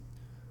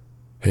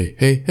Hey,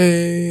 hey,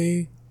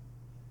 hey!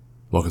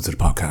 Welcome to the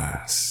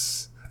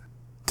podcast.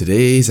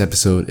 Today's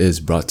episode is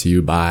brought to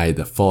you by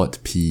The Fort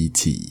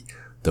PT.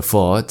 The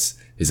Fort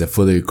is a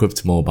fully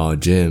equipped mobile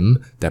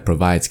gym that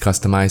provides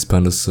customized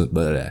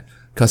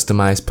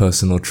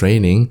personal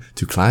training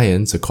to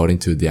clients according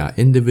to their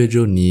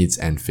individual needs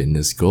and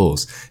fitness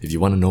goals. If you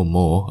want to know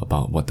more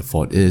about what The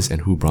Fort is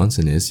and who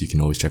Bronson is, you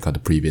can always check out the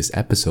previous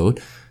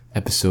episode.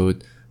 Let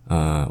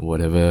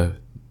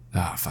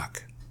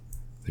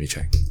me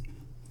check.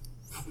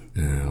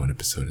 What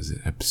episode is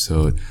it?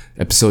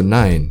 Episode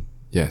 9.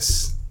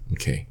 Yes.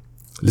 Okay.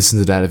 Listen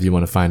to that if you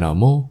want to find out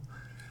more.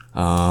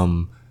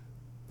 The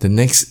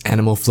next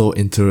Animal Flow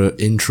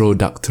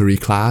introductory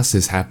class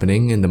is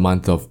happening in the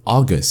month of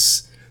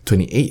August,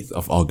 28th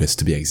of August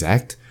to be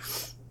exact.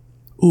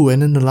 Ooh,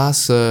 and then the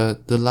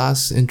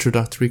last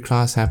introductory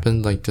class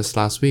happened like just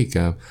last week.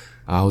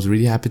 I was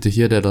really happy to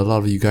hear that a lot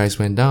of you guys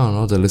went down,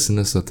 all the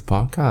listeners of the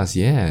podcast.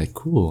 Yeah,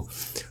 cool.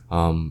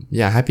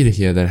 Happy to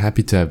hear that,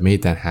 happy to have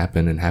made that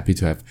happen, and happy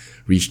to have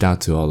reached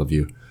out to all of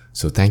you.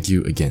 So thank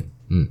you again.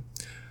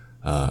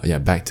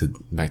 Back to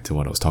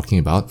what I was talking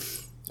about.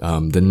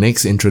 The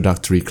next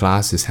introductory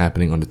class is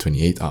happening on the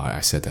 28th. Oh, I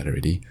said that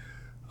already.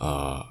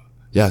 So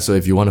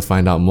if you want to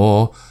find out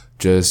more,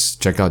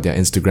 just check out their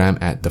Instagram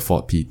at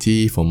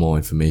TheFortPT for more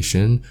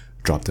information.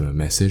 Drop them a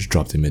message,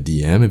 drop them a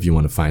DM if you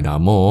want to find out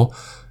more.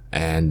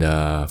 And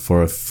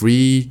for a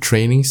free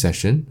training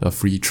session, a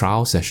free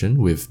trial session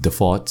with The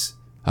Fort,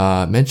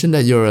 mention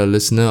that you're a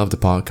listener of the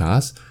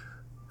podcast,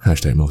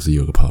 #Mostly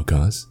Yoga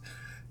Podcast,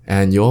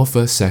 and your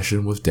first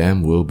session with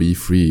them will be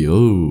free.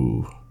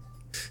 Oh.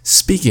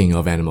 Speaking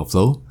of Animal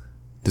Flow,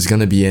 there's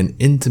gonna be an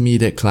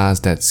intermediate class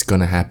that's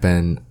gonna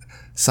happen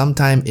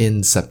sometime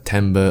in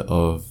September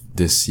of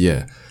this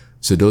year.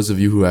 So those of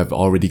you who have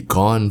already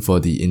gone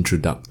for the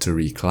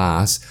introductory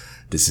class,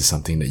 this is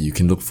something that you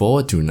can look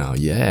forward to now.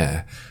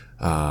 Yeah.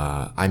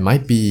 I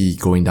might be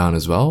going down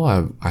as well.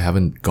 I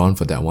haven't gone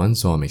for that one,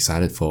 so I'm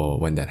excited for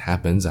when that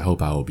happens. I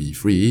hope I will be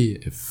free.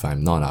 If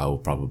I'm not, I'll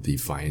probably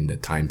find the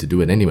time to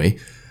do it anyway.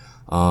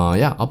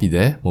 I'll be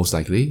there, most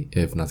likely.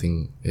 If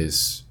nothing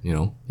is,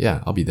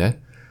 I'll be there.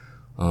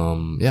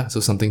 So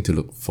something to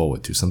look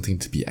forward to, something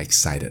to be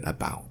excited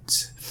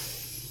about.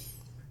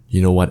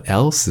 You know what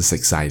else is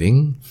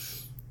exciting?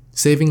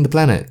 Saving the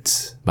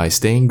planet by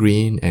staying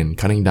green and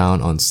cutting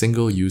down on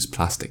single-use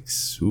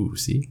plastics. Ooh,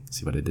 see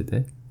what I did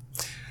there?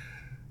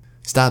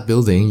 Start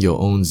building your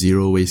own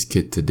zero-waste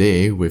kit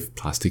today with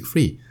Plastic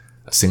Free,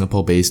 a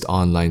Singapore-based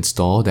online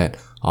store that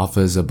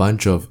offers a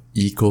bunch of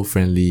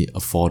eco-friendly,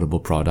 affordable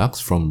products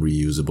from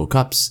reusable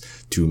cups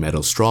to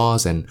metal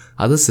straws and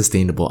other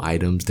sustainable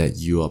items that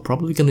you are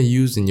probably going to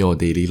use in your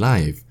daily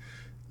lives.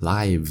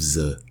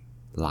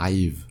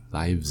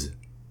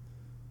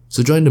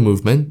 So join the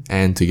movement,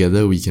 and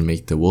together we can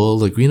make the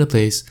world a greener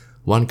place,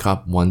 one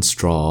cup, one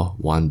straw,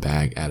 one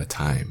bag at a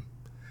time.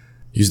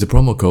 Use the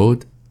promo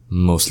code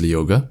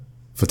MOSTLYYOGA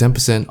for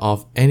 10%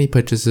 off any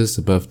purchases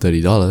above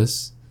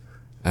 $30,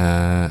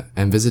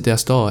 and visit their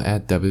store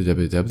at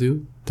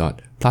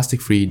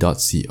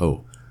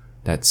www.plasticfree.co.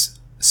 That's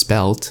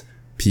spelled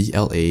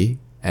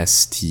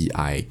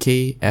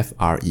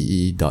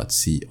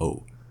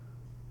PLASTIKFREE.co.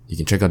 You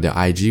can check out their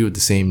IG with the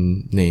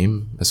same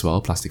name as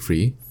well, Plastic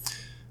Free.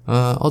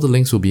 All the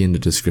links will be in the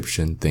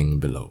description thing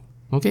below.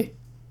 Okay?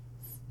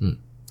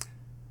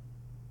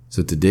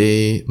 So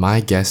today,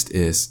 my guest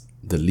is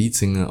the lead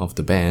singer of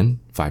the band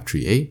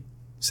 538,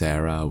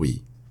 Sarah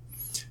Wee.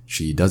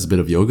 She does a bit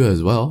of yoga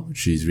as well.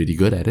 She's really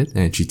good at it,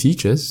 and she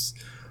teaches.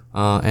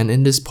 And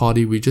in this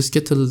party, we just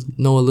get to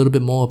know a little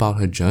bit more about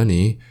her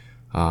journey,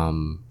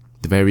 the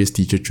various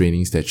teacher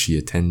trainings that she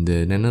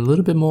attended, and a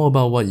little bit more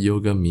about what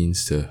yoga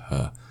means to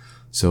her.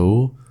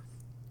 So,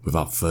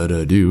 without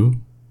further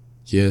ado,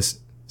 here's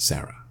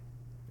Sarah.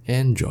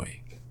 Enjoy.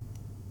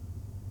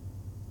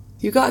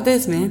 You got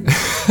this, man.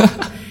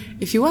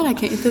 If you want, I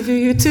can interview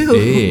you too.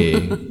 Hey.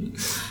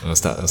 I'll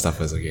start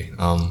first, okay.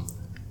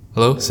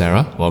 Hello,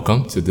 Sarah.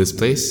 Welcome to this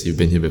place. You've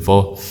been here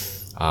before.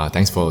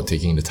 Thanks for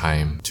taking the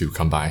time to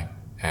come by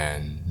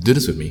and do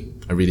this with me.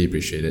 I really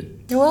appreciate it.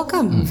 You're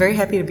welcome. I'm very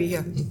happy to be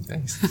here.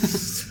 Thanks.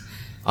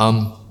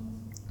 I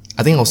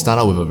think I'll start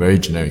out with a very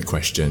generic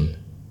question.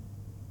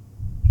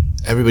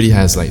 Everybody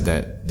has like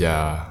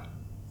their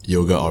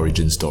yoga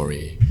origin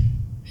story,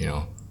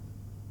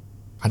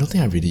 I don't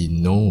think I really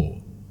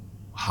know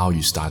how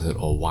you started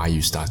or why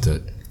you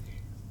started.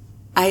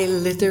 I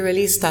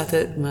literally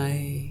started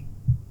my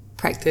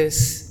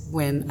practice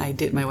when I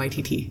did my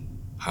YTT.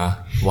 Huh?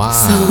 Wow.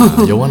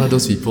 So, you're one of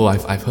those people.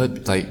 I've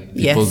heard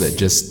people that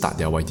just start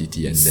their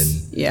YTT and then...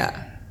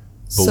 Yeah.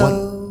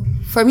 So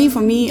for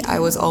me, I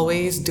was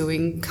always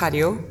doing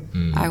cardio.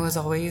 I was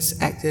always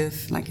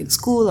active. Like in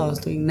school, I was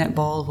doing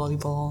netball,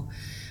 volleyball.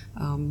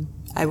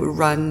 I would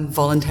run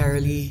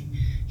voluntarily,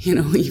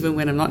 even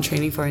when I'm not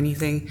training for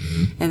anything.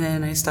 And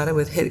then I started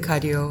with HIIT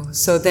cardio.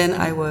 So then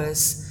I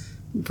was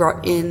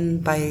brought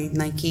in by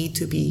Nike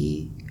to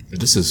be...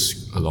 This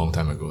is a long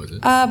time ago, is it?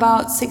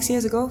 About 6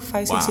 years ago,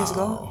 5-6 years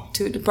ago.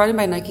 Brought in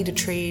by Nike to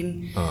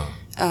train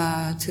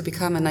to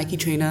become a Nike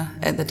trainer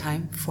at the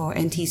time for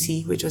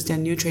NTC, which was their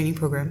new training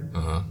program.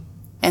 Uh-huh.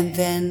 And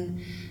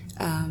then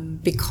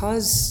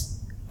because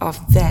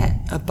of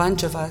that, a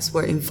bunch of us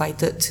were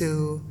invited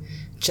to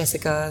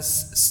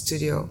Jessica's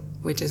studio,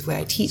 which is where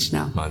I teach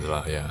now.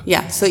 Mandala, yeah.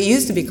 Yeah, so it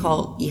used to be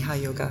called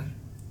Iha Yoga.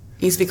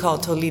 It used to be called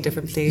a totally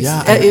different place.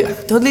 Yeah,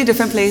 totally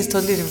different place,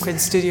 totally different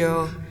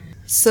studio.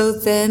 So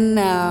then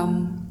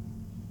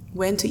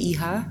went to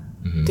Iha,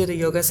 did a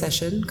yoga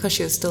session because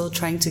she was still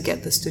trying to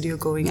get the studio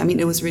going. I mean,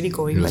 it was really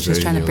going, but she was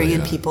trying to bring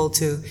in people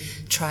to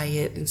try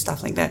it and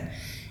stuff like that.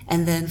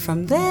 And then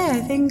from there, I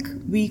think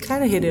we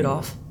kind of hit it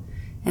off.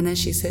 And then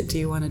she said, do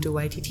you want to do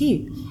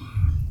YTT?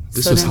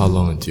 This was how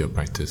long into your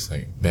practice?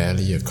 Like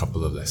barely a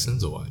couple of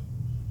lessons or what?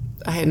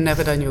 I had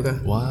never done yoga.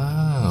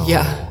 Wow.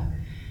 Yeah.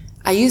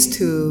 I used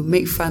to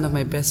make fun of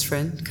my best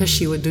friend because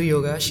she would do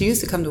yoga. She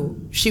was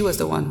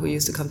the one who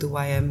used to come to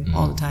YM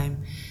all the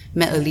time.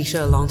 Met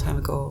Alicia a long time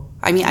ago.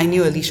 I mean, I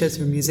knew Alicia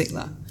through music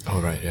lah.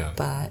 Oh, right, yeah.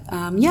 But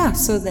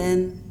so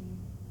then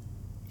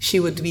she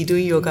would be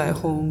doing yoga at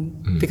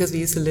home because we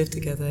used to live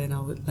together, and I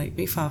would like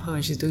make fun of her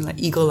when she's doing like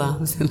eagle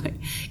arms and like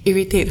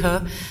irritate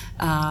her.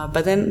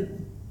 But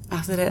then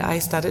after that, I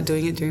started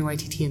doing it during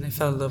YTT and I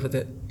fell in love with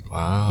it.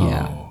 Wow.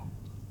 Yeah.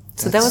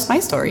 So that was my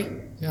story.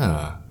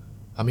 Yeah.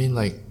 I mean,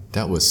 like,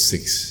 that was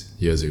 6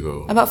 years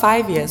ago. About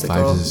 5 years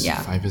ago.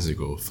 5 years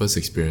ago. First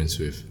experience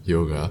with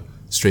yoga,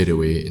 straight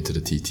away into the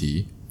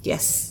TT.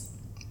 Yes.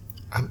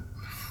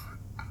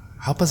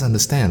 Help us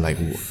understand, like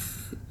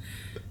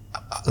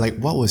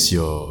what was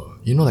your,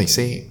 like,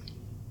 say,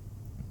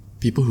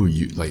 people who,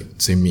 like,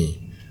 say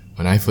me,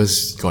 when I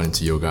first got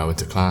into yoga, I went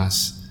to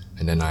class,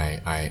 and then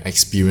I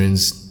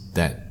experienced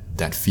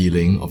that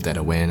feeling of that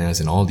awareness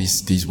and all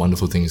these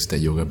wonderful things that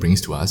yoga brings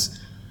to us.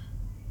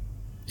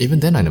 Even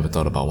then, I never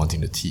thought about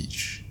wanting to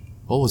teach.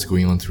 What was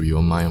going on through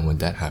your mind when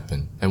that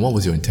happened? And what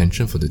was your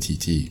intention for the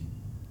TT?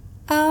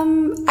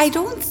 I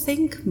don't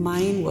think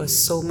mine was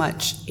so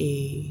much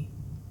an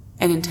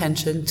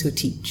intention to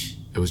teach.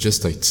 It was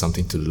just like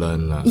something to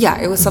learn.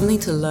 Yeah, it was something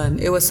to learn.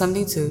 It was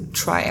something to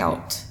try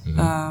out.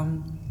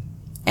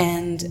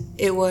 And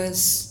it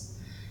was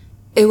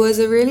a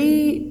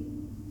really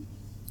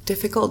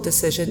difficult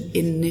decision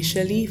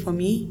initially for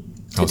me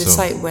to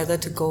decide whether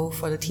to go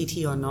for the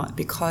TT or not,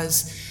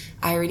 because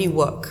I already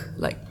work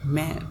like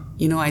mad.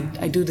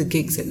 I do the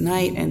gigs at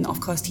night, and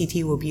of course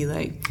TT will be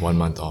like 1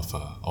 month off,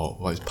 or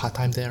it's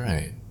part-time there,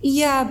 right?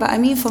 Yeah, but I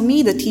mean, for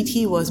me, the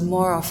TT was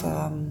more of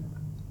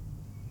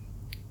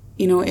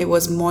it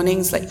was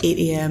mornings like 8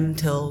 a.m.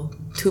 till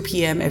 2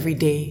 p.m. every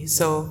day.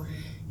 So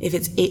if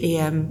it's 8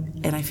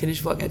 a.m. and I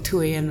finish work at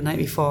 2 a.m. the night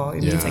before,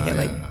 it means I get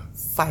like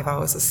 5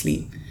 hours of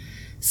sleep.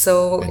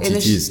 So and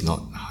TT is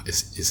not,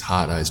 it's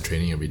hard, it's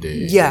training every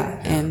day. Yeah,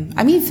 and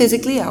I mean,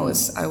 physically I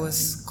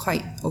was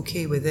quite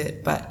okay with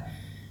it, but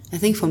I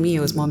think for me it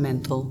was more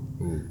mental.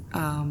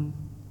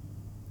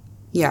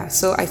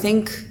 So I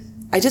think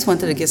I just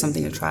wanted to give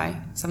something a try,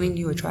 something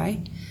new a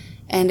try.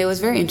 And it was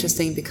very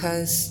interesting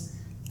because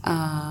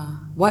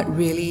what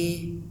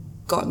really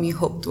got me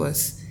hooked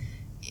was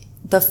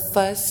the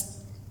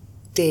first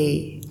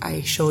day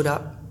I showed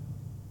up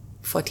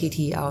for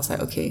TT. I was like,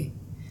 okay,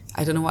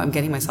 I don't know what I'm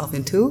getting myself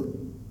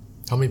into.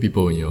 How many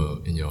people in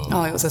your?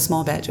 Oh, it was a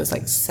small batch. It was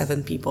like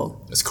 7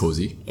 people. It's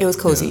cozy. It was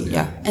cozy,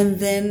 yeah. And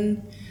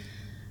then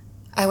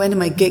I went to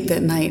my gig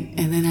that night,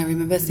 and then I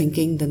remember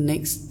thinking that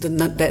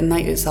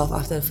night itself,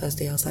 after the first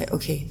day, I was like,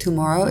 okay,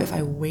 tomorrow if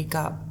I wake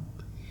up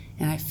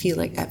and I feel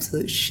like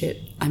absolute shit,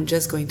 I'm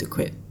just going to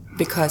quit,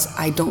 because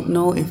I don't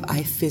know if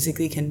I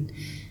physically can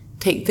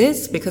take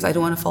this, because I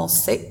don't want to fall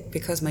sick,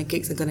 because my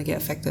gigs are going to get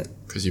affected.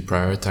 Because you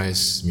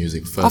prioritize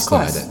music first of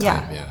course, at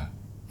that time, yeah.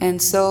 And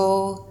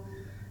so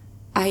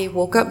I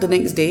woke up the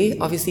next day,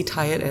 obviously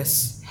tired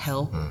as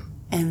hell,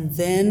 and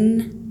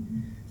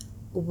then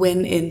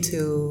went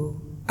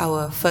into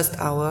our first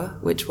hour,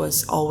 which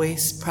was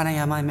always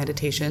pranayama and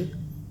meditation.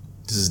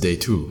 This is day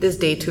 2. This is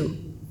day 2.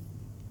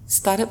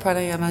 Started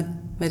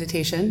pranayama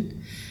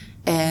meditation,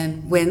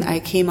 and when I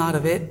came out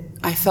of it,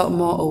 I felt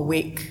more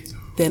awake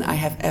than I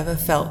have ever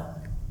felt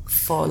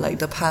for like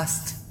the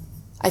past,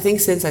 I think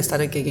since I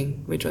started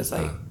gigging, which was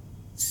like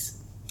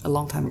a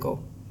long time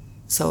ago.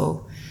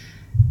 So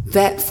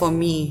that for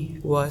me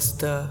was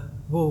the,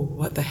 whoa,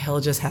 what the hell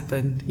just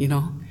happened,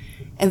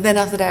 And then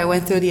after that, I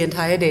went through the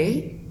entire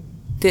day,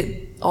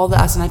 did all the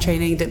asana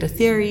training, did the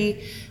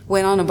theory,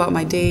 went on about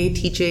my day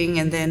teaching,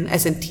 and then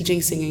as in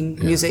teaching, singing,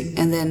 music,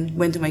 and then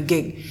went to my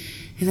gig.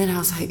 And then I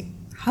was like,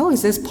 how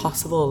is this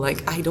possible?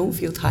 Like, I don't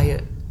feel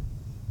tired.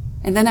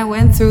 And then I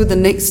went through the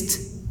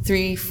next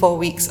 3-4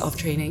 weeks of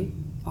training,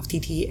 of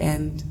TT,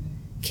 and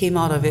came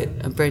out of it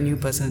a brand new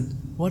person.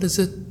 What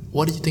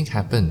do you think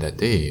happened that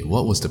day?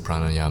 What was the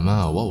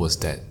pranayama? What was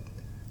that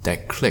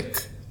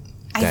click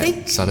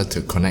that started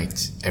to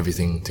connect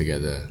everything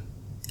together?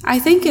 I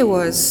think it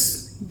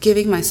was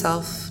giving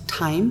myself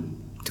time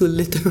to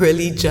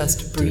literally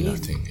just breathe. Do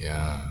nothing,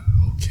 yeah.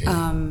 Okay.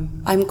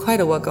 I'm quite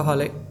a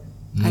workaholic.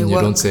 You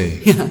don't say.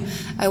 Yeah,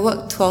 I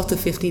work 12 to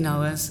 15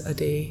 hours a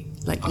day,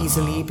 like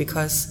easily,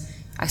 because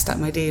I start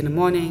my day in the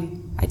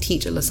morning. I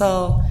teach at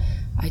LaSalle.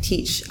 I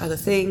teach other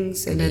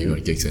things, And then you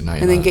got gigs at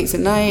night. and then gigs at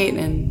night,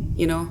 and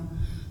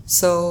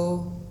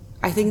so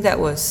I think that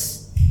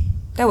was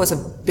a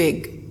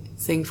big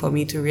thing for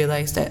me to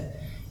realize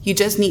that you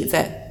just need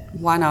that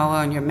 1 hour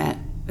on your mat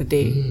a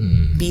day,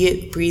 be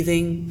it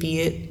breathing, be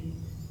it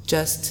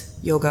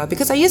just yoga.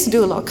 Because I used to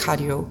do a lot of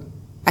cardio,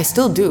 I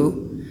still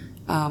do,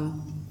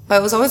 but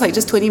it was always like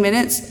just 20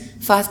 minutes,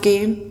 fast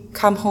game,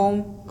 come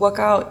home, work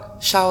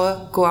out,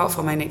 shower, go out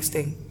for my next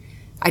thing.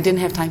 I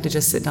didn't have time to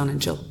just sit down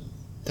and chill.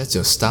 That's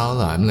your style,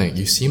 lah. I'm like,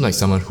 you seem like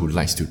someone who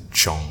likes to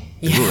chong.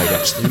 Yeah.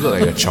 You look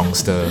like a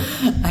chongster.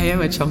 I am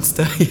a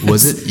chongster. Yes.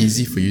 Was it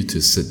easy for you to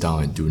sit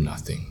down and do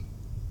nothing?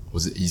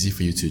 Was it easy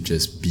for you to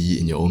just be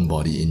in your own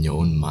body, in your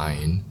own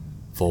mind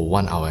for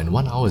 1 hour? And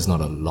 1 hour is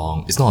not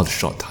it's not a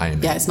short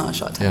time. Yeah, it's not a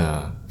short time.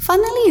 Yeah.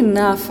 Funnily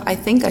enough, I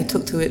think I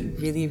took to it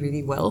really,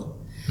 really well.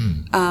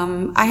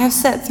 I have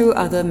sat through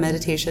other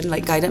meditation,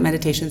 like guided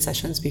meditation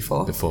sessions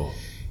before.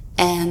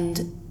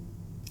 And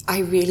I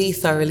really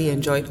thoroughly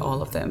enjoyed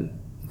all of them.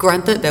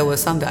 Granted, there were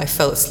some that I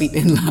fell asleep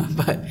in,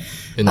 but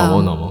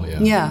normal, yeah.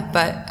 Yeah,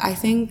 but I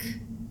think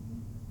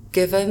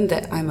given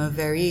that I'm a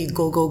very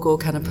go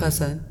kind of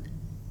person,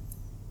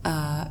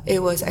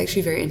 it was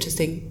actually very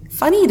interesting.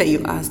 Funny that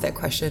you asked that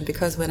question,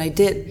 because when I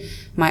did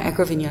my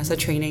Acrovinyasa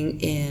training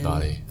in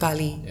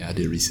Bali. Yeah, I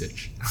did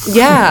research.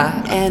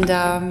 Yeah, and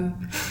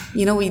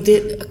we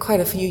did quite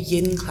a few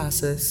yin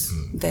classes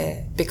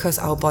there because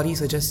our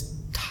bodies were just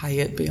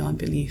tired beyond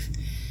belief.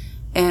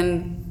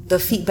 And the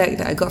feedback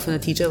that I got from the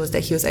teacher was that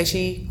he was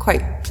actually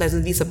quite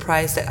pleasantly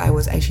surprised that I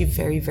was actually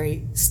very,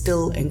 very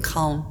still and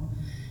calm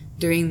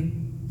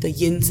during the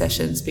yin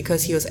sessions,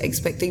 because he was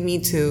expecting me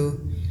to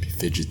be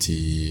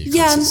fidgety,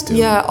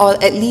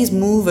 or at least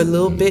move a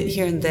little bit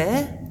here and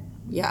there.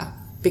 Yeah,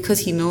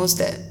 because he knows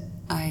that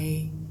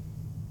I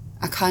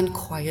can't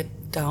quiet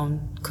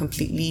down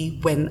completely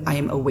when I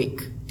am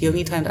awake. The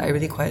only time that I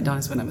really quiet down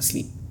is when I'm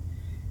asleep.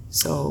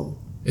 So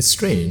it's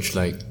strange,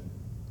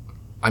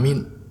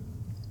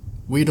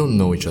 we don't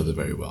know each other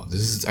very well.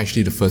 This is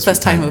actually the first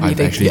time I'm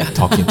actually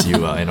talking to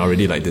you, and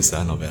already like this,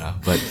 not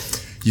bad. But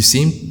you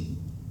seem,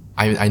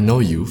 I know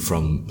you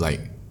from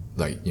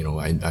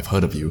I've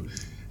heard of you,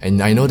 and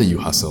I know that you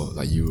hustle,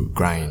 like you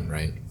grind,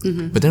 right?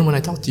 Mm-hmm. But then when I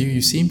talk to you,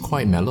 you seem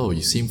quite mellow,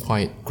 you seem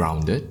quite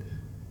grounded,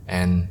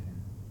 and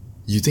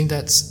you think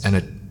that's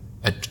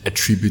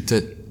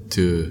attributed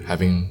to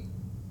having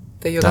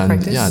the yoga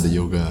practice? Yeah, the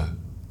yoga.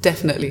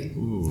 Definitely.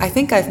 Ooh. I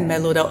think I've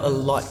mellowed out a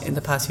lot in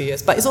the past few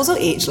years, but it's also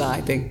age,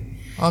 I think.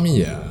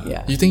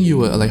 Yeah. You think you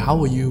were how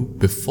were you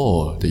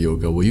before the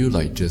yoga? Were you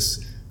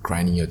just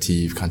grinding your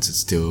teeth, can't sit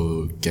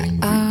still,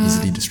 getting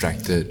easily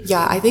distracted?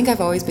 Yeah, I think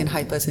I've always been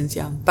hyper since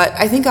young, but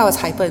I think I was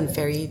hyper in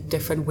very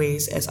different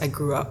ways as I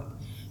grew up.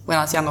 When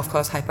I was young, of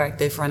course,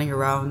 hyperactive, running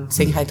around,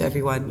 saying hi to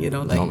everyone,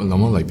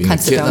 normal, like being a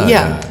kid.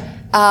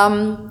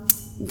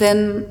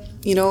 Then,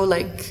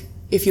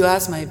 if you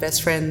ask my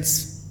best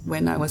friends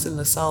when I was in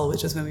LaSalle,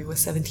 which was when we were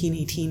 17,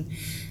 18,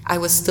 I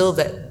was still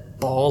that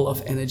ball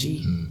of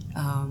energy.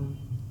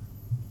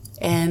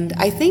 And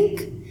I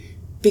think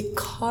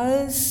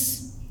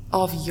because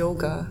of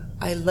yoga,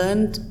 I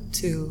learned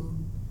to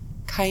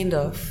kind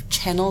of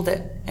channel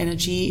that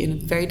energy in a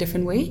very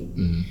different way.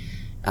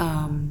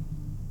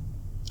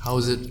 How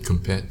is it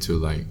compared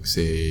to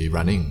say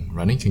running?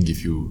 Running can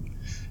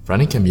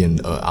be an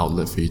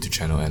outlet for you to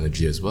channel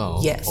energy as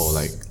well. Yes. Or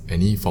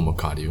any form of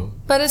cardio.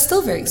 But it's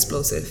still very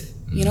explosive.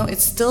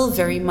 It's still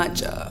very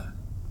much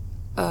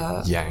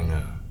yang.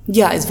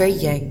 Yeah, it's very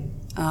yang.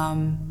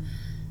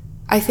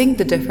 I think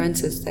the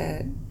difference is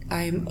that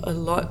I'm a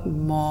lot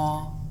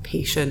more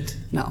patient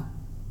now.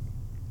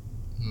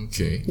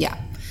 Okay. Yeah.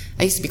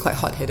 I used to be quite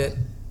hot-headed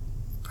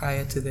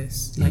prior to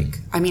this.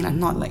 I'm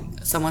not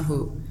someone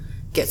who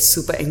gets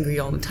super angry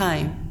all the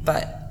time,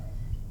 but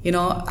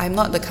I'm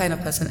not the kind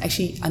of person,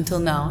 actually until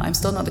now, I'm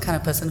still not the kind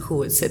of person who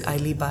would sit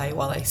idly by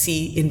while I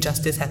see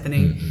injustice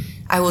happening.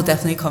 I will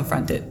definitely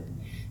confront it.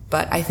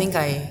 But I think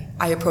I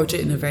approach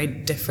it in a very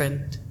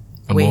different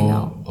way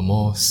now. A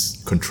more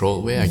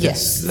controlled way, I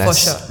guess. Less for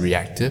sure.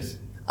 Reactive?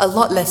 A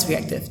lot less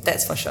reactive,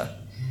 that's for sure.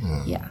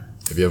 Yeah.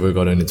 Have you ever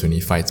gotten into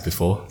any fights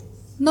before?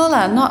 No,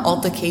 not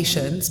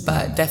altercations,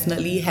 but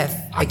definitely have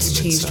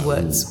exchanged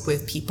words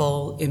with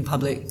people in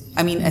public.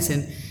 I mean, as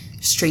in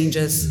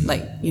strangers,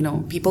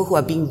 people who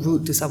are being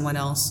rude to someone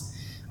else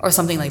or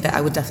something like that.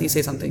 I would definitely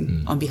say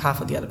something on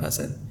behalf of the other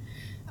person.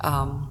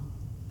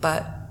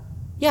 But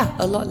yeah,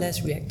 a lot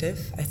less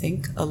reactive, I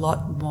think. A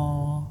lot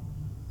more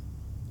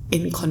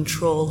in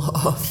control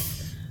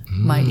of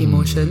my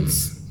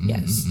emotions.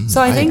 Yes.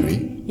 So I think,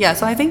 agree. Yeah,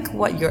 so I think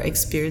what you're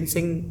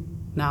experiencing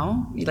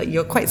now,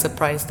 you're quite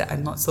surprised that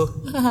I'm not so,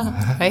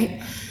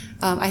 right?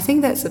 I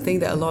think that's the thing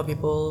that a lot of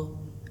people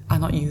are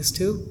not used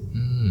to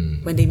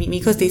when they meet me,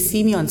 because they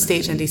see me on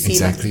stage and they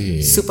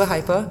see super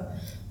hyper.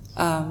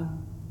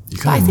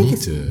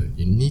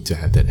 You need to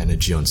have that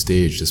energy on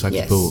stage. That's why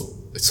people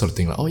sort of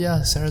think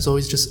Sarah's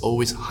always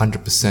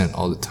 100%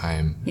 all the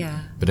time. Yeah.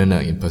 But then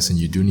in person,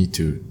 you do need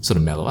to sort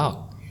of mellow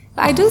out.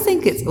 I do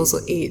think it's also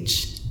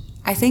age.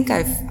 I think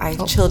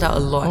I've chilled out a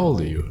lot. How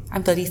old are you?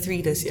 I'm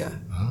 33 this year.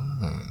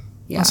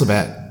 Yeah. Not so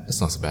bad. That's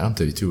not so bad. I'm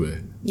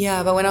 32.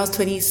 Yeah, but when I was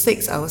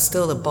 26, I was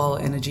still a ball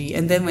of energy.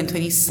 And then when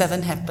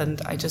 27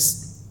 happened, I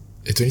just...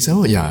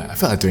 27? Yeah, I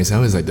felt like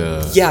 27 is like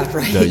the... Yeah,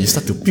 right. You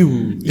start to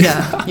pew.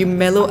 Yeah, you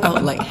mellow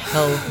out like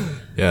hell.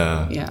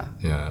 Yeah. Yeah.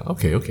 Yeah.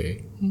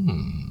 Okay.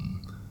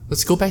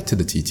 Let's go back to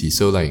the TT.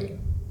 So like,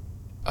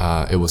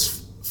 it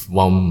was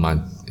 1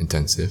 month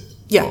intensive.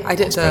 Yeah, I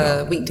did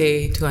the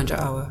weekday 200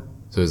 hour.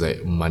 So it's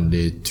like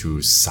Monday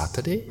to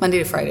Saturday? Monday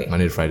to Friday.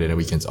 Monday to Friday, and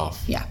weekends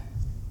off. Yeah.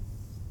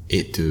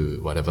 8 to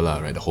whatever lah,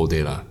 right? The whole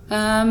day lah.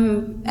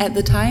 At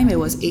the time, it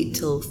was 8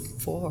 till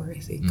 4, I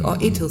think, or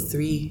 8 till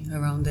 3,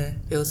 around there.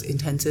 It was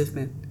intensive,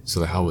 man.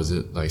 So like, how was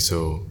it? Like,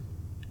 so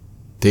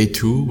day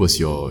 2 was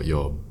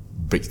your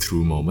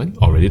breakthrough moment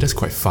already. That's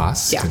quite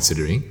fast,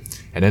 considering.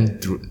 And then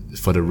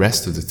for the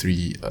rest of the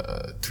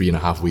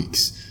 3.5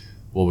 weeks,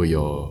 what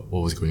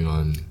was going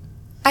on?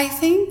 I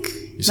think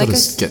you sort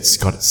of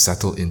got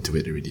settled into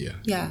it already.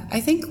 Yeah, I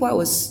think what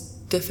was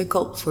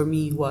difficult for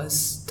me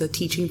was the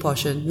teaching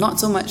portion, not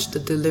so much the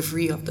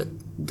delivery of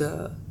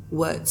the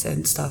words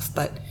and stuff,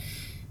 but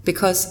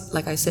because,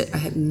 like I said, I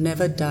had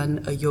never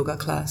done a yoga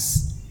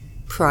class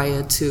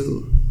prior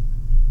to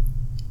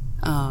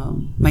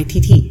my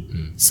TT.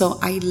 So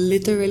I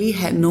literally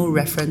had no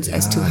reference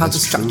as to how to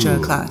structure a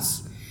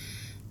class.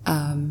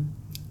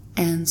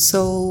 And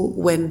so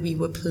when we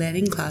were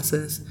planning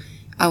classes,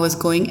 I was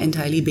going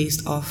entirely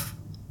based off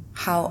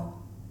how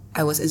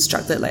I was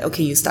instructed, like,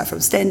 okay, you start from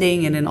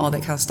standing and then all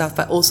that kind of stuff,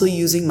 but also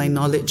using my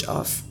knowledge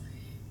of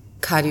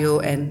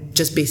cardio and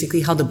just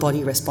basically how the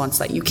body responds.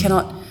 Like, you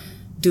cannot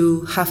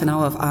do half an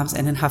hour of arms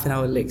and then half an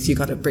hour of legs. You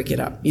got to break it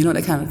up, you know,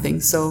 that kind of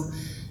thing. So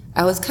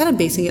I was kind of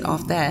basing it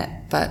off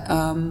that, but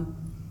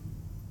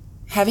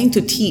having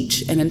to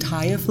teach an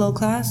entire flow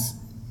class,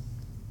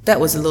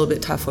 that was a little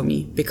bit tough for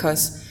me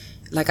because,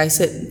 like I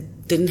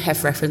said, didn't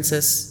have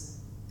references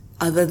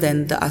other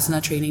than the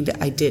asana training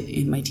that I did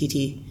in my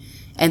TT.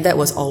 And that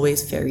was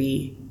always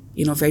very,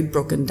 very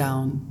broken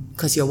down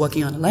because you're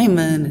working on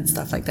alignment and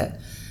stuff like that.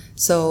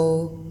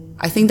 So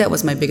I think that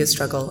was my biggest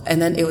struggle.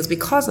 And then it was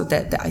because of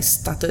that I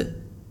started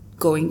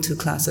going to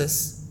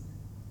classes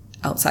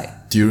outside.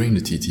 During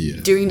the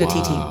TT? During the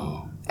TT.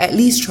 At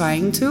least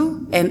trying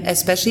to. And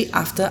especially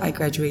after I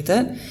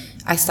graduated,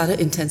 I started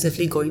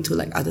intensively going to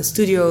like other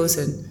studios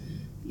and,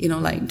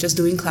 like just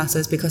doing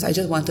classes because I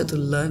just wanted to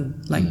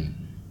learn like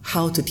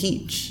how to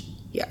teach.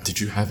 Yeah. Did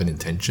you have an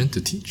intention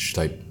to teach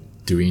like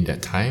during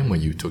that time when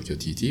you took your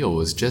TT, or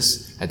was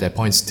just at that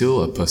point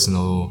still a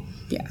personal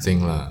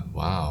thing lah?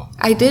 Wow.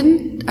 I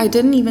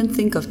didn't even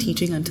think of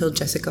teaching until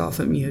Jessica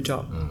offered me a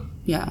job.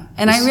 Yeah.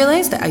 And I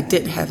realized that I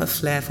did have a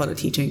flair for the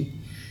teaching.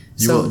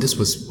 This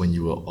was when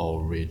you were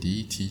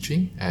already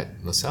teaching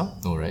at LaSalle?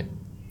 No, right?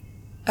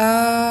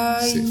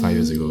 5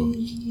 years ago.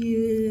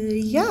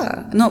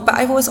 Yeah. No, but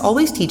I was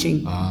always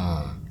teaching.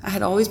 I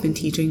had always been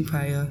teaching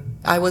prior.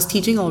 I was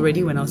teaching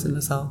already when I was in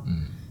LaSalle.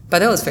 But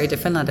that was very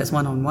different. That's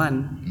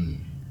one-on-one.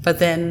 But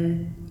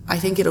then I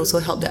think it also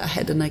helped that I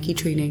had the Nike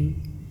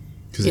training.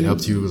 Because it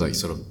helped you like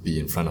sort of be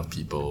in front of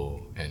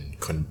people and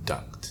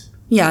conduct.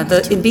 Yeah,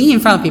 being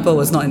in front of people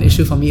was not an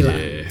issue for me.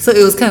 So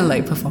it was kind of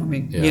like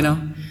performing,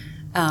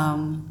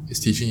 Is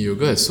teaching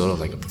yoga sort of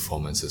like a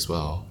performance as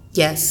well?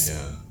 Yes.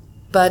 Yeah.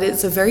 But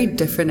it's a very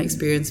different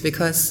experience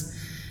because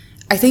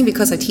I think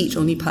because I teach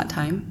only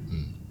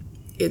part-time,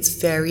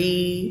 it's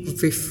very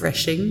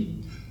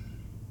refreshing.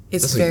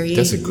 That's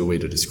a good way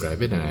to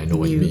describe it, and I know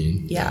what you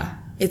mean. Yeah.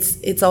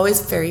 It's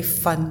always very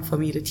fun for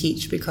me to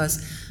teach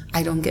because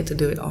I don't get to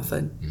do it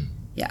often.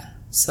 Yeah.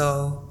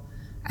 So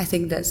I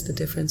think that's the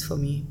difference for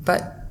me.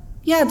 But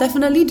yeah,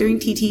 definitely during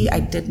TT, I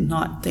did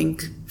not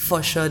think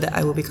for sure that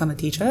I will become a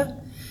teacher.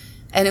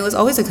 And it was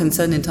always a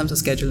concern in terms of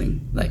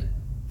scheduling. Like,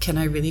 can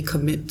I really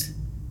commit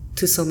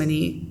to so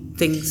many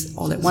things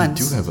all at once?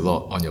 You do have a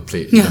lot on your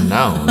plate. Even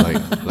now,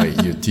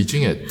 like you're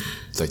teaching at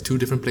like 2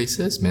 different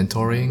places,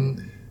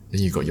 mentoring.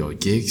 Then you got your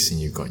gigs and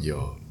you got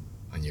your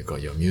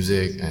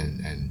music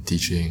and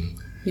teaching.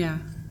 Yeah.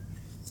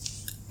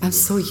 I'm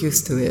so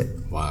used to it.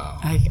 Wow.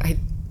 I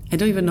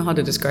don't even know how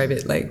to describe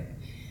it. Like,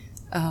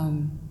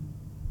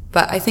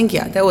 but I think,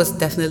 that was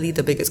definitely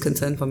the biggest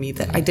concern for me,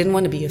 that I didn't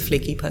want to be a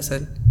flaky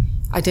person.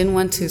 I didn't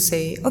want to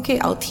say, okay,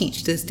 I'll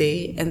teach this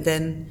day. And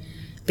then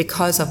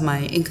because of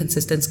my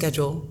inconsistent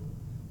schedule,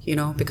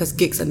 because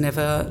gigs are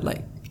never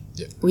like,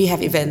 we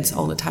have events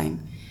all the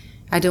time.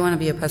 I don't want to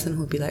be a person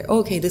who'd be like, oh,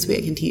 okay, this week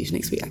I can teach,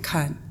 next week I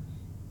can't.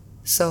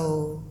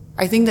 So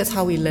I think that's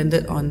how we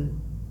landed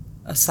on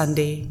a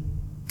Sunday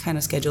kind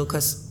of schedule,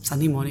 because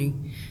Sunday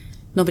morning,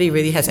 nobody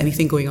really has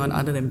anything going on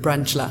other than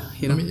brunch lah,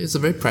 I mean, it's a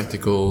very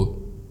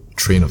practical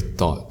train of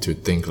thought to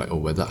think like,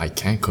 whether I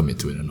can commit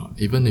to it or not.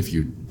 Even if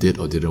you did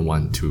or didn't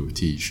want to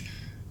teach,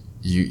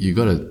 you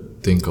got to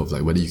think of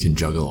like whether you can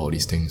juggle all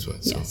these things. Right?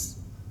 Yes.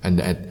 So, and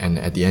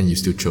at the end, you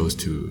still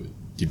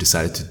you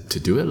decided to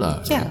do it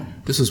lah. Yeah.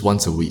 Right? This was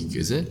once a week,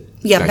 is it?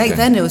 Yeah, back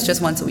then it was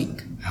just once a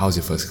week. How's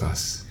your first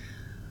class?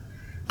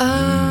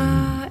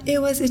 It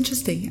was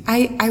interesting.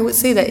 I would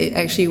say that it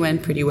actually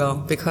went pretty well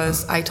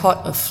because I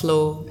taught a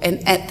flow,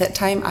 and at that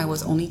time I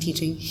was only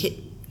teaching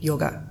HIIT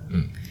yoga.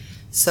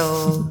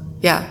 So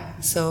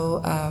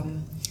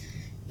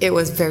it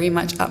was very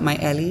much up my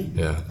alley.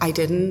 Yeah. I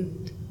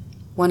didn't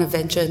want to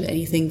venture into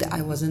anything that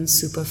I wasn't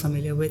super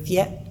familiar with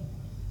yet.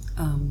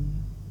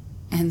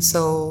 And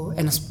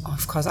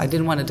of course I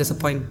didn't want to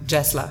disappoint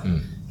Jess lah,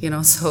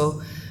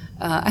 so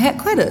I had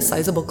quite a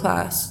sizable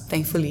class,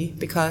 thankfully,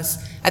 because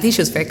I think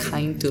she was very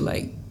kind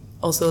to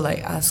also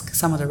ask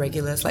some of the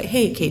regulars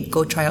hey Kate,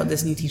 go try out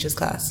this new teacher's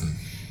class.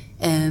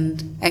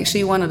 And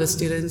actually one of the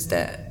students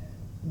that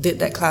did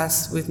that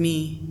class with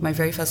me, my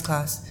very first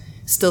class,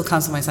 still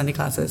comes to my Sunday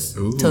classes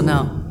till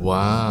now.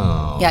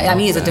 Wow. Yeah, I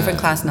mean it's a different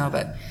class now,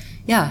 but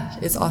yeah,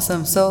 it's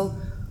awesome. So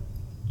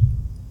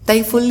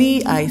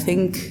thankfully I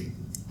think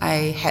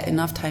I had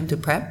enough time to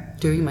prep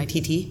during my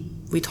TT.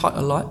 We taught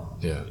a lot.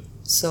 Yeah.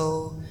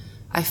 So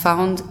I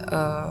found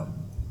a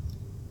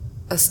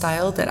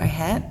style that I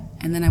had,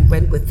 and then I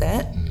went with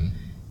that.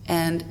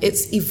 And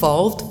it's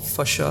evolved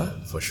for sure.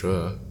 For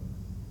sure.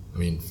 I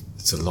mean,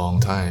 it's a long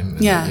time.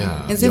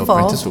 Yeah, it's your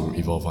evolved. practice will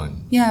evolve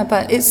on. Yeah,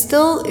 but it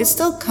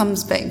still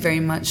comes back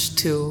very much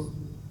to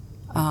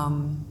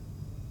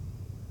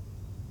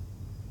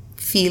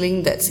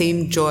feeling that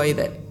same joy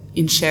that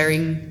in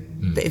sharing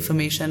the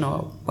information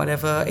or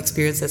whatever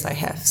experiences I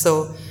have.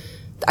 So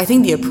I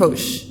think the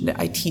approach that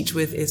I teach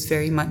with is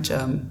very much,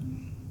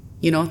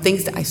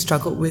 things that I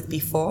struggled with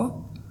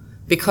before,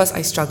 because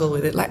I struggled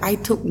with it. I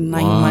took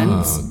 9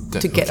 months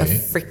to get a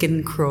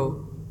freaking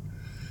crow.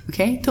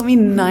 Okay? It took me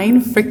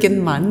 9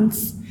 freaking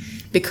months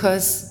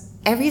because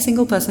every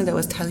single person that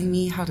was telling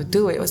me how to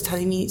do it was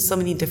telling me so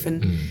many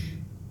different,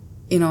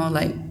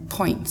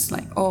 points,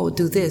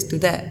 do this, do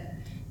that.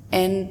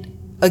 And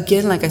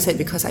again, like I said,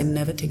 because I'd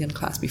never taken a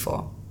class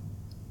before.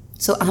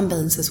 So arm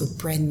balances were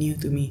brand new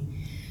to me.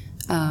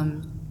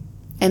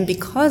 And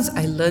because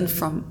I learned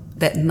from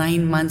that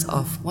 9 months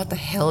of what the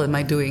hell am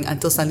I doing,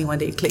 until suddenly one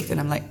day it clicked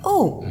and I'm like,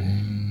 oh,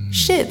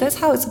 shit, that's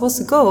how it's supposed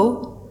to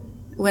go.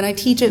 When I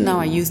teach it now,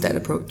 I use that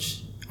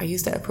approach. I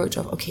use that approach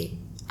of, okay,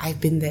 I've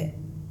been there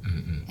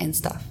and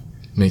stuff.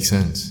 Makes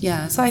sense.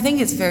 Yeah, so I think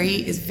it's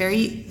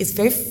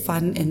very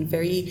fun and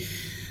very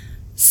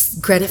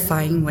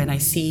gratifying when I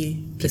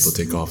see people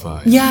take off.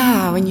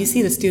 Yeah, when you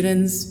see the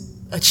students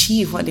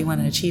achieve what they want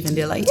to achieve, and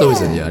they're like,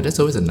 that's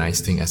always a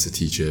nice thing as a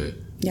teacher.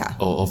 Yeah.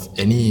 Or of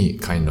any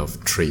kind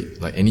of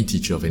trait, like any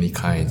teacher of any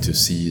kind, to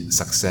see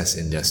success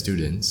in their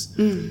students.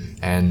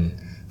 And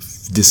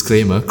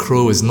disclaimer,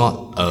 crow is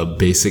not a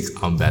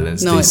basic arm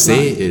balance. No, they it's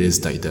say not. it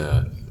is like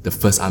the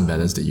first arm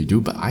balance that you do,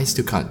 but I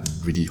still can't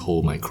really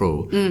hold my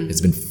crow.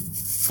 It's been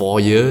 4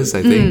 years,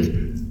 I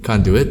think.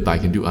 Can't do it, but I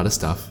can do other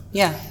stuff.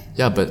 Yeah.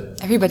 Yeah, but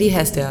everybody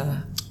has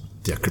their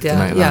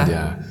kryptonite,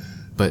 yeah.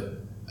 But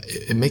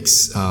it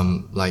makes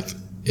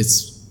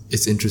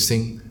it's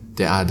interesting.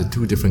 There are the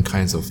two different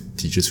kinds of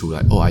teachers who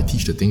I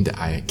teach the thing that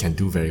I can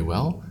do very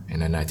well,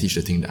 and then I teach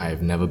the thing that I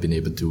have never been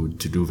able to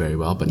do very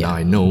well. But now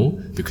I know,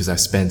 because I've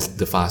spent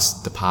the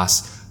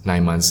past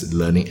 9 months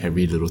learning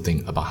every little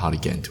thing about how to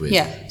get into it.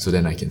 Yeah. So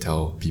then I can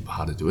tell people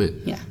how to do it.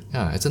 Yeah.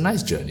 Yeah, it's a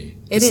nice journey.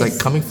 It it's is. like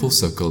coming full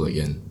circle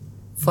again.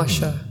 For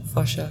sure.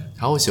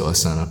 How was your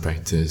asana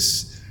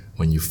practice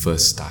when you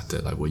first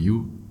started? Were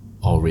you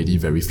already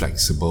very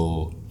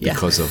flexible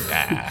because of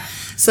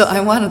So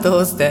I'm one of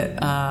those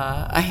that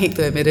I hate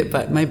to admit it,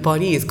 but my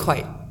body is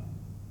quite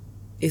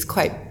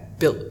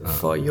built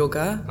for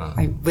yoga.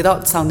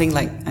 Without sounding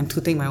like I'm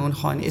tooting my own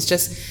horn, it's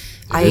just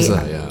I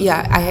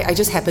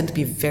just happen to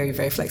be very,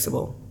 very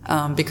flexible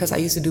because I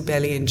used to do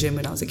ballet and gym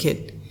when I was a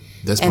kid.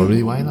 That's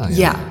probably why not.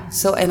 Yeah.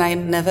 So, and I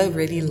never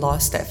really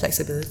lost that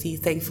flexibility,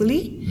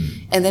 thankfully.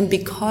 And then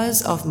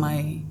because of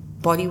my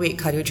body weight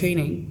cardio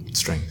training,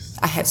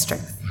 I had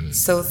strength.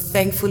 So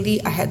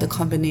thankfully I had the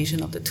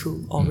combination of the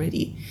two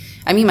already.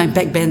 I mean, my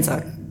back bends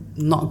are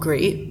not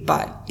great,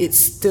 but it's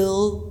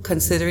still,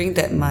 considering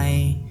that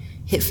my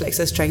hip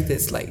flexor strength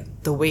is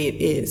the way it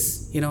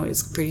is,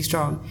 it's pretty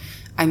strong.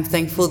 I'm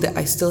thankful that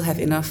I still have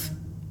enough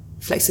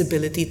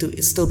flexibility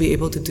to still be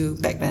able to do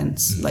back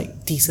bends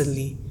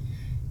decently.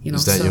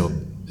 Is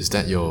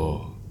that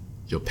your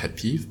pet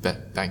peeve,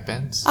 back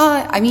bends?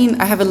 I mean,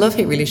 I have a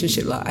love-hate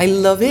relationship. I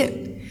love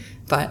it,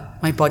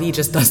 but my body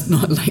just does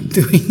not like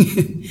doing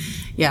it.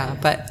 Yeah,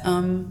 but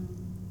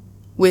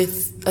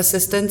with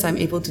assistance, I'm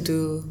able to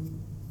do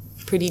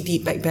pretty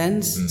deep back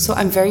bends. So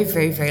I'm very,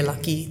 very, very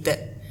lucky that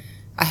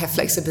I have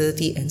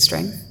flexibility and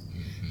strength.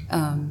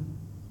 And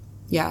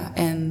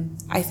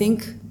I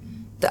think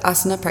the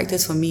asana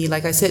practice for me,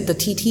 like I said, the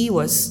TT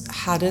was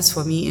hardest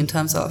for me in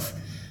terms of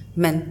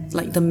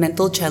the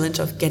mental challenge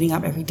of getting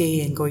up every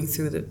day and going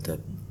through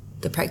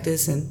the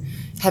practice and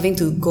having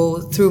to go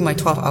through my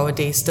 12-hour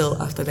day still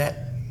after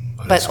that.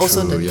 But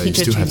also the teacher you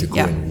still have to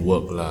training, go and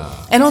work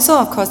lah. And also,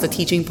 of course, the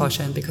teaching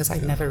portion, because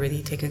I'd never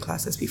really taken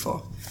classes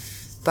before.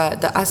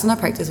 But the asana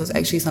practice was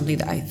actually something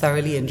that I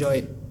thoroughly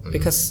enjoyed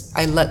because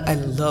I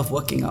love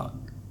working out.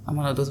 I'm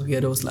one of those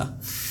weirdos lah.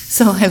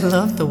 So I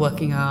loved the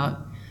working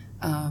out.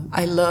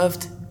 I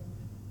loved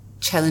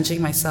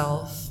challenging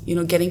myself,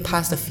 getting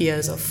past the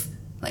fears of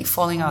like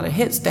falling out of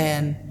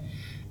headstand,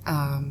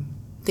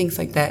 things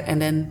like that,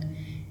 and then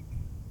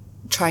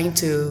trying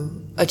to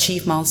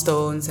achieve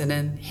milestones and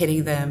then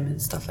hitting them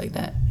and stuff like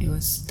that.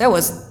 That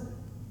was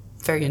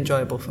very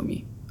enjoyable for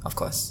me, of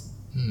course.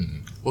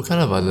 What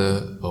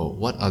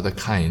other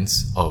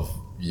kinds of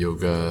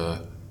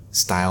yoga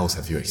styles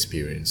have you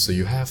experienced? So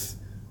you have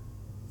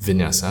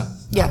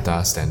Vinyasa,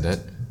 Hatha standard.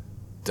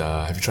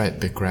 Have you tried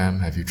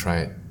Bikram? Have you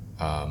tried?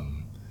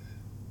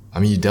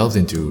 You delved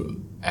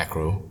into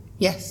acro.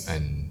 Yes.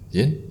 And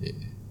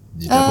Yin.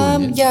 You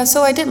dabbled in Yin? Yeah.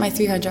 So I did my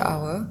 300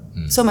 hour.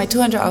 So my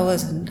 200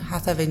 hours in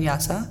Hatha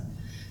Vinyasa,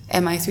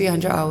 and my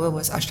 300 hour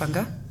was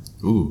Ashtanga.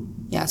 Ooh.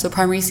 Yeah. So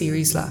primary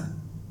series lah.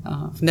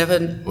 Never.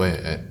 Where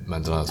at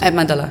Mandala? At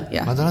Mandala,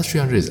 yeah. Mandala's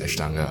 300 is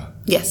Ashtanga.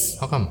 Yes.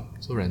 How come?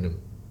 So random.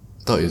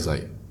 I thought it was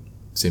like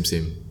same.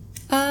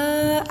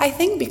 I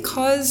think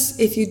because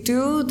if you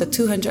do the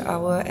 200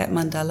 hour at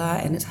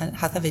Mandala and it's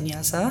Hatha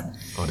Vinyasa,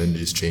 then you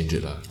just change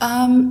it lah.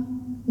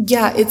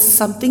 Yeah, it's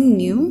something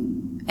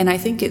new, and I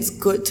think it's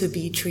good to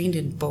be trained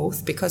in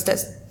both because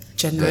that's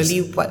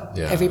generally what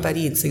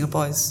everybody in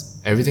Singapore is.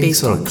 Everything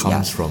sort of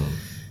comes from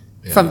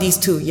these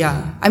two.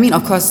 Yeah, I mean,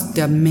 of course,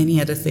 there are many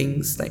other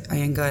things like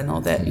Iyengar and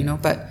all that,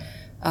 but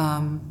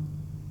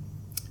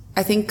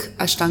I think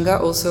Ashtanga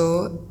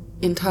also,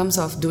 in terms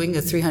of doing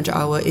a 300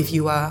 hour, if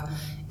you are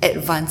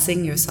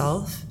advancing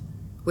yourself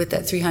with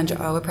that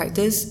 300 hour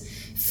practice,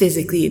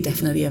 physically it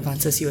definitely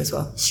advances you as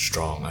well.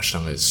 Strong.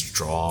 Ashtanga is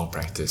strong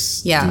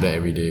practice. Yeah. Do that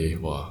every day.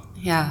 Wow.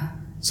 Yeah.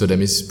 So that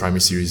means primary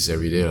series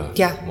every day lah.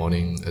 Yeah.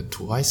 Morning,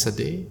 twice a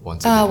day?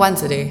 Once a day?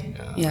 Once a day.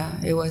 Yeah.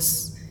 It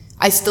was,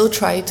 I still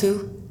try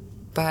to,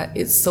 but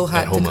it's so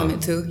hard to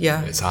commit to.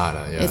 Yeah. It's hard.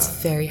 Yeah.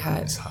 It's very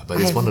hard. It's hard.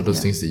 But it's one of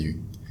those things that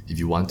if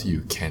you want to,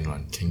 you can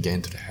get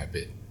into the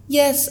habit.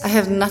 Yes, I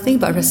have nothing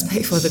but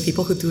respect for the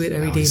people who do it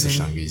every day.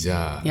 Ashtangis,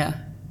 Yeah.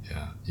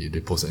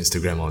 They post on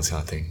Instagram, all this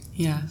kind of thing.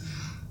 Yeah.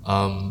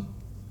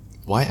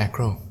 Why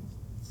acro?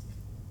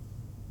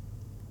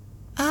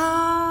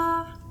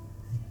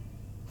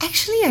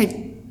 Actually,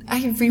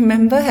 I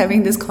remember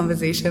having this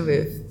conversation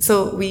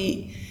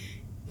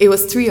it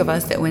was 3 of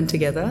us that went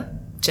together,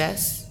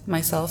 Jess,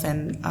 myself,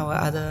 and our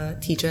other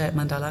teacher at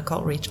Mandala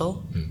called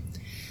Rachel.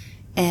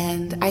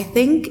 And I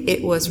think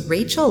it was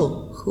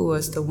Rachel who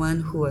was the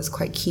one who was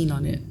quite keen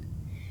on it.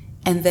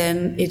 And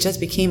then it just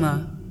became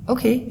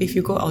okay, if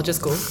you go, I'll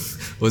just go.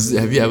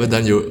 Have you ever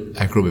done your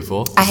acro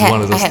before? I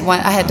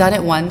had done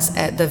it once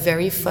at the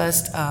very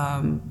first,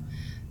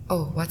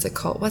 what's it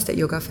called? What's that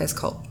yoga fest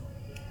called?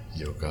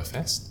 Yoga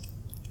fest?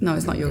 No,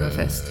 it's not yoga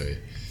fest.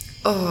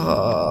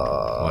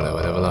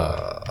 Whatever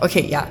lah.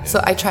 Okay, yeah.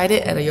 So I tried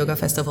it at a yoga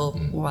festival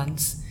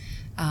once,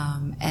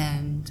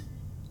 and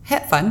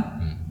had fun.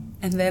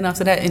 And then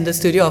after that, in the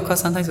studio, of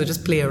course, sometimes we'll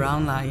just play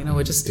around lah.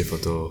 We'll just take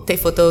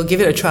photo, give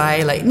it a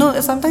try.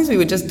 Sometimes we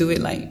would just do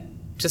it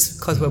just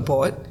because we're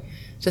bored,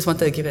 just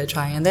wanted to give it a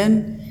try. And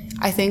then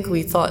I think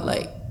we thought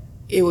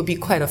it would be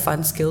quite a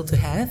fun skill to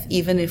have,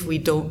 even if we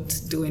don't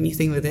do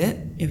anything with it.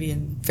 It'd be a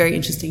very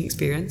interesting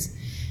experience.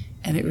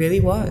 And it really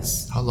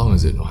was. How long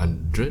is it?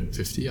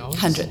 150 hours?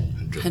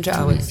 100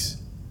 hours. Weeks.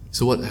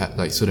 So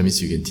so that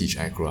means you can teach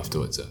acro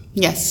afterwards?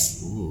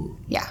 Yes. Ooh.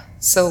 Yeah.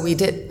 So we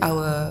did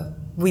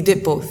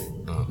both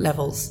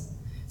levels.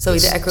 So we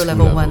did acro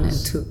level 1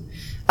 and 2.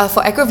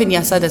 For acro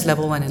vinyasa, there's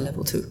level 1 and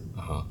level 2.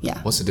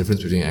 Yeah. What's the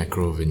difference between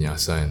acro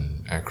vinyasa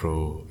and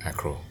acro?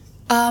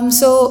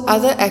 So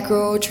other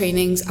acro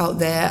trainings out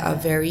there are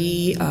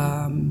very,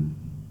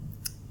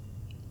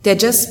 they're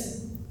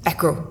just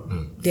acro.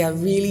 They are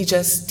really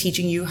just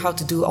teaching you how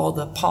to do all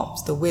the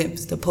pops, the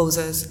whips, the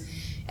poses,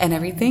 and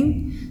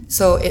everything.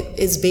 So it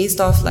is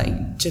based off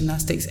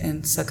gymnastics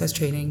and circus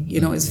training.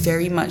 It's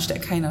very much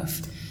that kind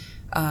of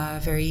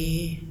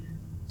very...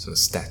 So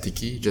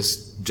staticky,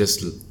 just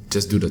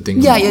do the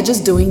thing. Yeah, you're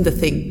just doing the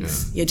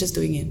things. Yeah. You're just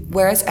doing it.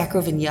 Whereas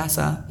acro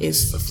vinyasa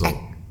is... a flow.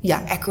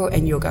 Acro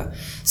and yoga.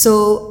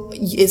 So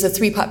it's a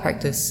 3-part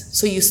practice.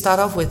 So you start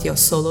off with your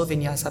solo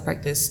vinyasa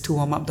practice to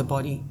warm up the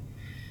body.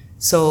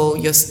 So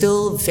you're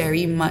still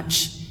very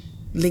much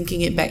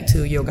linking it back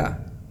to yoga.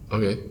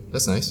 Okay,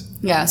 that's nice.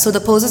 Yeah, so the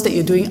poses that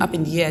you're doing up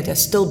in the air, they're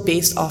still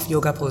based off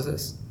yoga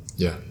poses.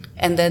 Yeah.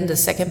 And then the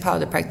second part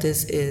of the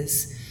practice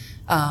is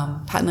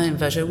partner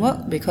inversion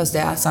work, because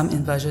there are some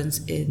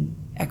inversions in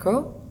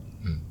acro.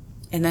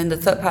 And then the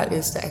third part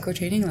is the acro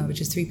training,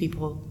 which is 3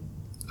 people.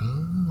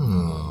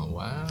 Oh,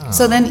 wow.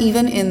 So then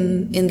even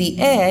in the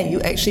air, you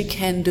actually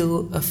can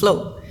do a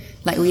flow.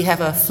 We have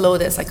a flow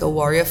that's like a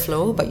warrior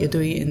flow, but you're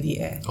doing it in the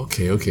air.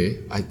 Okay.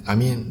 I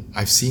mean,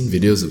 I've seen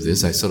videos of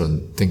this. I sort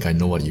of think I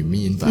know what you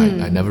mean, but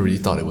I never really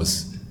thought it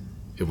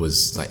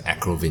was like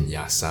acro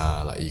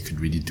vinyasa, you could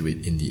really do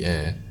it in the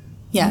air.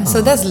 Yeah,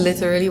 so that's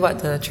literally what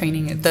the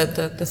training,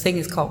 the thing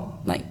is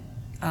called.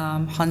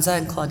 Honza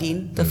and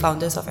Claudine, the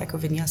founders of acro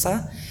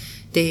vinyasa,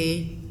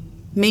 they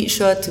made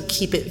sure to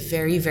keep it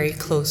very, very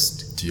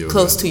close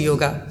to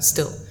yoga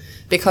still,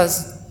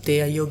 because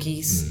they are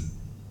yogis.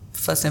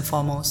 First and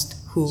foremost,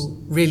 who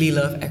really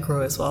love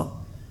acro as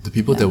well. The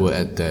people that were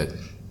at that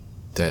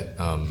that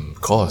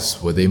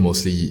course, were they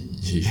mostly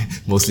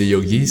mostly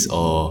yogis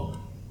or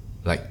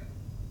like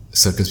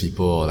circus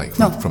people or like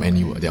from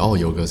anywhere? They're all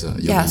yogis.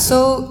 Yeah,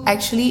 so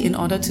actually in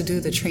order to do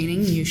the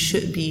training, you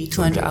should be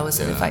 200 hours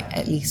certified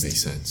at least.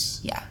 Makes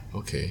sense. Yeah.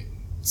 Okay.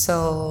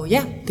 So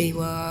yeah, they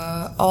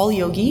were all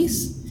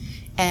yogis,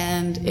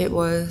 and it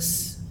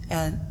was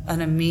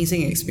an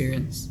amazing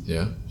experience.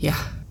 Yeah. Yeah,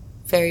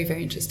 very,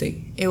 very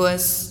interesting. It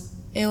was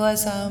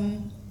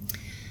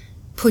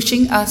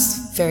pushing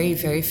us very,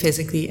 very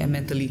physically and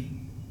mentally.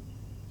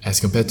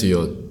 As compared to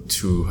your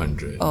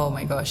 200. Oh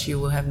my gosh,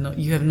 you have no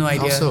idea.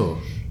 How so?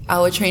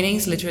 Our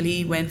trainings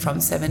literally went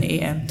from 7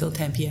 a.m. till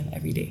 10 p.m.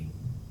 every day.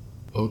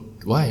 Oh,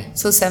 why?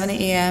 So 7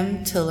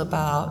 a.m. till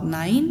about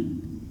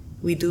 9,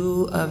 we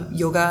do a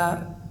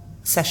yoga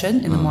session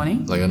in the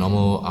morning. Like a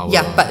normal hour.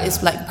 Yeah, but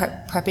it's like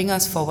prepping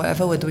us for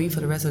whatever we're doing for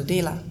the rest of the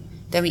day lah.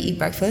 Then we eat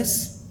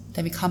breakfast,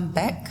 then we come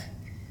back,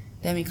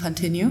 then we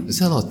continue. Is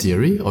there a lot of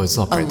theory or it's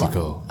not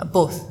practical?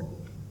 Both.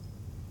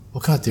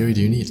 What kind of theory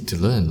do you need to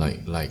learn?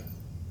 Like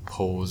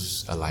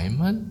pose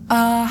alignment?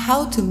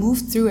 How to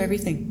move through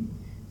everything.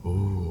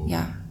 Ooh.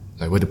 Yeah.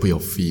 Like where to put your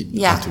feet.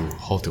 Yeah.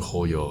 How to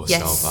hold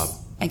yourself up.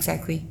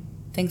 Exactly.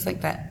 Things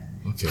like that.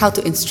 Okay. How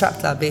to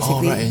instruct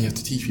basically. Oh right, and you have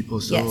to teach people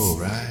so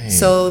right.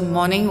 So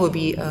morning will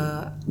be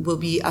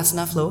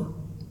asana flow,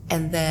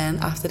 and then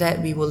after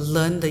that we will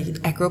learn the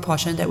acro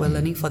portion that we're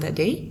learning for that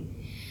day,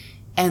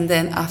 and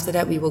then after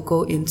that we will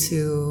go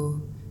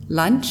into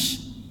lunch,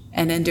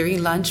 and then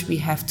during lunch we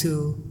have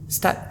to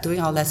start doing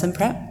our lesson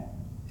prep,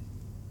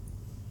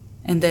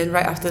 and then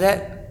right after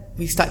that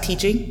we start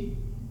teaching.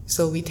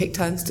 So we take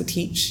turns to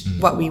teach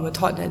what we were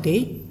taught that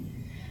day,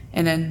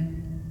 and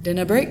then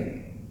dinner break.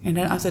 And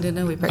then after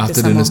dinner, we practice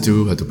After dinner,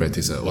 still have to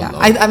practice. Yeah,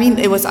 I mean,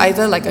 it was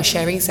either like a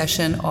sharing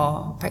session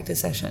or practice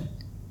session.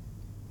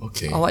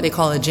 Okay. Or what they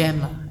call a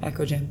jam,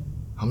 acro jam.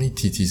 How many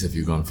TTs have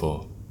you gone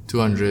for?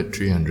 200,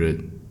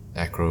 300,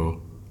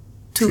 acro?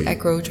 2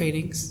 acro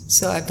trainings.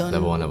 So I've done...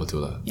 Level 1, level 2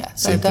 lah. Yeah.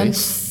 So Same I've done...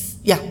 place?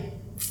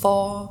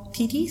 4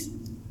 TTs.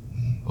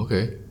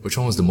 Okay. Which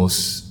one was the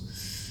most...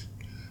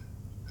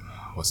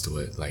 What's the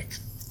word? Like...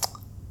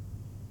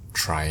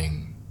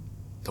 trying?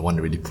 The one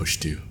that really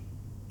pushed you?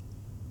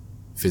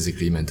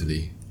 Physically,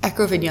 mentally?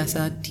 Acro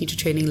Vinyasa teacher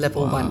training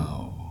level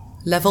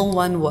 1. Level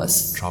 1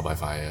 was... Trial by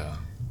fire.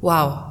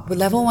 Wow. But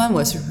level 1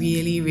 was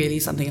really, really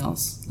something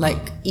else.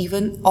 Like,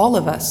 even all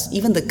of us,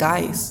 even the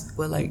guys,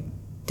 were like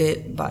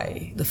dead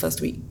by the first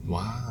week.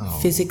 Wow.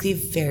 Physically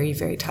very,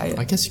 very tired.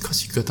 I guess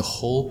because you got to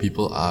hold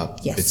people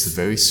up. Yes. It's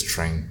very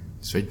strength.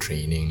 It's very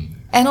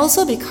training. And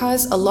also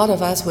because a lot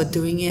of us were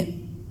doing it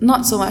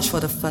not so much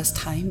for the first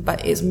time,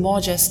 but it's more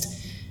just...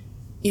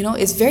 You know,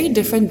 it's very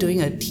different doing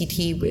a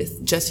TT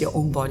with just your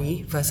own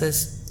body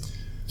versus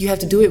you have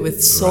to do it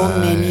with so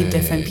many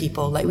different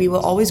people. Like we were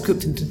always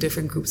grouped into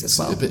different groups as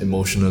well. It's a bit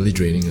emotionally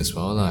draining as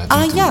well.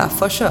 Yeah,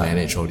 for sure.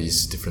 Manage all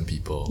these different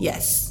people.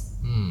 Yes.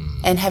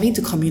 And having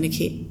to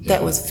communicate,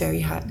 that was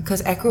very hard.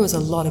 Because acro is a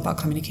lot about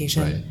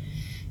communication. Right.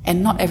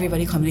 And not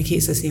everybody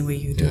communicates the same way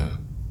you do. Yeah.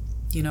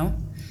 You know?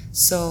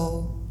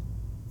 So,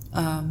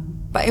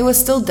 but it was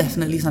still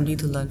definitely something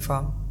to learn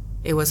from.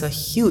 It was a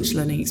huge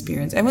learning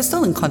experience, and we're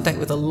still in contact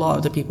with a lot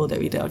of the people that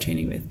we did our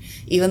training with,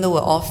 even though we're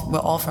all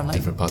from like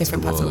different parts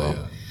of the world.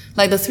 Yeah.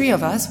 Like the 3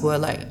 of us were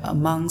like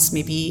amongst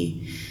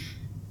maybe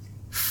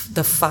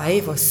the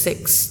 5 or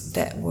 6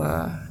 that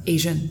were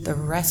Asian. The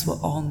rest were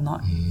all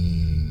not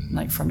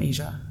like from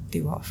Asia.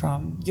 They were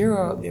from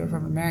Europe, they were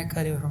from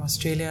America, they were from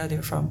Australia, they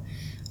were from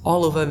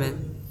all over,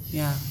 man.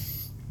 Yeah.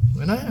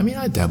 And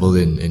I dabbled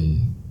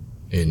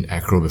in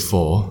acro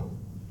before.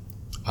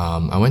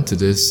 I went to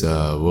this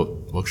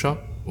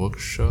workshop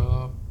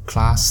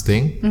class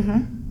thing.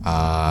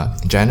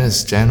 Jan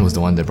was the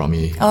one that brought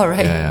me. Oh,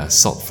 right. Yeah,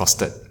 salt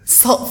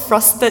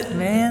frosted,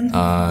 man.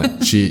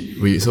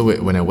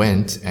 When I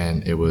went,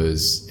 and it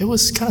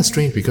was kind of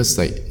strange because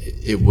like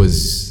it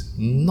was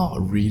not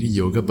really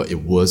yoga, but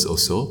it was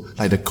also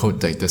like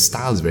the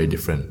style is very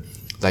different.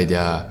 Like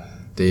they're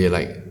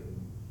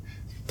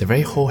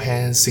very whole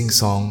hand sing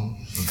song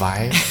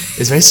vibe.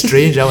 It's very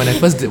strange. When I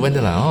first went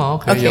there,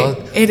 like, okay, y'all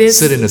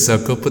sit in a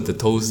circle, put the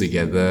toes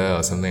together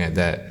or something like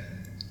that.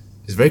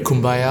 It's very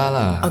kumbaya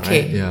lah.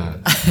 Okay. Right?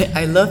 Yeah.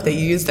 I love that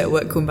you use that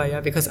word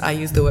kumbaya because I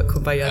use the word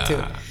kumbaya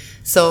too.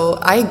 So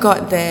I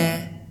got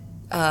there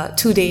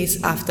 2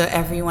 days after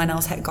everyone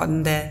else had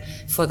gotten there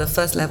for the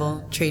first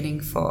level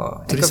training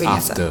for 2 days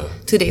after.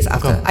 2 days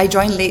after. I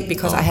joined late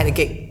because I had a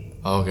gig.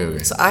 Oh,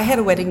 okay. So I had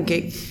a wedding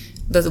gig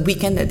the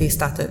weekend that they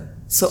started.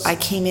 So I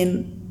came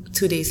in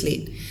 2 days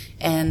late.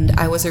 And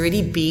I was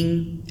already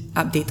being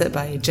updated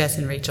by Jess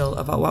and Rachel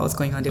about what was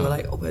going on. They were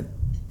like, we're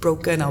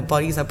broken, our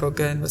bodies are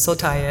broken, we're so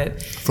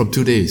tired. From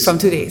 2 days? From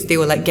 2 days. They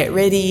were like, get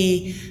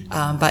ready,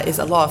 but it's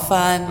a lot of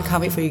fun,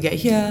 can't wait for you to get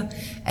here.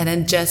 And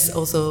then Jess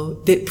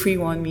also did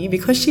pre-warn me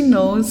because she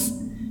knows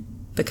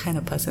the kind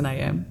of person I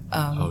am.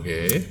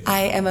 Okay.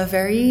 I am a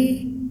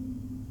very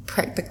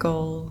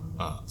practical,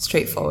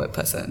 straightforward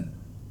person.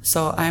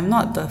 So I'm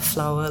not the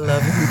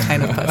flower-loving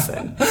kind of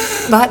person.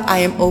 But I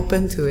am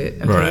open to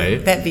it. Okay?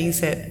 Right. That being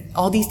said,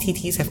 all these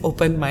TTs have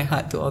opened my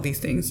heart to all these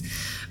things.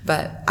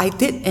 But I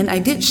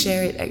did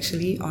share it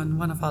actually on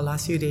one of our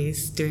last few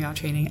days during our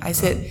training. I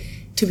said,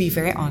 to be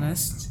very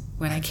honest,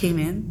 when I came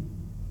in,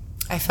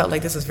 I felt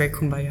like this was very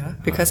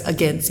kumbaya because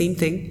again, same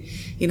thing.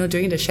 You know,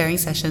 during the sharing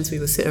sessions, we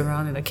would sit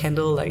around in a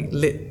candle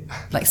lit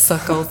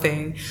circle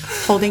thing,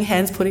 holding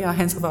hands, putting our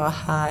hands over our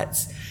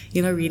hearts,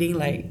 you know, reading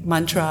like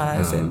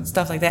mantras and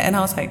stuff like that. And I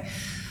was like,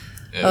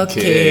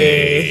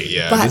 okay.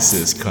 Yeah, but, this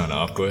is kind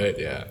of awkward.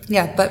 Yeah.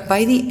 Yeah, but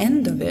by the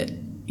end of it,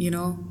 you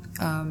know,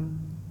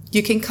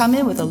 you can come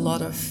in with a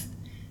lot of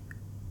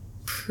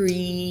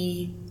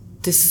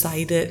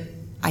pre-decided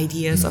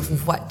ideas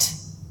of what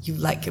you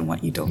like and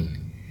what you don't.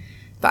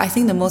 But I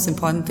think the most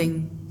important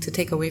thing to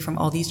take away from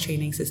all these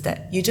trainings is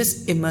that you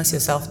just immerse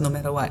yourself no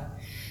matter what.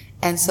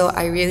 And so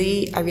I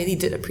really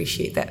did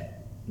appreciate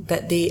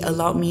that they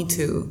allowed me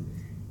to,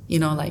 you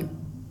know, like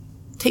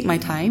take my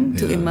time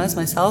to immerse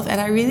myself. And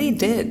I really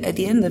did. At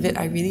the end of it,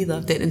 I really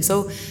loved it. And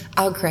so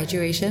our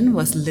graduation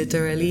was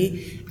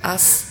literally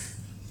us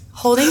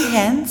holding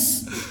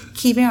hands,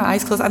 keeping our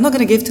eyes closed. I'm not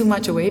going to give too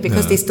much away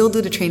because they still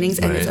do the trainings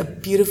and it's a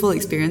beautiful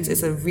experience.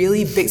 It's a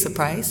really big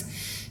surprise.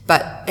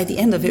 But at the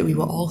end of it, we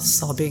were all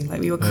sobbing,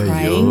 like we were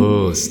crying.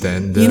 Oh,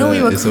 standard. You know, we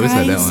were it's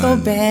crying like so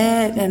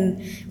bad,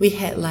 and we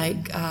had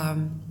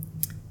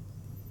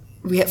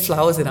we had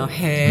flowers in our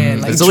hair,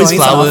 like there's always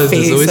drawings on our flowers.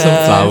 faces, There's always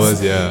some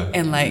flowers, yeah.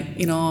 and like,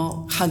 you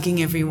know,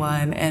 hugging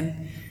everyone,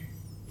 and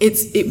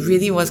it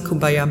really was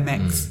kumbaya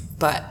max.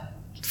 But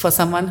for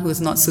someone who's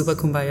not super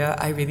kumbaya,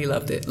 I really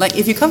loved it. Like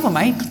if you come for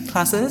my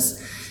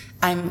classes,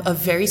 I'm a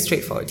very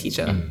straightforward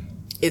teacher.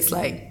 It's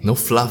like no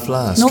fluff,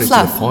 straight no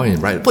fluff. to the point,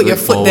 right? Put your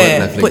foot forward, there,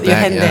 left leg put your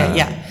back, hand there.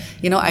 Yeah,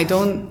 you know, I've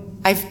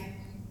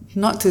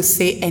not to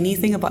say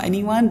anything about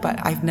anyone,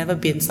 but I've never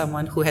been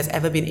someone who has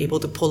ever been able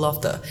to pull off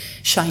the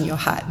shine your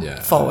heart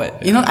forward.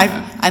 You know,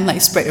 I'm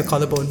like spread your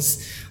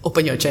collarbones,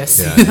 open your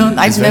chest. Yeah. You know,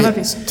 I've It's never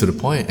very been to the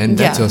point, and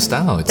that's your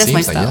style. It That's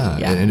seems my like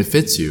style, and it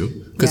fits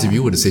you. Because if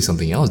you were to say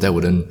something else, it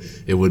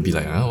would be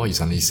like, oh, what you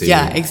suddenly say?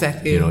 Yeah,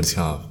 exactly. You know, this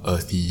kind of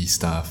earthy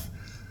stuff.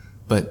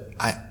 But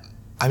I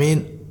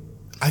mean,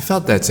 I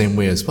felt that same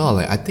way as well.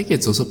 Like, I think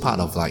it's also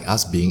part of like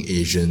us being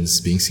Asians,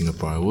 being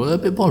Singaporean. We're a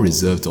bit more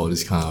reserved to all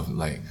this kind of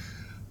like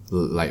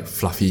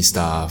fluffy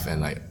stuff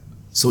and like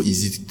so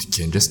easy to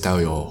can just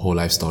tell your whole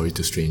life story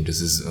to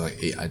strangers. Is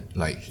like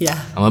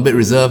I'm a bit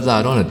reserved.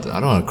 I don't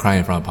want to cry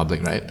in front of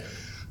public, right?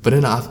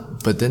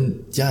 But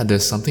then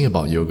there's something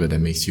about yoga that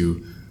makes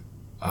you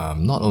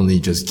not only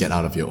just get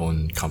out of your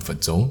own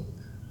comfort zone,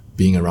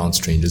 being around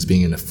strangers,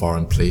 being in a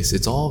foreign place.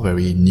 It's all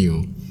very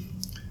new,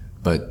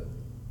 but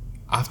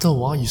after a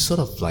while, you sort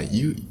of like,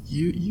 you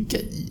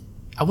get,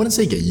 I wouldn't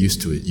say get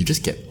used to it, you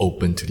just get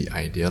open to the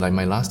idea. Like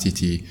my last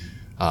TT,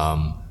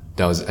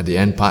 that was at the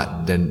end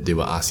part, then they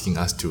were asking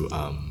us to,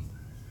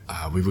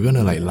 we were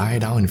gonna like lie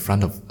down in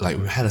front of, like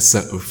we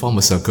form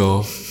a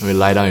circle, and we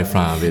lie down in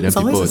front of it, then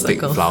people would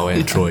take a flower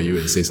and throw at you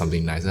and say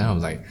something nice. And I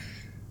was like,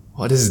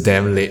 oh, this is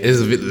damn lame, this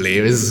is a bit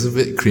lame, this is a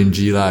bit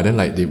cringy lah. Then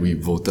like we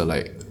voted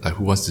like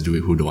who wants to do it,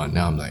 who don't want.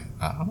 Now I'm like,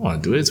 I don't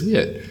want to do it, it's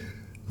weird.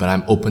 But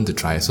I'm open to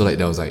try. So like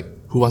there was like,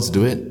 who wants to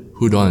do it,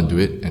 who don't want to do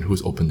it, and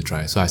who's open to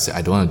try it. So I said,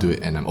 I don't want to do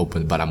it, and I'm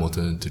open, but I'm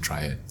open to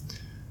try it.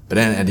 But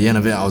then at the end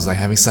of it, I was like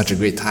having such a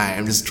great time.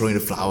 I'm just throwing the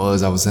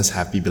flowers. I was just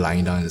happy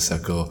lying down in the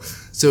circle.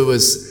 So it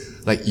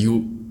was like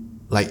you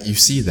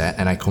see that,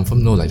 and I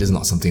confirm, no, like this is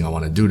not something I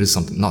want to do. This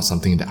is not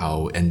something that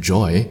I'll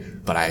enjoy,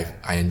 but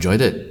I enjoyed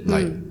it.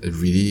 Like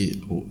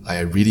I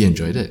really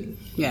enjoyed it.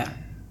 Yeah.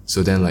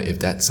 So then like, if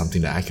that's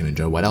something that I can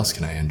enjoy, what else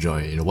can I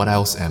enjoy? You know, what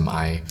else am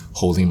I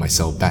holding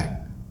myself back?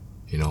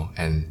 You know,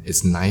 and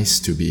it's nice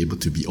to be able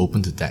to be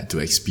open to that, to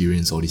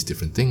experience all these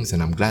different things.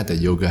 And I'm glad that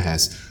yoga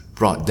has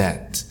brought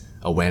that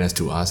awareness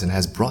to us and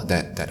has brought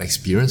that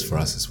experience for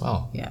us as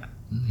well. Yeah.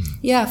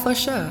 Yeah, for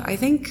sure. I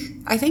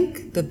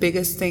think the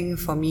biggest thing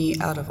for me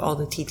out of all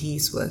the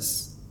TTs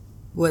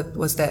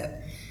was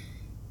that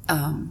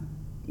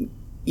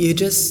you're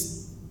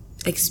just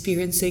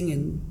experiencing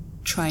and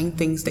trying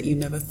things that you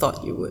never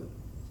thought you would.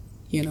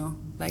 You know,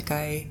 like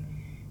I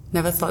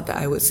never thought that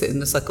I would sit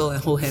in a circle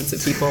and hold hands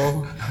with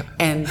people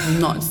and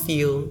not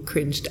feel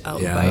cringed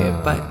out by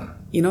it. But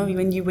you know,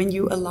 when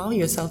you allow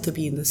yourself to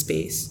be in the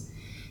space,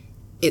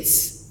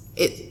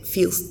 it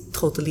feels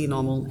totally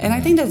normal. And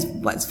I think that's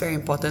what's very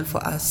important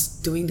for us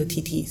doing the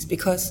TTs,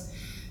 because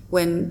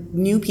when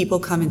new people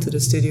come into the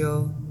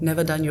studio,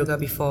 never done yoga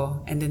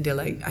before, and then they're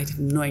like, I have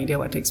no idea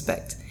what to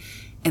expect.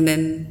 And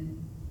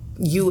then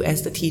you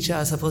as the teacher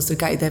are supposed to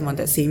guide them on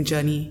that same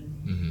journey.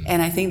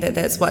 And I think that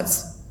that's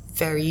what's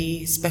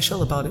very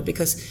special about it,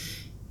 because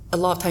a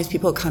lot of times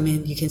people come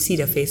in, you can see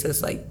their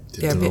faces like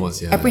they're a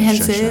bit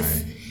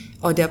apprehensive,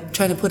 or they're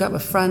trying to put up a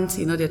front,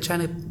 you know, they're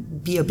trying to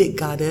be a bit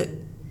guarded.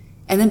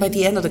 And then by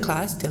the end of the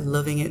class, they're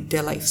loving it.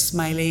 They're like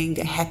smiling,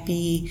 they're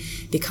happy.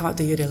 They come up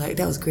to you, they're like,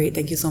 that was great,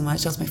 thank you so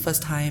much, that was my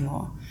first time,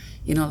 or,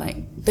 you know, like,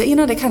 that, you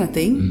know, that kind of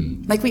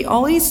thing. Like we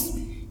always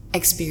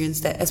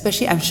experience that,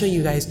 especially I'm sure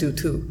you guys do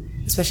too,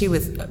 especially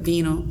with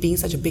being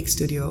such a big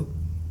studio.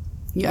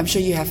 I'm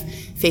sure you have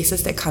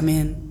faces that come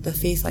in, the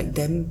face like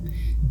them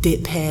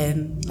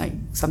deadpan, like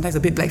sometimes a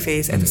bit black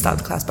face at the start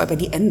of the class, but by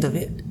the end of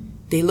it,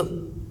 they look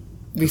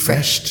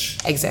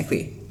refreshed.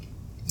 Exactly.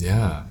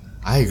 Yeah,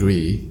 I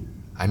agree.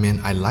 I mean,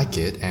 I like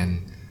it,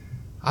 and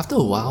after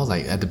a while,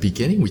 like at the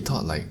beginning, I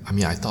thought like,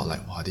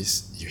 wow,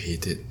 you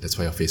hate it. That's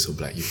why your face so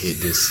black. You hate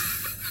this.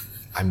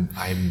 I'm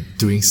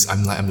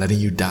letting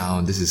you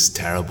down. This is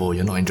terrible.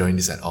 You're not enjoying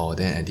this at all.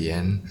 Then at the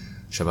end,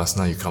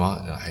 Shavasana, you come out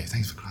and like, hey,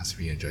 thanks for class.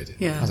 Really enjoyed it.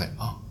 Yeah. I was like,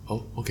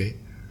 oh, okay.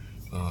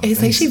 It's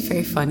thanks. actually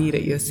very funny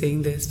that you're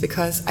saying this,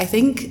 because I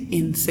think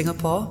in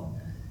Singapore,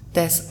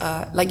 there's,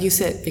 like you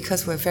said,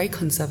 because we're very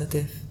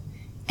conservative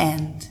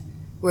and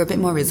we're a bit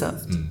more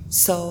reserved.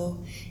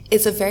 So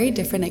it's a very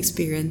different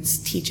experience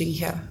teaching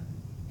here.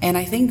 And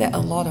I think that a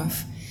lot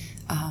of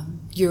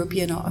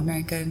European or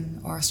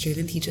American or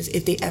Australian teachers,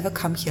 if they ever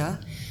come here,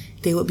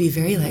 they would be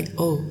very like,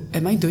 oh,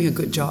 am I doing a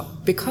good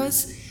job?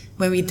 Because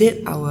when we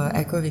did our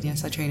Acro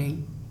Vinyasa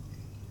training,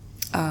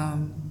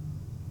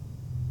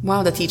 one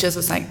of the teachers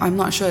was like, I'm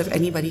not sure if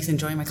anybody's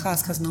enjoying my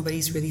class because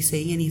nobody's really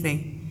saying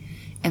anything.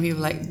 And we were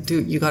like,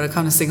 dude, you gotta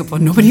come to Singapore.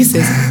 Nobody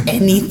says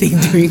anything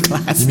during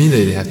class. You mean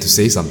they have to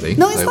say something?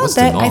 No, it's like, not what's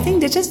that. the norm? I think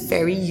they're just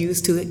very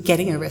used to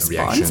getting a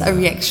response, a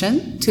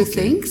reaction to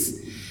things.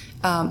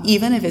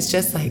 Even if it's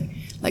just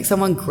like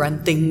someone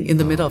grunting in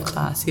the middle of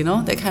class,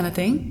 that kind of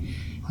thing.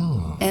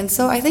 And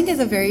so I think it's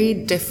a very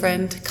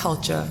different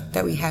culture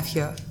that we have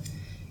here.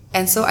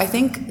 And so I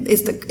think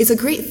it's a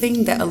great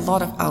thing that a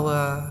lot of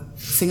our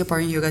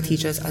Singaporean yoga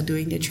teachers are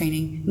doing their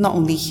training, not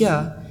only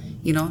here,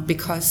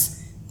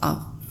 because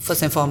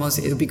first and foremost,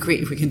 it would be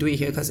great if we can do it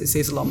here because it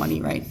saves a lot of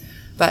money, right?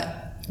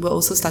 But we're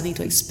also starting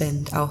to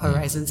expand our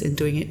horizons in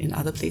doing it in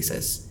other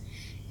places.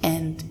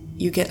 And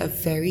you get a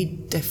very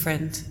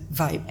different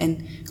vibe.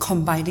 And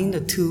combining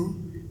the two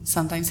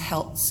sometimes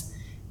helps,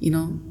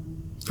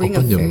 bring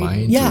Open your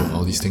mind to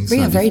all these things.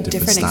 Bring a very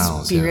different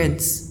styles,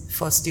 experience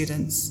for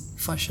students,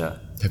 for sure.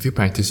 Have you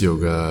practiced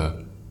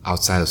yoga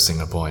outside of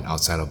Singapore and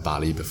outside of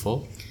Bali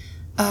before?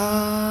 Have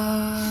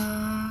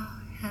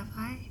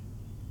I?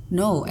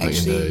 No, like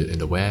actually. in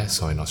the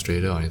West or in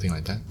Australia or anything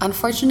like that?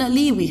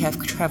 Unfortunately, we have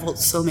traveled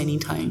so many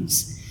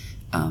times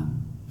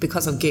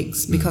because of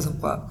gigs, because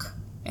of work.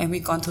 And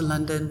we've gone to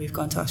London, we've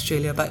gone to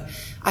Australia, but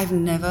I've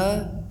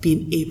never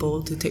been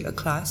able to take a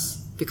class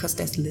because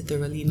there's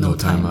literally no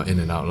time. In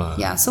and out lah.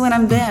 Yeah, so when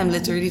I'm there, I'm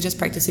literally just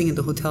practicing in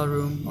the hotel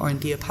room or in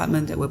the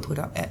apartment that we're put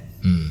up at.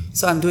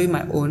 So I'm doing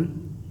my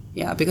own,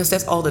 because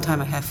that's all the time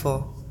I have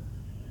for,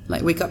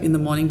 like, wake up in the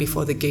morning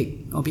before the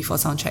gig or before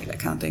sound check, that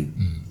kind of thing.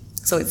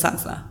 So it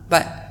sucks lah.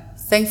 But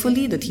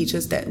thankfully, the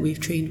teachers that we've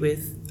trained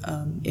with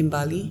in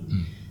Bali,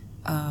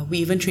 we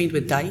even trained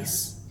with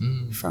Dice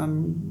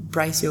from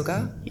Bryce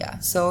Yoga. Yeah,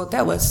 so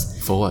that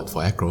was... For what?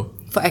 For Acro?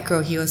 For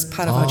Acro, he was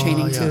part of our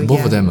training too.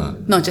 Both of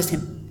them? No, just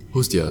him.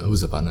 Who's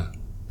the partner?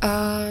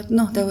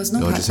 No, there was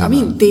no partner. I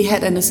mean, they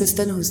had an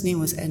assistant whose name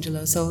was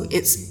Angela. So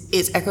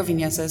it's Acro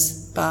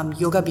Vinyasa's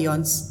Yoga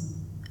Beyond's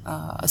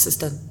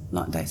assistant,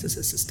 not Dice's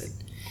assistant.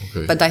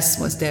 Okay. But Dice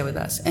was there with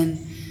us. And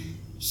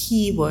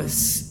he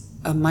was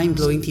a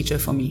mind-blowing teacher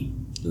for me.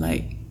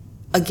 Like,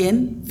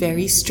 again,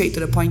 very straight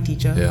to the point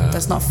teacher.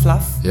 Does not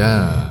fluff.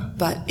 Yeah.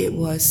 But it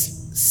was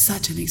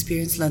such an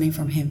experience learning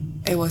from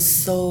him. It was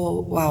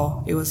so,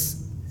 wow, it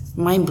was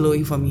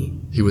mind-blowing for me.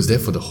 He was there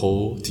for the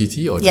whole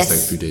TT or just like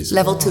a few days?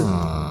 Level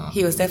 2.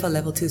 He was there for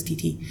level 2's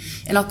TT.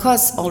 And of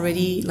course,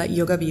 already like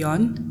Yoga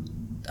Beyond,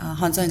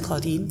 Hansa and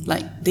Claudine,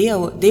 like they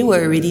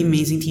were already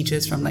amazing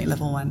teachers from like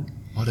level 1.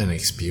 What an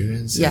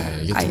experience.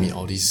 Yeah. You get to meet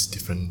all these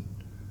different...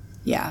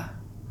 Yeah.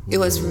 It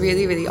was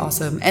really, really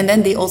awesome. And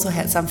then they also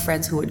had some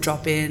friends who would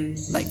drop in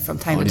like from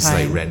time to time. All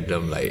these like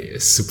random like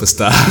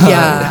superstar.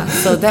 Yeah.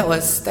 So that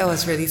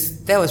was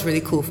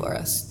really cool for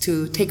us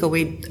to take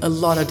away a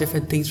lot of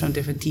different things from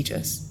different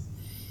teachers.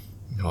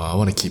 Oh, I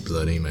want to keep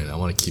learning, man. I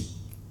want to keep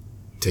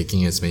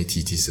taking as many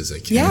TTs as I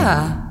can.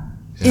 Yeah.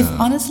 If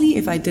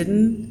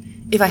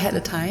I had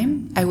the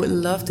time, I would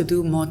love to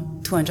do more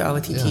 200-hour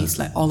TTs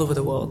like all over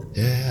the world.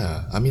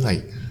 Yeah. I mean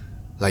like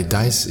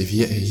Dice, if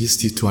he's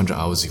still 200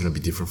 hours, he's going to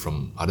be different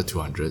from other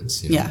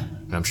 200s. Yeah.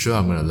 And I'm sure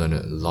I'm going to learn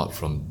a lot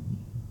from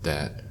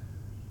that.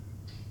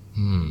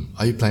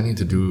 Are you planning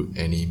to do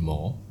any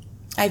more?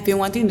 I've been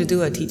wanting to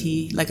do a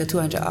TT, like a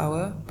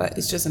 200-hour, but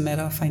it's just a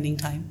matter of finding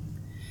time.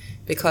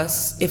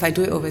 Because if I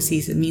do it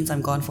overseas, it means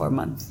I'm gone for a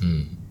month,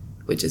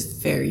 which is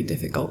very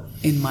difficult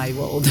in my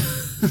world.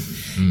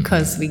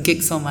 Because we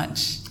gig so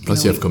much.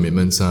 Plus you have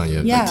commitments, you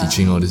have like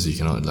teaching all this, you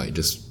cannot like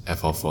just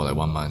F off for like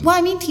 1 month. Well,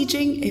 I mean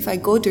teaching, if I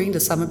go during the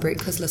summer break,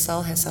 because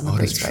LaSalle has summer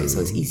breaks, right? So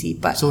it's easy.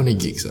 But so only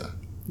gigs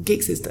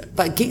gigs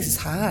is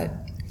hard.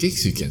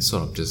 Gigs you can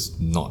sort of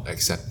just not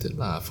accept it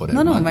for that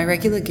No, month. my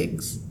regular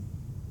gigs.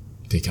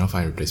 They cannot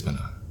find a replacement.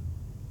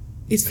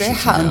 It's very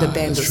hard on the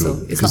band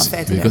also. It's not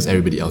fair to them. Because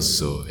everybody else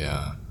so,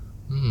 yeah.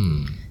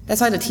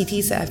 That's why the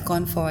TTs that I've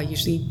gone for are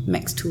usually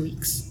max 2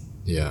 weeks.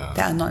 Yeah.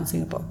 That are not in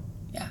Singapore.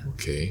 Yeah.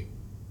 Okay.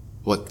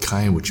 What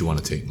kind would you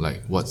want to take?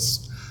 Like,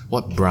 what's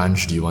what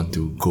branch do you want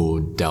to go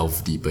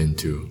delve deeper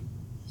into?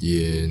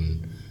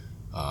 Yin,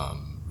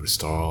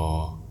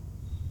 restore?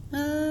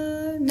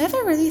 Never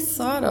really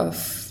thought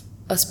of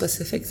a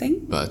specific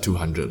thing. But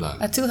 200 lah.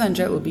 A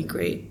 200 would be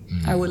great.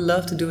 I would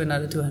love to do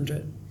another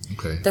 200.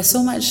 Okay. There's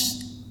so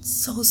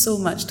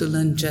much to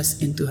learn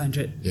just in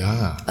 200.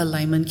 Yeah.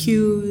 Alignment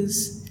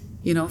cues,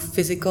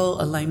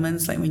 physical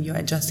alignments, like when you're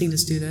adjusting the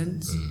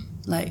students.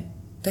 Like,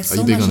 there's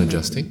so Are much. you big on in it.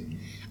 adjusting?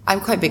 I'm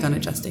quite big on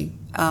adjusting,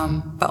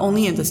 but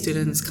only if the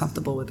student is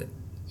comfortable with it.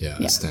 Yeah.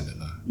 Standard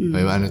lah.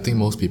 And I think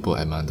most people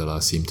at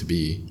Mandala seem to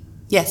be.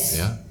 Yes.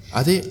 Yeah.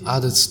 Are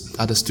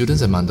the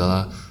students at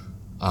Mandala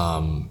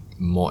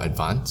more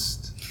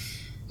advanced?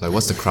 Like,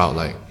 what's the crowd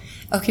like?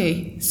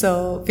 Okay,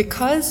 so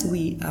because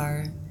we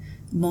are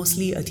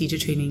mostly a teacher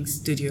training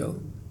studio,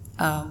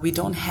 we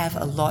don't have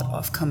a lot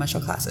of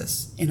commercial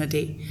classes in a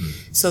day.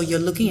 So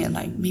you're looking at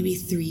like maybe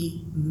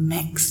 3,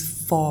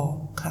 max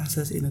 4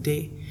 classes in a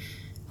day.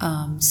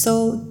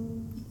 So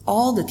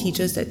all the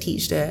teachers that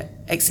teach there,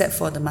 except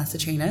for the master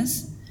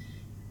trainers,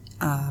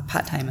 are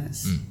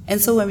part-timers.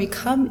 And so when we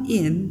come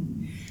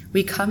in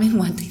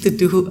wanting to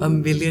do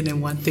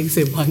 1,000,001 things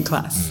in one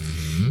class.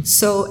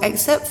 So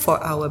except for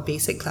our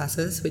basic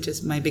classes, which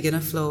is my beginner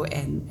flow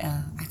and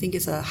I think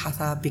it's a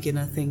Hatha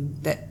beginner thing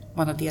that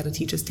one of the other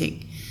teachers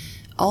take,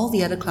 all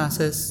the other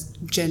classes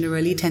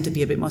generally tend to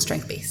be a bit more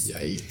strength-based.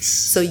 Yikes.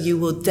 So you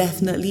will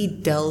definitely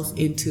delve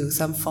into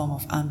some form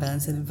of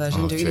unbalance and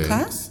inversion during the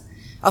class.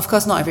 Of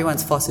course, not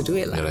everyone's forced to do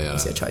it,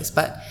 it's your choice.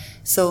 But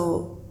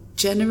so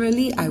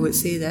generally, I would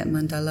say that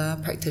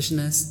Mandala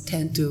practitioners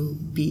tend to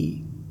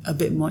be a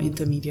bit more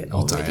intermediate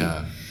already.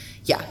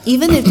 Yeah,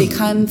 even if they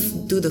can't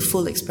do the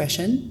full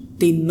expression,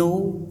 they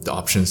know the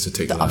options to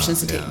take.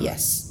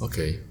 Yes.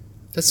 Okay.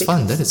 That's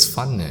fun. That is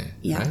fun, right?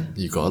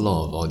 You got a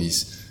lot of all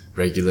these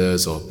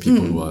regulars or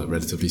people who are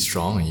relatively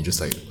strong and you just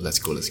like, let's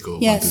go.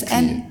 Yes, 1,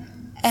 2, 3.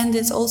 And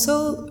it's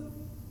also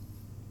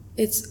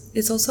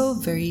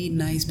very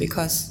nice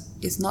because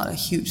it's not a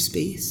huge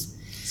space.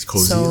 It's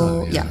cozy.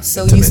 So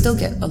so you still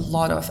get a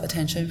lot of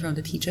attention from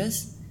the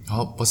teachers.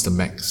 What's the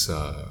max?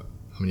 How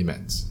many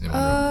mats?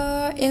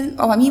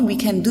 We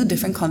can do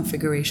different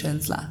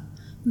configurations lah.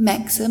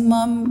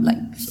 Maximum,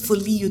 like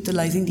fully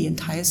utilizing the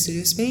entire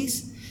studio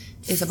space,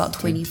 is about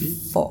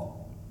 24.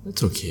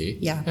 That's okay.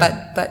 Yeah.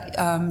 But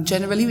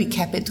generally we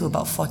cap it to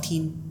about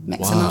 14,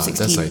 maximum 16.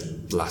 That's like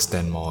last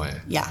 10 more.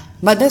 Yeah,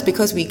 but that's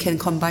because we can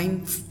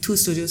combine 2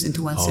 studios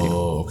into 1 studio.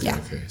 Oh, okay,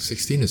 okay.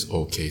 16 is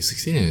okay.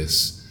 16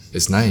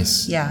 is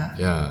nice. Yeah.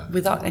 Yeah.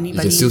 Without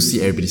anybody. You can still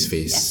see everybody's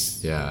face.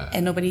 Yes. Yeah.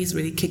 And nobody's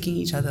really kicking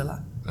each other lah.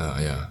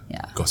 Yeah.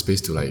 Got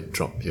space to like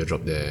drop here,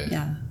 drop there.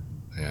 Yeah.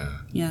 Yeah.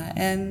 Yeah,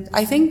 and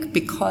I think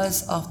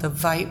because of the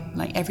vibe,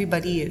 like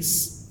everybody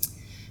is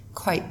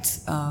quite,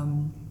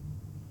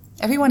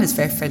 everyone is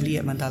very friendly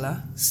at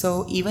Mandala.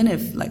 So even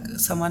if like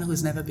someone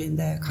who's never been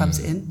there comes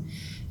in,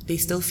 they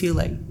still feel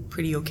like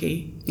pretty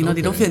okay.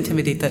 They don't feel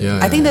intimidated.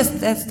 I think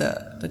that's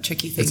the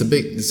tricky thing.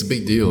 It's a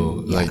big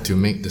deal, like to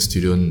make the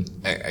student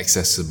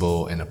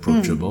accessible and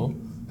approachable,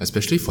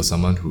 especially for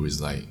someone who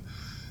is like,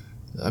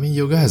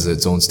 yoga has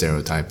its own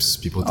stereotypes.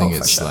 People think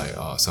it's like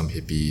some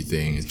hippie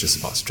thing. It's just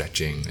about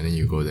stretching, and then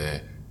you go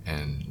there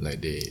and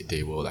like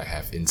they will like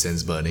have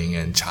incense burning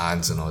and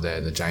chants and all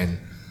that. The giant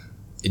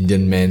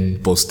Indian man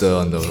poster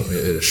on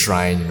the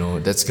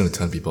shrine, that's gonna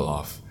turn people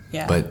off.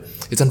 Yeah. But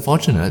it's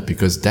unfortunate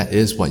because that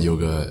is what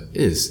yoga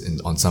is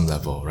on some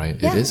level, right?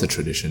 Yeah. It is a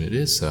tradition. It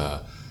is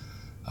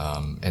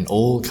an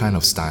old kind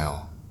of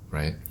style,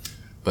 right?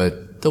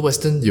 But the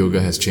Western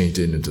yoga has changed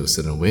it into a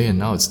certain way, and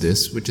now it's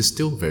this, which is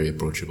still very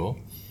approachable.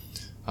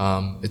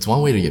 It's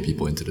one way to get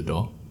people into the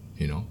door,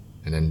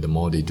 and then the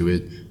more they do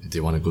it, if they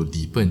want to go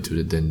deeper into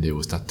it, then they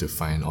will start to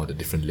find all the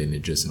different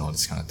lineages and all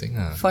this kind of thing.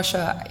 For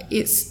sure.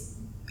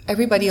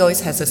 Everybody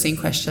always has the same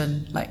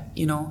question, like,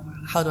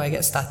 how do I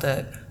get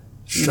started?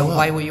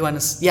 Why would you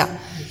want to... Yeah.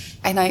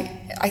 And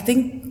I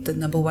think the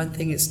number one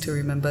thing is to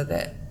remember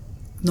that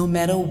no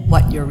matter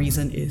what your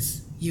reason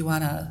is, you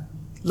want to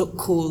look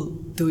cool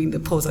doing the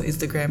post on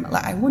Instagram.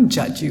 Like, I won't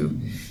judge you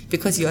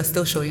because you are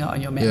still showing out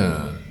on your mat.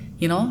 Yeah.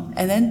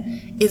 And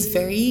then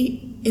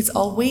it's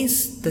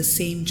always the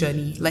same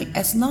journey. Like,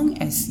 as long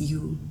as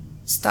you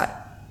start,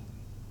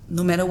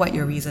 no matter what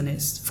your reason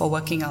is for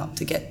working out,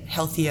 to get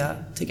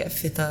healthier, to get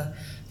fitter,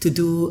 to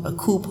do a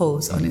cool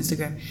post on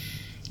Instagram,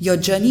 your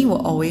journey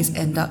will always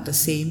end up the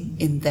same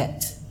in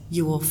that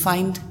you will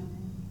find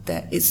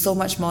that it's so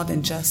much more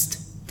than just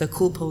the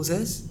cool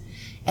poses,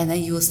 and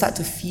then you will start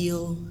to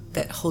feel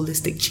that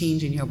holistic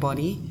change in your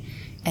body.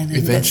 And then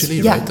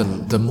eventually, right?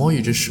 The more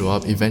you just show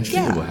up,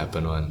 eventually it will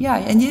happen on. Yeah,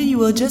 and then you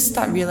will just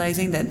start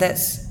realizing that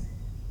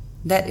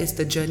that is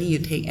the journey you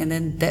take, and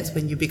then that's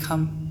when you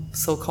become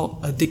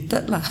so-called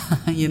addicted lah,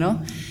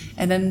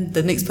 And then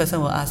the next person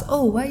will ask,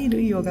 oh, why are you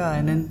doing yoga?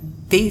 And then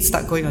they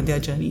start going on their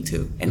journey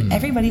too. And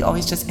everybody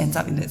always just ends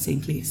up in that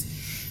same place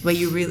where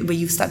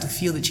you start to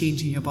feel the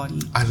change in your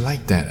body. I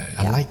like that.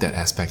 I like that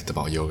aspect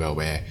about yoga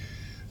where,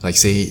 like,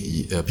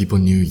 say people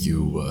knew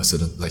you were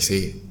certain, like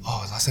say,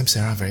 oh, last time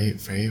Sarah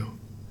very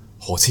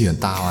火气很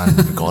大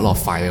one, got a lot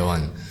of fire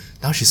one.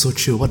 now she's so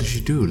chill. What does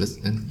she do?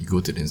 Then you go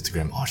to the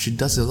Instagram. Oh, she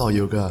does a lot of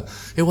yoga.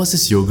 Hey, what's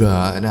this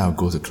yoga? And then I'll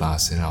go to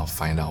class and I'll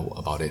find out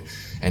about it.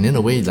 And in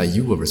a way, like,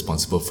 you were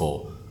responsible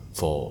for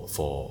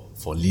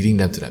leading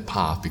them to that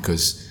path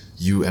because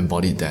you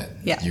embodied that.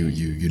 Yeah.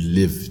 You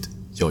lived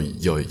your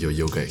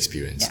yoga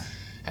experience. Yeah.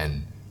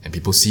 And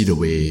people see the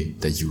way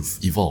that you've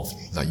evolved.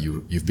 Like,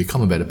 you've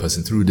become a better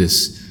person through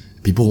this.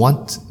 People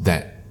want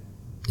that,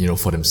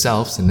 for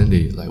themselves, and then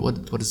they like,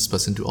 what does this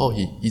person do? Oh,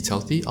 he eats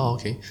healthy. Oh,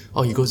 okay.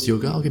 Oh, he goes to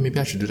yoga. Okay, maybe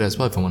I should do that as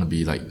well if I want to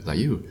be like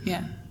you.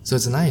 Yeah. So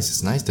it's nice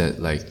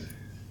that, like,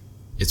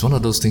 it's one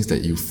of those things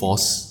that you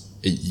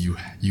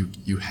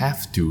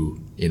have to,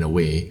 in a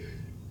way,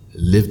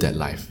 live that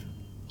life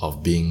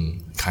of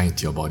being kind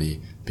to your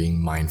body,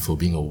 being mindful,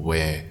 being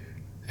aware,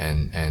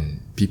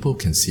 and people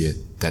can see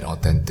it, that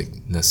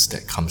authenticness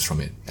that comes from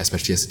it.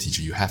 Especially as a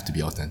teacher, you have to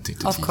be authentic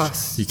to teach. Of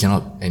course. You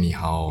cannot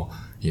anyhow,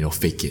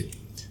 fake it.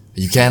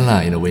 You can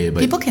in a way,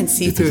 but people can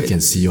see through it. People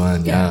can see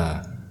one.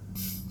 Yeah.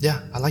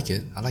 I like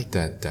it. I like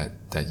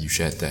that you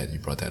shared that, you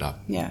brought that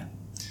up. Yeah.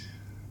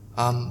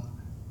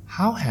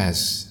 How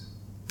has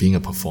being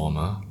a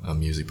performer, a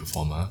music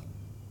performer,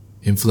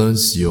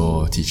 influenced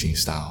your teaching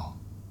style?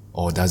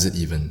 Or does it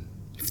even?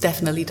 It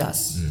definitely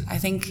does. I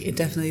think it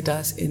definitely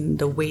does in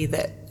the way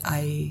that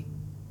I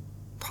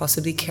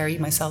possibly carry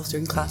myself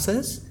during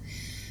classes.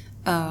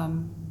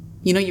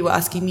 You were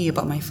asking me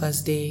about my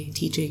first day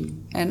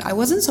teaching, and I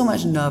wasn't so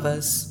much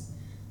nervous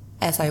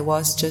as I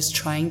was just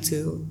trying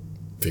to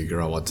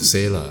figure out what to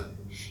say lah.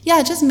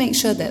 Yeah, just make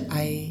sure that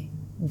I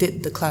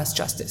did the class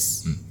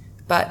justice.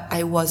 But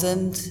I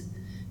wasn't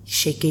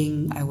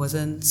shaking. I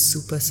wasn't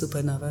super,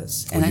 super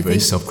nervous. Were you very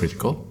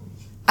self-critical?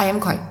 I am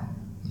quite.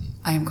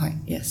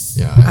 Yes.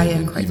 Yeah, I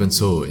am quite. Even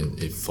so,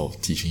 for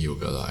teaching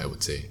yoga, I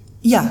would say.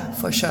 Yeah,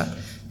 for sure.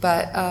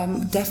 But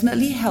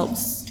definitely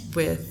helps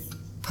with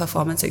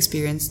performance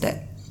experience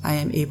that I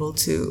am able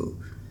to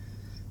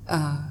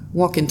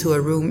walk into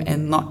a room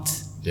and not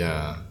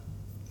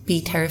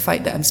be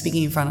terrified that I'm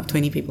speaking in front of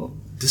 20 people.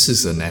 This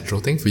is a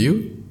natural thing for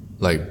you?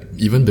 Like,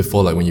 even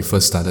before, like when you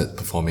first started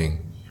performing?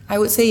 I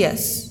would say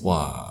yes.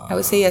 Wow. I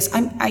would say yes.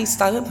 I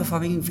started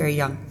performing very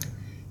young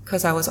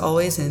because I was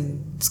always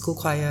in school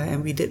choir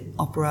and we did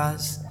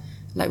operas,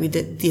 like we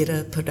did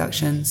theatre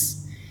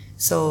productions.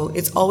 So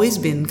it's always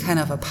been kind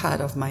of a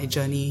part of my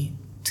journey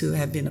to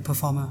have been a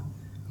performer.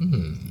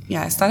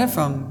 Yeah, I started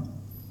from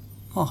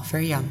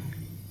very young,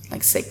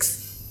 like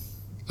 6.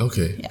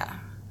 Okay. Yeah.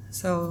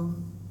 So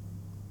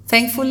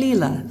thankfully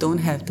don't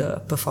have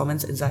the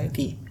performance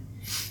anxiety.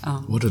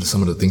 What are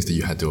some of the things that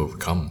you had to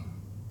overcome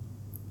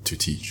to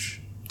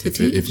teach?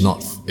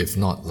 If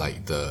not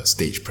like the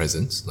stage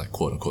presence, like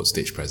quote unquote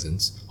stage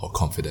presence or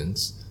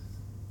confidence,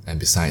 and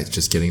besides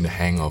just getting the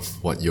hang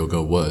of what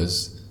yoga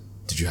was,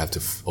 did you have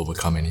to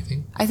overcome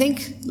anything? I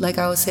think, like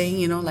I was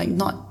saying,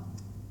 not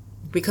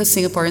because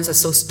Singaporeans are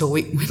so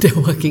stoic when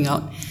they're working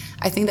out.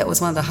 I think that was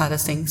one of the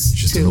hardest things.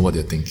 Just to know what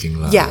they're thinking.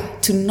 Yeah,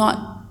 to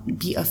not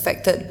be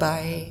affected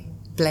by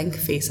blank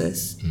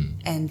faces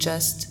and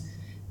just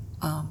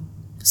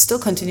still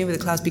continue with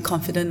the class, be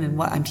confident in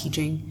what I'm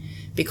teaching,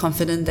 be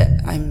confident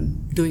that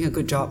I'm doing a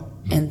good job,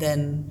 and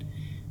then,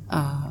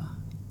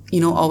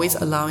 always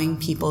allowing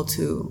people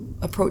to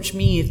approach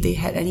me if they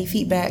had any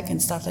feedback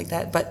and stuff like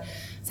that. But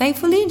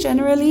thankfully,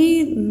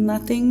 generally,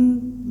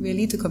 nothing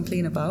really to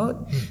complain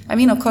about. I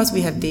mean, of course,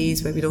 we have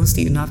days where we don't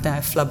sleep enough, then I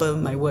flubber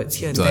my words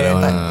here and there,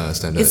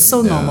 but it's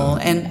so normal.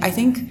 And I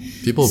think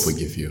people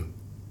forgive you.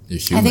 You're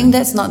human. I think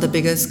that's not the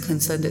biggest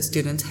concern that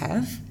students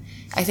have.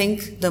 I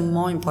think the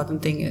more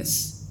important thing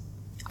is,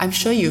 I'm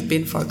sure you've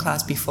been for a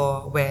class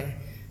before where,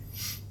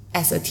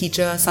 as a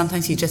teacher,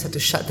 sometimes you just have to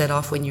shut that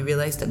off when you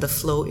realize that the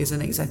flow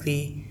isn't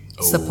exactly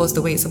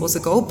the way it's supposed to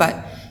go.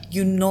 But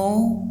you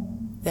know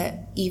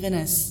that even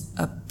as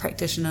a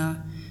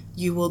practitioner,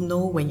 you will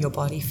know when your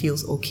body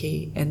feels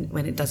okay and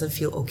when it doesn't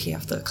feel okay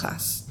after a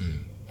class.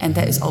 And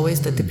that is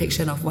always the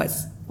depiction of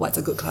what's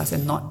a good class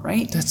and not,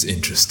 right? That's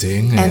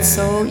interesting. And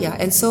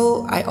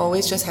so I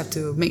always just have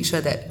to make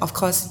sure that, of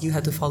course, you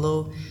have to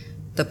follow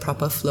the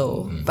proper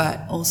flow,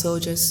 but also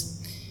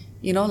just,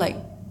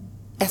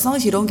 as long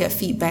as you don't get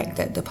feedback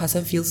that the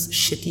person feels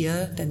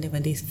shittier than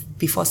when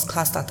before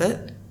class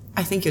started,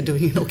 I think you're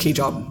doing an okay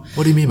job.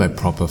 What do you mean by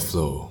proper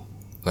flow?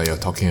 Like, you're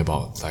talking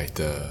about like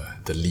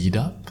the lead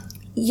up?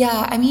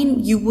 Yeah, I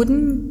mean,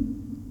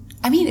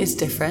 it's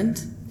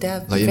different.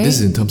 This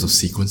is in terms of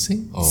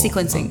sequencing?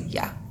 Sequencing,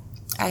 yeah.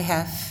 I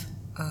have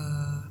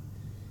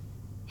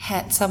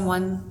had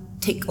someone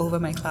take over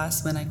my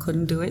class when I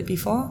couldn't do it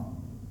before.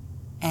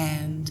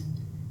 And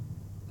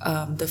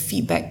the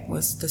feedback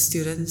was the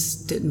students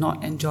did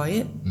not enjoy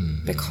it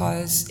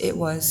because it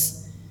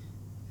was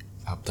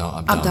up,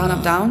 down,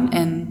 up, down.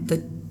 And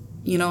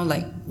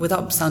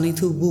without sounding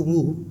too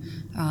woo-woo,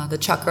 the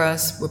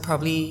chakras were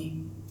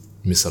probably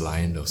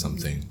misaligned or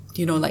something.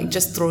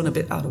 Just thrown a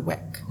bit out of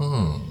whack.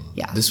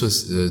 Yeah. This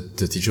was,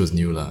 the teacher was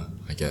new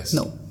I guess.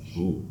 No.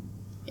 Ooh.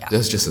 Yeah.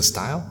 That's just a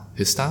style?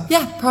 His style?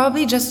 Yeah,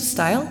 probably just a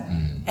style.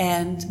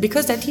 And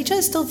because that teacher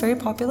is still very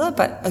popular,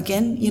 but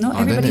again,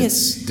 everybody then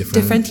has it's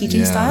different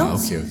teaching yeah,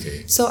 styles.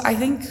 Okay. So I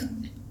think,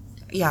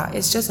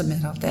 it's just a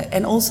matter of that.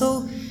 And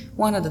also,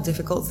 one of the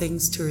difficult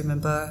things to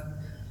remember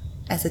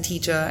as a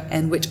teacher,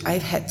 and which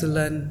I've had to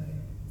learn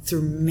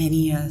through many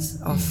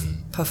years of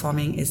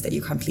performing, is that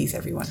you can't please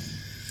everyone.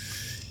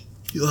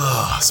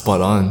 Spot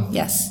on.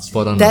 Yes.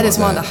 Spot on. That is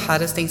one of the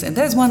hardest things. And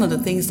that is one of the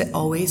things that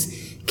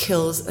always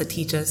kills a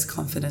teacher's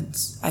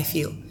confidence, I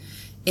feel,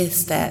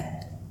 is that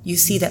you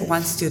see that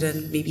one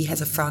student maybe has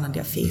a frown on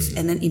their face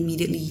and then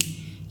immediately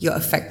you're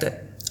affected.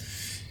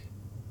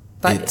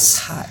 But it's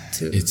hard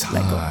to let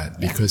go. Hard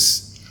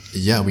because,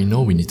 we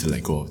know we need to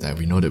let go of that.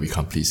 We know that we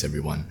can't please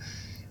everyone.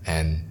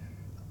 And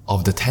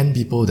of the 10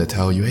 people that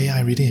tell you, hey,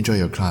 I really enjoy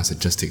your class, it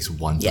just takes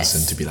one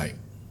person to be like,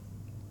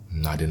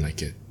 no, I didn't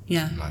like it.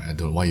 Yeah. I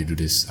don't, why you do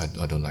this?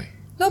 I don't like.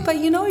 No, but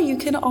you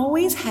can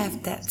always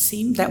have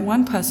that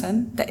one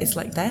person that is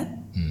like that.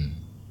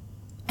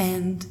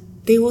 And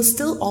they will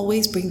still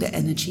always bring the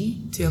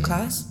energy to your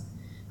class.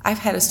 I've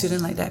had a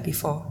student like that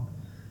before,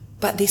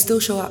 but they still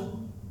show up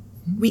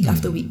week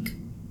after week.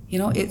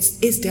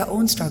 It's their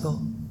own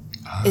struggle.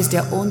 It's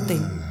their own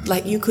thing.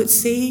 Like you could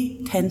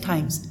say 10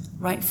 times,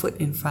 right foot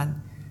in front,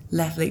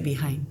 left leg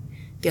behind.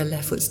 Their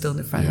left foot still in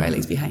the front, right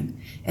leg's behind.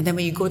 And then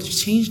when you go to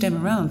change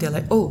them around, they're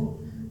like, oh,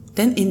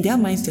 then in their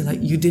minds, they're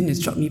like, you didn't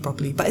instruct me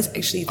properly, but it's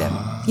actually them.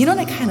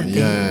 That kind of thing.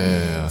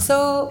 Yeah.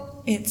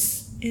 So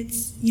it's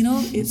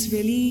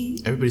really...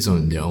 Everybody's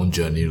on their own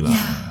journey. Who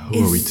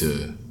are we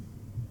to...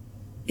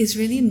 It's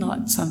really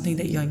not something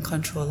that you're in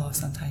control of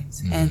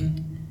sometimes.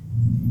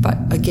 But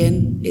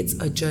again, it's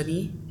a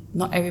journey.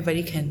 Not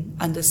everybody can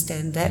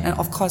understand that. And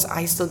of course,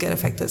 I still get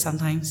affected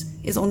sometimes.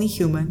 It's only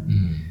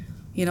human,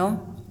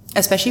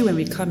 Especially when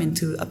we come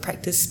into a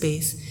practice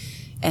space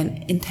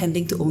and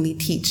intending to only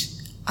teach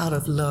out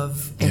of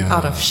love and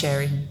out of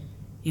sharing,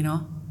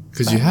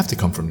 Because you have to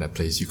come from that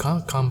place. You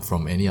can't come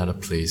from any other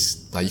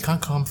place. Like, you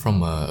can't come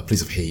from a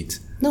place of hate.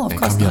 No, of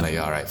course not. And come not. here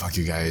like, all right, fuck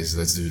you guys,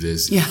 let's do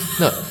this. Yeah.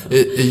 No,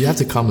 you have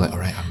to come like, all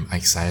right, I'm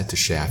excited to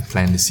share. I've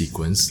planned the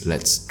sequence.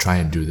 Let's try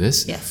and do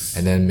this. Yes.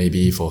 And then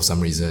maybe for some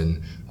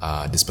reason,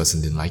 this person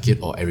didn't like it,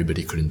 or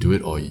everybody couldn't do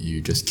it, or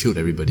you just killed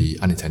everybody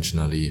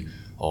unintentionally,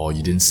 or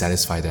you didn't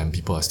satisfy them.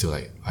 People are still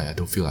like, I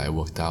don't feel like I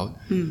worked out.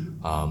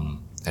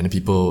 And then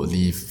people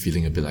leave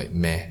feeling a bit like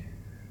meh.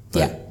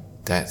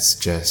 But that's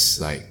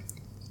just like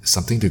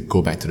something to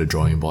go back to the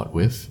drawing board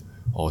with,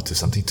 or to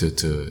something to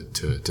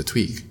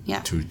tweak.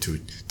 To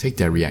take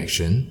their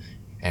reaction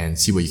and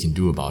see what you can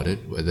do about it.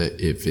 Whether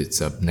if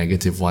it's a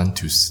negative one,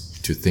 to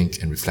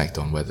think and reflect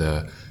on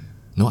whether,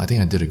 no, I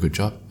think I did a good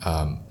job.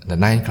 The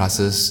 9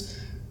 classes,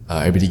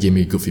 everybody gave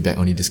me good feedback.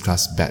 Only this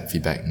class, bad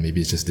feedback.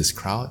 Maybe it's just this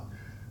crowd.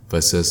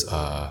 Versus,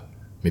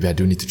 maybe I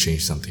do need to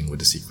change something with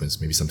the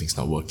sequence. Maybe something's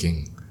not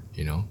working,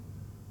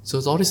 So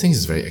all these things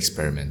is very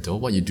experimental.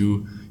 What you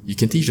do, you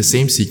can teach the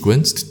same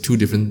sequence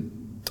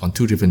on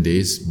 2 different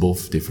days,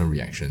 both different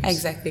reactions.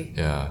 Exactly.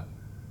 Yeah.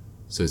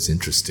 So it's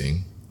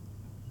interesting.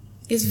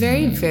 It's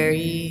very,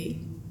 very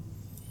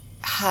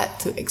hard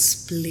to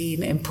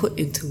explain and put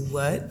into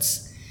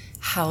words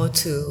how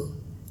to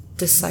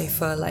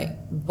decipher like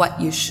what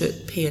you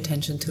should pay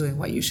attention to and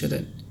what you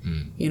shouldn't,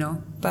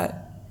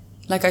 But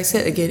like I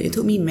said again, it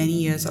took me many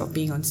years of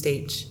being on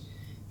stage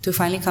to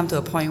finally come to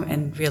a point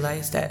and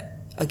realize that,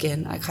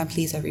 again, I can't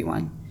please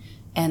everyone.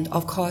 And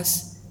of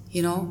course,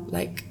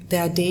 like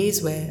there are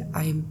days where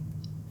I'm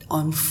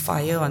on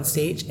fire on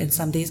stage, and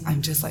some days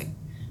I'm just like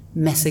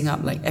messing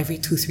up like every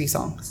 2-3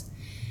 songs.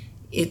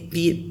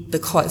 Be it the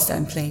chords that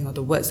I'm playing or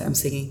the words that I'm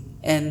singing.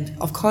 And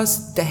of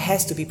course, there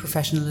has to be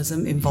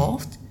professionalism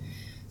involved.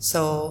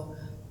 So,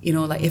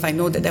 like if I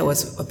know that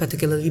was a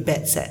particularly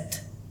bad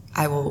set,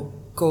 I will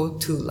go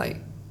to like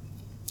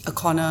a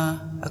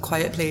corner, a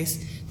quiet place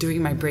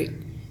during my break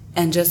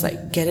and just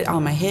like get it out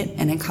of my head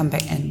and then come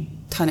back and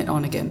turn it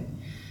on again.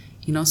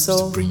 So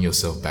just bring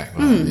yourself back.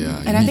 Right?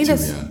 Yeah. And I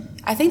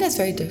think that's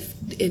very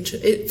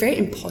very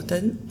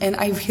important. And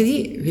I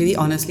really, really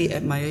honestly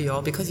admire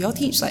y'all, because y'all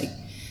teach like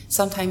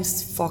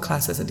sometimes 4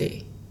 classes a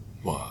day.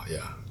 Wow,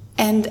 yeah.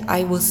 And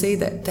I will say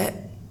that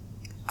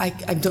I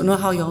don't know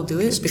how y'all do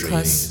it,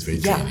 It's very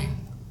draining.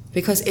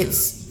 Because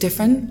it's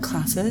different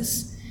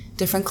classes,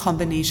 different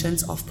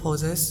combinations of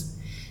poses.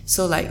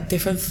 So like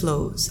different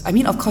flows. I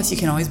mean, of course, you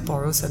can always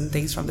borrow certain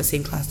things from the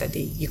same class that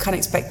day. You can't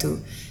expect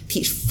to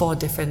teach 4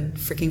 different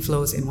freaking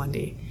flows in one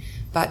day.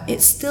 But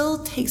it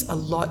still takes a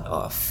lot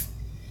of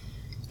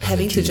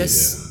having to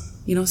just,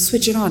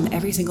 switch it on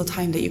every single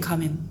time that you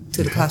come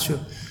into the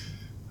classroom.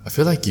 I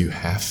feel like you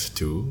have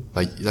to,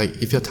 like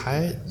if you're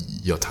tired,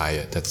 you're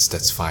tired.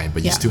 That's fine.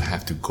 But you still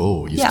have to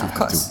go. You still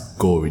have to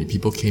go already.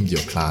 People came to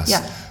your class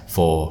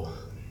for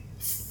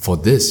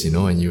this,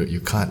 and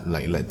you can't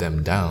like let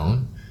them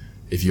down.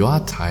 If you are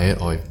tired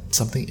or if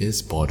something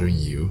is bothering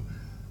you,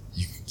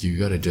 you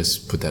gotta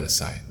just put that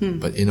aside.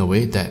 But in a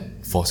way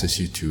that forces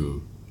you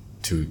to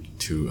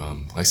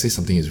like say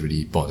something is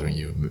really bothering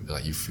you,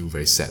 like you feel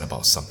very sad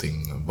about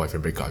something,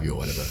 boyfriend break up you or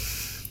whatever,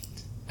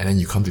 and then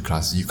you come to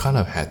class, you kind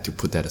of had to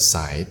put that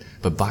aside.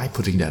 But by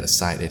putting that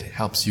aside, it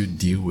helps you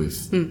deal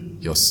with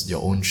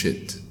your own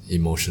shit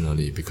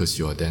emotionally, because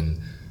you're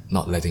then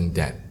not letting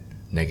that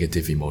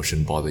negative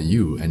emotion bother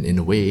you. And in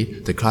a way,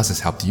 the class has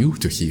helped you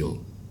to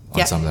heal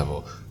on some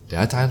level. There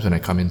are times when I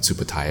come in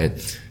super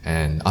tired,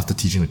 and after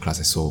teaching the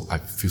class, I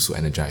feel so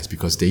energized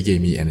because they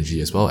gave me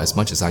energy as well, as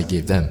much as I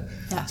gave them.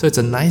 Yeah. So it's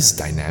a nice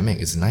dynamic.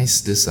 It's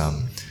nice, just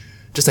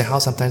like how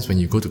sometimes when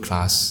you go to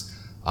class,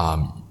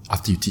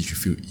 after you teach, you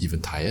feel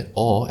even tired,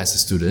 or as a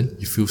student,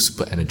 you feel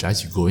super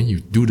energized. You go in, you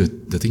do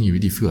the thing, you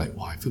really feel like,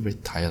 wow, I feel very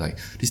tired. Like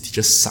this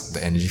teacher sucked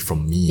the energy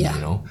from me, you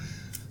know?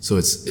 So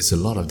it's a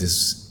lot of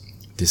this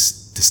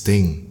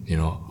thing, you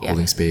know,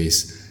 holding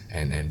space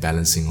and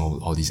balancing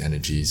all these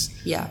energies.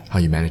 Yeah. How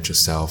you manage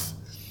yourself.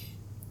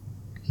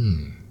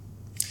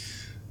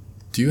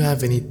 Do you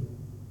have any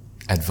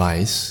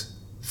advice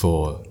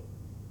for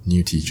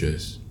new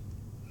teachers?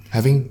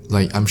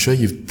 I'm sure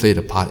you've played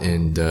a part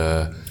in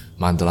the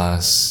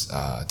Mandalas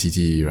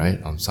TT,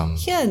 right? On some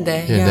Here and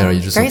there,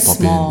 you just very pop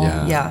small,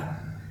 in,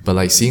 But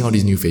like seeing all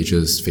these new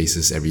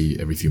faces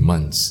every few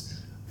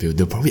months,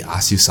 they'll probably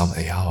ask you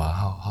something. Hey,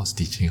 how's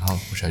teaching? What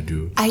should I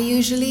do? I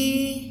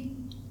usually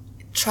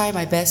try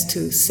my best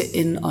to sit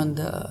in on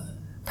the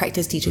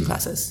practice teaching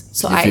classes.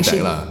 So I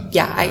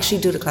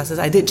actually do the classes.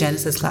 I did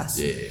Janice's class.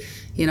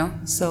 You know,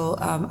 so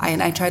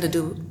I try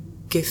to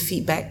give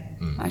feedback.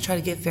 I try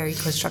to give very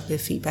constructive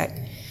feedback.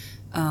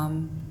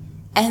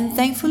 And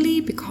thankfully,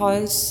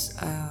 because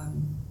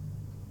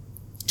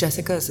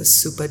Jessica is a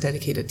super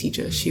dedicated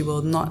teacher, she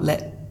will not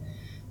let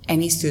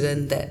any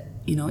student that,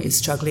 you know, is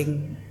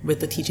struggling with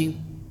the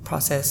teaching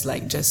process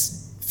like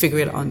just figure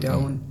it on their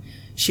own.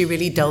 She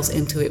really delves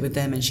into it with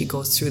them, and she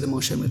goes through the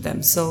motion with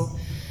them. So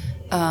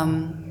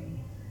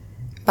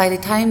by the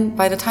time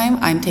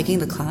I'm taking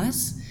the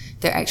class,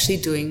 they're actually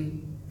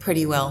doing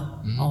pretty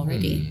well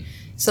already.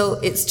 So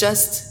it's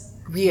just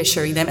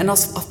reassuring them. And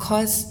also, of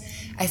course,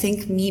 I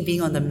think me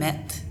being on the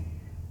mat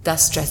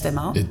does stress them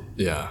out.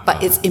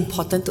 But it's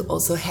important to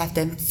also have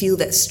them feel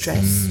that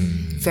stress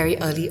very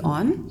early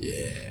on.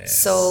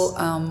 So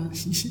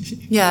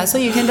so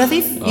you can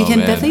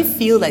definitely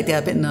feel like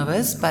they're a bit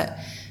nervous, but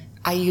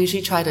I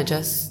usually try to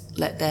just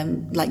let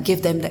them, like,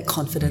 give them that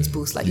confidence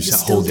boost. Like, you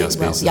still did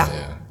well.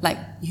 Like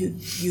you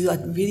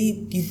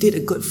did a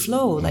good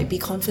flow. Like, be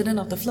confident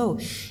of the flow,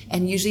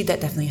 and usually that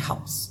definitely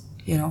helps.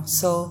 You know,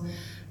 so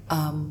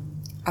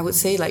I would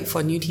say, like,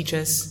 for new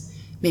teachers,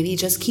 maybe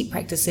just keep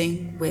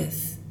practicing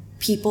with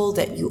people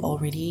that you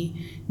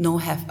already know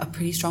have a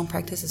pretty strong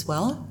practice as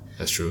well.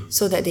 That's true.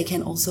 So that they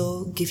can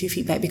also give you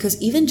feedback,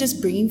 because even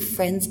just bringing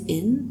friends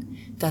in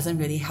doesn't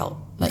really help.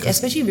 Like,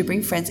 especially if you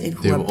bring friends in who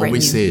are brand new. They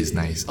always say it's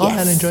nice. Oh,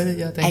 I enjoyed it.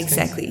 Yeah, thanks.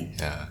 Exactly.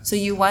 Thanks. Yeah. So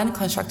you want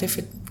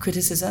constructive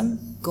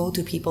criticism, go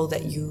to people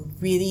that you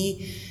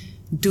really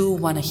do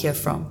want to hear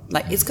from.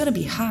 Like, it's going to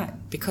be hard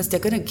because they're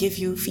going to give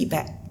you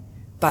feedback,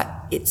 but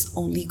it's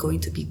only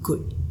going to be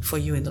good for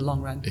you in the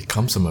long run.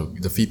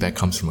 The feedback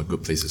comes from a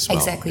good place as well.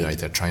 Exactly. Right?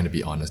 They're trying to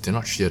be honest. They're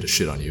not here to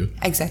shit on you.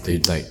 Exactly.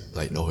 They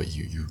no,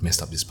 you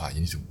messed up this part.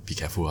 You need to be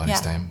careful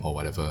next time, or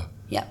whatever.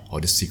 Yeah.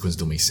 Or this sequence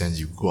don't make sense.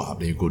 You go up,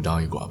 then you go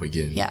down, you go up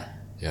again. Yeah.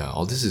 Yeah.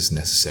 All this is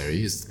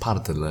necessary. It's part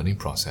of the learning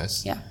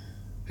process. Yeah.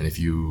 And if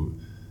you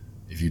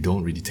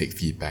don't really take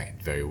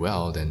feedback very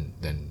well, then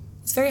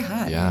it's very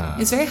hard. Yeah.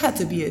 It's very hard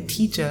to be a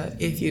teacher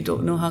if you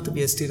don't know how to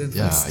be a student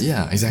first.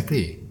 Yeah,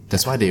 exactly.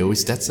 That's why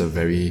that's a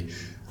very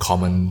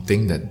common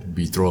thing that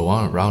we throw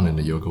around in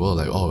the yoga world.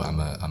 Like, oh,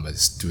 I'm a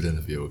student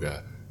of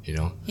yoga, you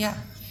know? Yeah.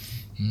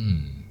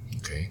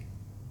 Okay.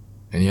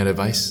 Any other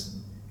advice?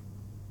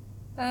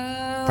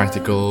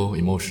 Practical,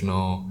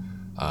 emotional.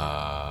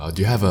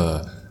 Do you have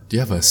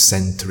a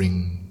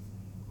centering?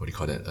 What do you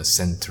call that? A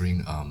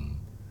centering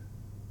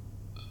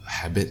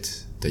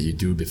habit that you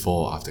do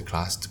before or after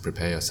class to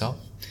prepare yourself?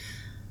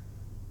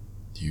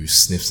 Do you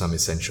sniff some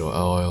essential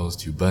oils?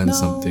 Do you burn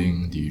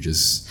something? Do you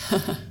just,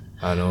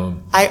 I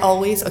don't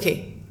know.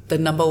 The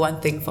number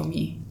one thing for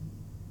me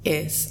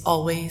is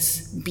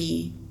always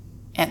be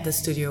at the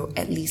studio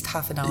at least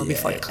half an hour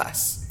before the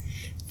class.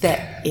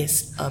 That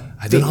is a big thing.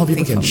 I don't know how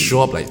people can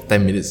show up like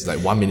 10 minutes, like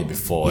 1 minute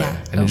before,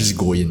 and then just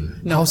go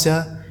in.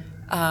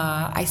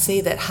 I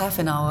say that half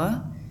an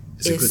hour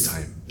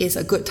is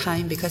a good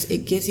time because it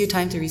gives you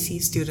time to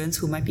receive students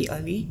who might be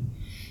early.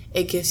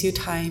 It gives you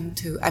time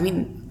to, I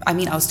mean,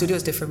 our studio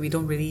is different. We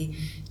don't really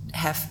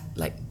have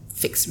like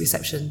fixed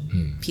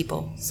reception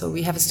people. So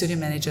we have a studio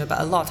manager, but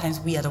a lot of times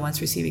we are the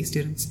ones receiving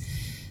students.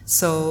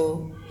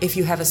 So if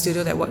you have a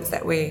studio that works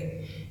that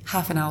way,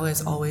 half an hour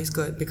is always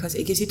good because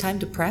it gives you time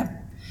to prep,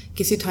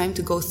 gives you time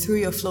to go through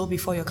your flow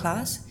before your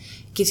class,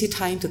 it gives you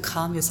time to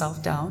calm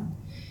yourself down,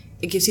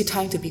 it gives you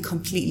time to be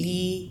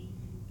completely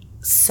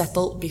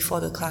settled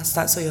before the class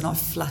starts so you're not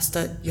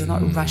flustered, you're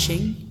not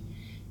rushing.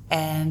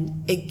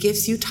 And it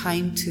gives you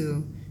time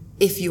to,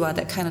 if you are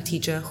that kind of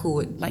teacher who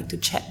would like to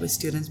chat with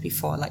students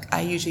before, like I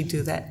usually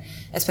do that,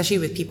 especially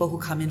with people who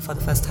come in for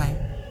the first time.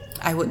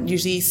 I would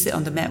usually sit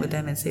on the mat with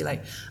them and say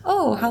like,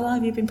 oh, how long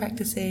have you been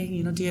practicing?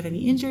 You know, do you have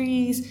any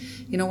injuries?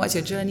 You know, what's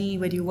your journey?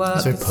 Where do you work?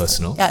 It's very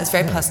personal. Yeah, it's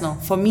very personal.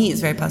 For me,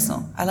 it's very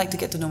personal. I like to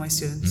get to know my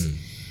students.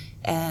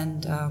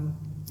 And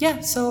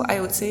so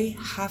I would say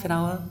half an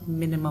hour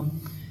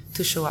minimum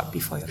to show up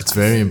before your class. It's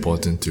very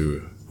important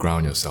to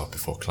ground yourself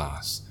before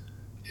class.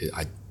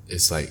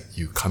 It's like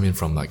you come in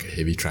from like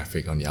heavy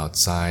traffic on the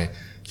outside,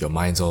 your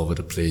mind's all over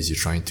the place, you're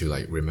trying to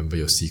like remember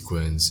your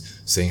sequence,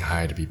 saying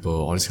hi to people,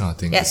 all this kind of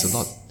thing. Yes. It's a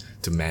lot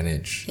to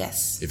manage.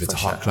 Yes. If it's a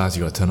hot class,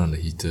 you gotta turn on the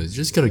heater. You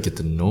just gotta get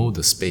to know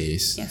the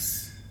space.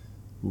 Yes.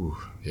 Ooh,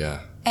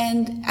 yeah.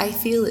 And I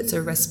feel it's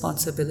a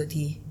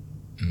responsibility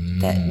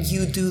that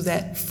you do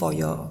that for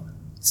your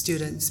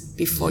students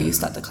before you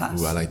start the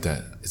class. Ooh, I like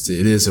that.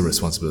 It is a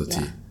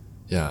responsibility.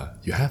 Yeah,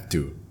 you have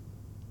to.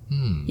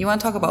 You want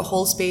to talk about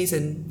whole space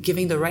and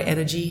giving the right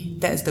energy?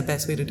 That is the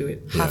best way to do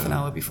it. Half an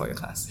hour before your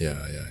class. Yeah,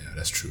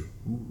 that's true.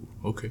 Ooh,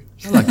 okay.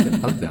 I like it. I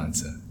like the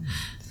answer.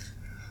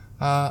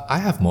 I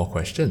have more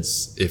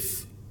questions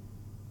if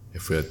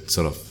we're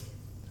sort of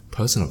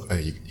personal.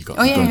 You got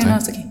Oh, you got no, time?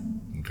 it's okay.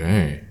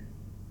 Okay.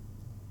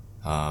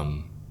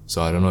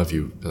 So I don't know if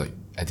you, like,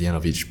 at the end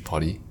of each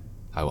potty,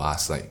 I will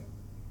ask, like,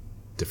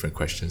 different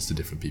questions to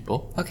different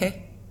people.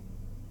 Okay.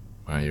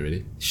 Are you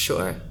ready?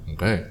 Sure.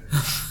 Okay.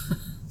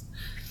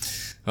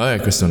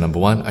 Alright, question number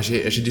one.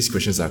 Actually, these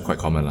questions are quite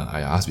common.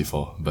 I asked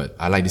before, but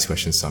I like these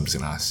questions, so I'm just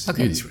going to ask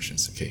you these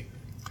questions. Okay.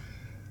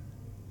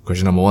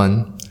 Question number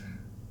one.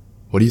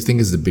 What do you think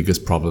is the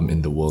biggest problem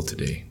in the world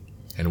today?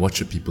 And what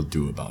should people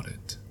do about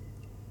it?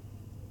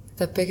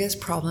 The biggest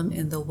problem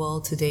in the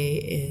world today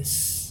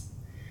is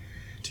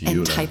To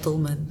you,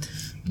 entitlement.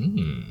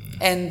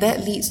 And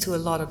that leads to a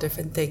lot of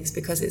different things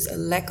because it's a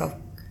lack of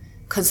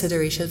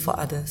consideration for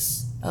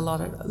others, a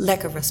lot of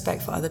lack of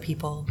respect for other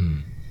people.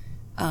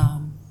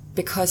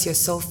 Because you're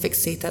so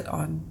fixated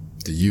on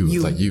the you,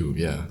 like you,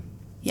 yeah.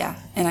 Yeah,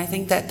 and I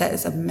think that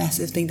is a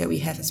massive thing that we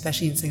have,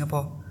 especially in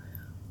Singapore,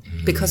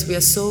 because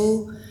we're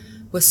so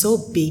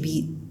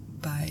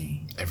babied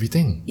by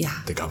everything.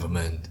 Yeah, the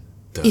government,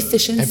 the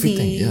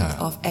efficiency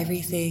of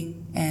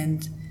everything,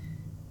 and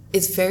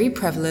it's very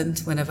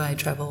prevalent whenever I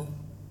travel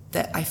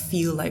that I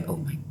feel like, oh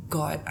my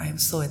God, I am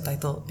so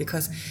entitled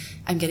because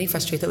I'm getting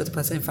frustrated with the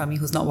person in front of me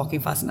who's not walking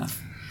fast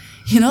enough.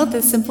 You know,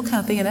 this simple kind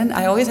of thing. And then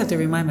I always have to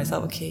remind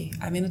myself, okay,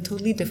 I'm in a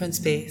totally different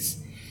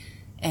space.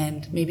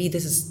 And maybe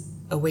this is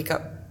a wake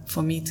up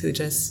for me to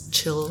just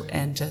chill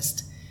and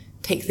just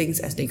take things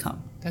as they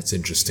come. That's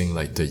interesting.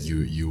 Like that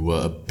you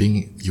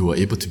were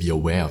able to be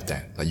aware of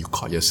that. Like you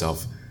caught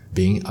yourself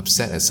being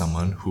upset at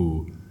someone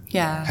who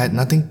had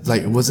nothing,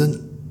 like it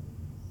wasn't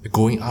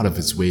going out of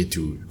its way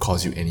to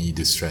cause you any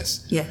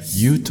distress. Yes.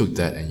 You took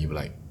that and you were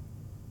like,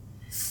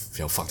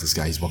 fuck this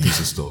guy, he's walking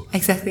so slow.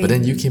 Exactly. But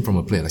then you came from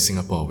a place like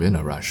Singapore, we're in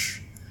a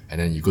rush. And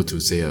then you go to,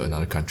 say,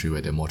 another country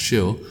where they're more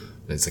chill,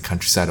 it's a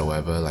countryside or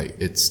whatever, like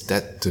it's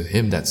that, to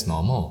him, that's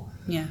normal.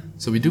 Yeah.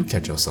 So we do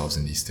catch ourselves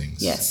in these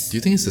things. Yes. Do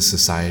you think it's the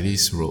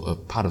society's role, a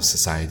part of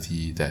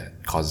society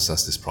that causes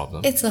us this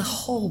problem? It's a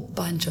whole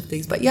bunch of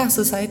things. But yeah,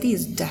 society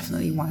is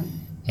definitely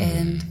one.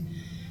 And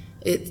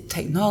it's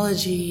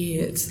technology,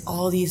 it's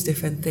all these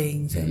different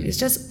things. And it's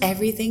just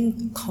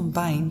everything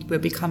combined. We're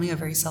becoming a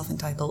very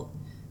self-entitled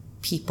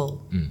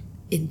people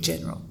in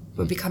general.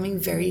 We're becoming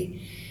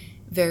very,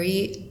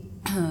 very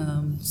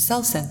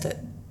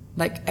self-centered.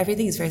 Like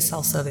everything is very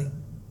self-serving.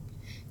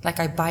 Like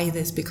I buy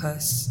this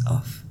because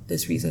of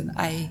this reason.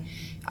 I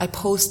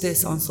post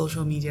this on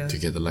social media to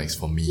get the likes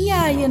for me.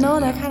 Yeah, you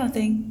know, that kind of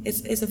thing.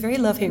 It's a very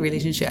love-hate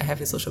relationship I have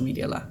with social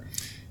media lah.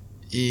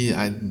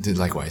 Yeah, I did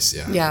likewise.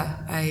 Yeah.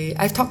 Yeah,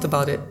 I've talked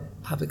about it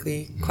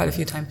publicly quite a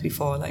few times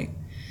before. Like,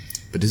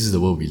 but this is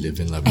the world we live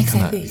in. Like we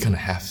Exactly. kind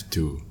of have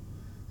to.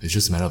 It's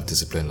just a matter of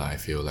discipline. Like I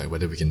feel like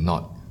whether we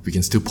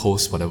can still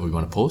post whatever we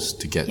want to post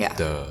to get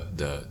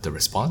the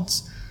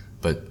response,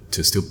 but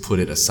to still put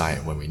it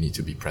aside when we need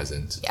to be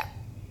present. Yeah.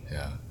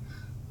 Yeah.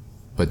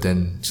 But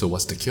then, so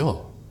what's the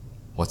cure?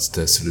 What's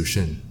the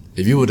solution?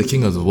 If you were the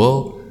king of the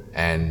world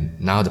and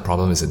now the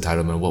problem is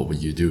entitlement, what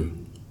would you do?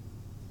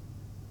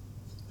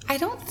 I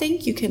don't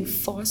think you can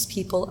force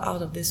people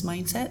out of this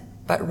mindset,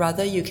 but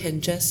rather you can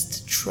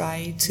just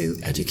try to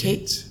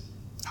educate.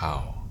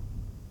 How?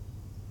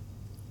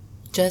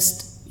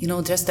 Just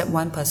that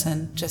one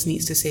person just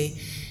needs to say,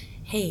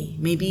 hey,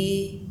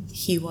 maybe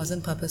he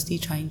wasn't purposely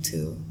trying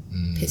to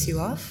piss you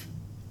off,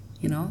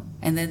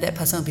 and then that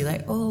person will be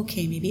like, oh,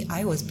 okay, maybe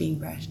I was being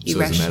irrational.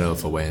 So it's a matter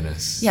of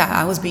awareness. Yeah,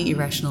 I was being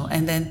irrational.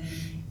 And then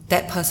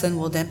that person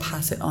will then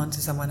pass it on to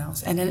someone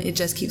else. And then it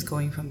just keeps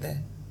going from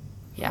there.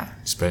 Yeah.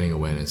 Spreading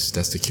awareness,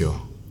 that's the cure.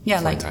 Yeah,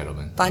 for like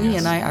entitlement. Bunny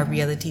and I are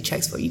reality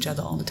checks for each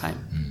other all the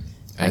time.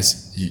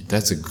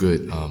 That's a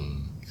good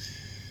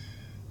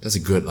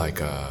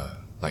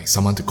like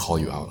someone to call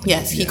you out.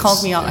 Yes, he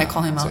calls me out, I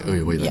call him out. It's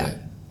like, oh, wait, like Yeah, that.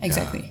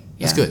 exactly.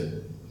 Yeah. That's good.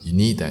 You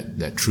need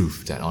that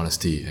truth, that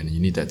honesty, and you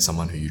need that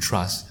someone who you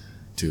trust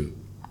to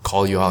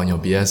call you out on your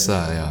BS.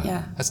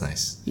 Yeah. That's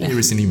nice. Yeah. And you're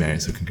recently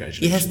married, so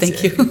congratulations. Yes,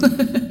 thank you.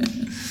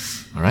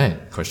 All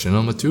right, question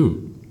number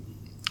 2.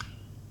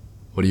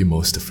 What are you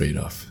most afraid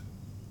of?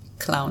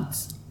 Clowns.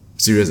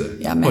 Serious?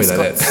 Yeah, Why like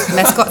mascots. that?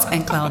 Mascots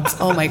and clowns.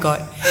 Oh my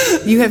god.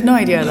 You have no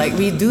idea. Like,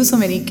 we do so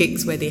many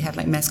gigs where they have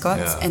like mascots,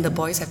 Yeah. and the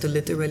boys have to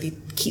literally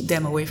keep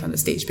them away from the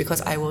stage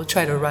because I will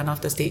try to run off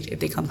the stage if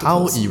they come too How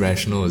close.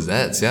 irrational is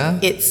that, yeah?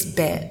 It's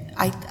bad.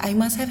 I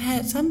must have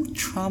had some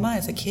trauma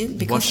as a kid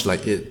because Watched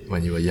like it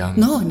when you were young.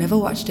 no, never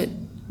watched it.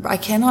 I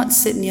cannot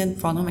sit near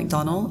Ronald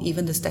McDonald,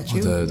 even the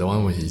statue. The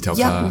one where he tells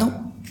Yeah, her.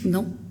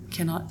 no,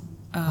 cannot.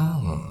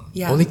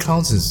 Yeah. Only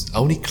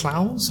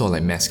clowns or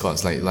like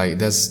mascots? Like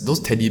there's those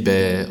teddy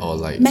bear or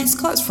like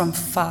Mascots from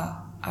far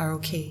are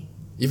okay.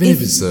 even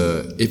if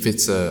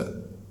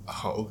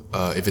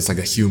it's like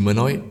a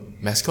humanoid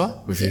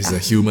mascot, if it's a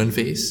human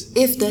face.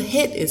 If the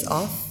head is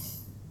off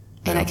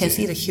and I can Okay.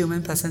 see the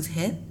human person's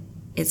head,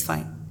 it's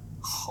fine.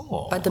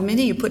 Oh, But the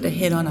minute you put the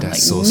head on, I'm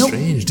that's like, so nope.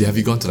 strange. Have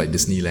you gone to like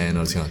Disneyland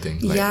or this kind of thing?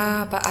 Like,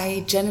 Yeah, but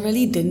I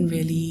generally didn't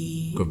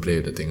really go play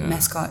with the thing.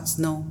 mascots.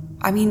 No,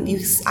 I mean,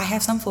 I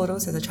have some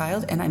photos as a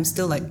child, and I'm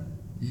still like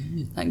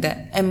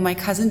that. And my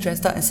cousin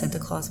dressed up as Santa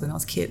Claus when I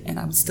was a kid, and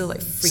I'm still like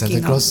freaking Santa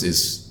out. Claus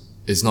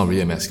is not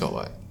really a mascot,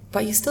 what?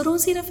 But you still don't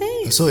see the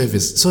face.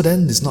 So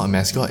then it's not a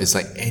mascot. It's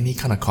like any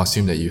kind of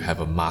costume that you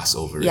have a mask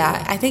over it.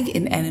 Yeah, I think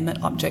inanimate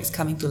objects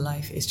coming to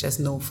life is just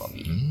no for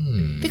me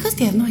because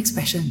they have no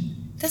expression.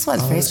 That's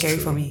what's very that's scary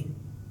true. for me.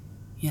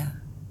 Yeah,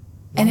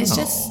 and it's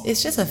Wow.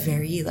 just a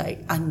very like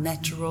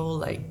unnatural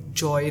like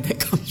joy that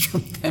comes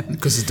from them.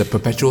 Because it's the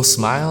perpetual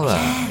smile.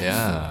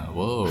 Yeah.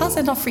 Whoa. How's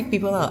that not freak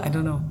people out? I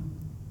don't know.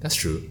 That's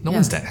true. No Yeah.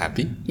 one's that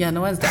happy. Yeah,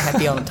 no one's that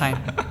happy all the time.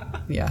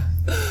 Yeah,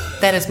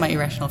 that is my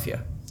irrational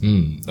fear.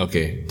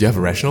 Okay. Do you have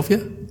a rational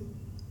fear?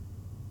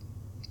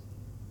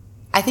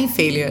 I think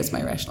failure is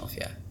my rational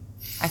fear.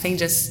 I think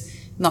just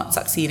not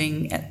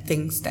succeeding at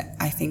things that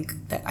I think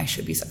that I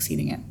should be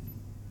succeeding at.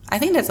 I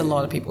think that's a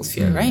lot of people's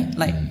fear, right?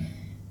 Like,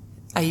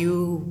 are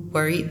you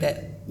worried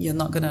that you're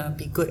not gonna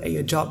be good at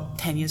your job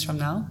 10 years from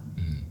now?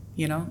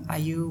 You know, are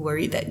you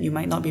worried that you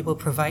might not be able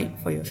to provide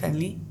for your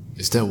family?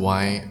 Is that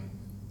why,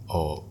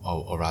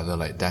 or rather,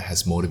 like that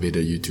has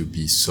motivated you to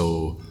be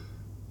so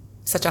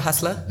Such a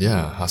hustler?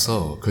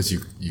 hustle? Because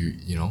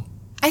you know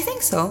I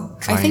think so.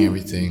 trying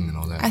everything and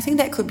all that. I think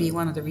that could be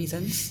one of the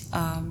reasons.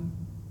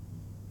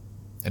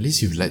 At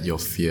least you've let your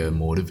fear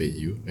motivate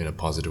you in a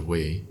positive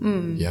way.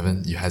 You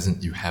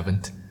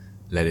haven't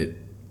let it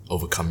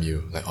overcome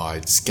you. Like, oh,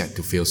 I'm scared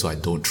to fail, so I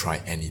don't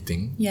try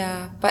anything.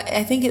 Yeah, but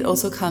I think it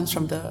also comes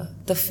from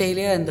the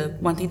failure and the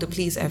wanting to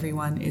please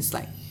everyone is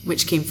like,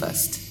 which came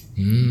first?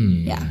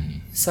 Yeah.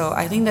 So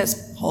I think that's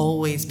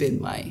always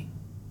been my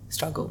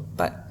struggle.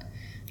 But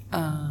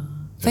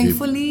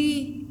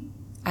thankfully,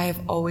 I've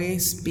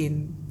always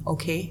been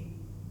okay.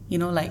 You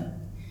know, like,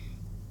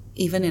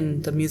 even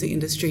in the music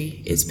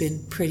industry, it's been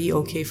pretty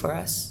okay for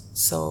us.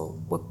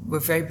 So we're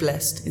very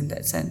blessed in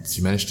that sense.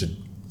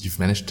 You've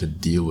managed to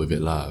deal with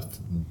it, lah.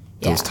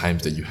 Those Yeah.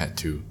 times that you had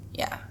to.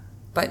 Yeah.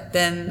 But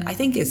then I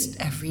think it's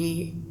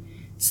every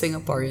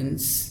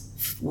Singaporean's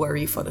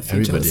worry for the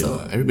future.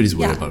 Everybody's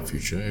worried Yeah. about the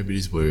future.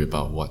 Everybody's worried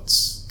about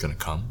what's gonna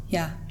come.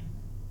 Yeah.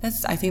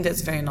 I think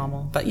that's very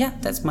normal. But yeah,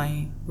 that's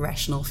my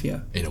rational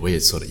fear. In a way,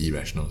 it's sort of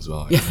irrational as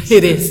well. I Yeah,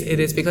 guess. it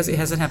is because it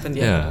hasn't happened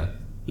yet. Yeah.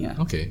 Yeah.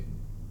 Okay.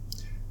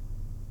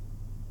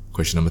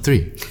 Question number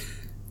 3.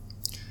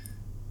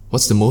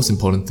 What's the most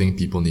important thing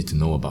people need to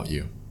know about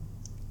you?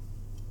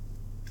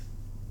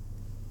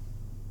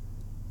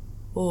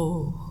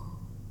 Oh.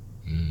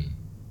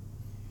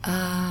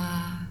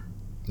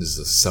 This is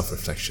a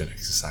self-reflection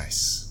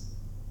exercise.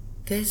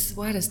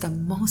 What is the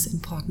most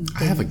important I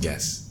thing? have a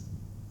guess.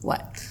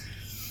 What?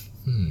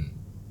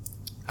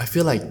 I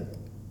feel like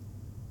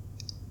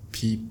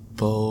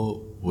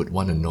people would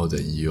want to know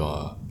that you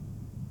are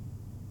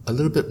a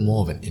little bit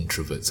more of an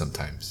introvert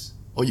sometimes.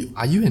 Are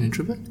you an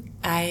introvert?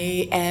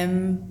 I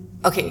am...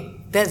 Okay,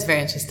 that's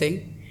very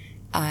interesting.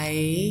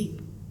 I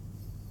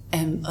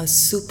am a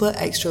super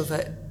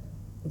extrovert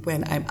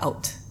when I'm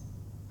out.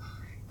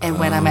 And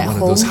when I'm at one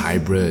home... of those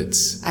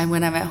hybrids. And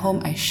when I'm at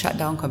home, I shut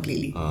down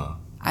completely.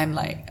 I'm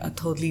like a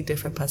totally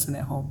different person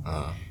at home.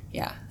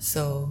 Yeah,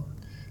 so...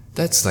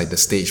 That's like the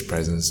stage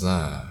presence,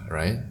 lah,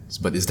 right?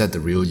 But is that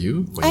the real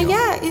you? when you're-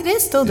 Yeah, it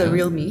is still the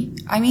real me.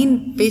 I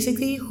mean,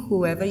 basically,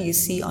 whoever you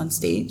see on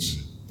stage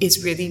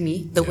is really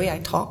me. The way I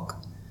talk,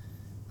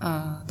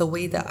 the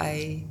way that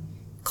I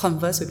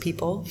converse with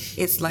people,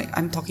 it's like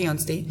I'm talking on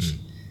stage.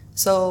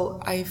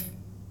 So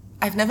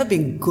I've never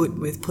been good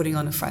with putting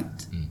on a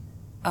front.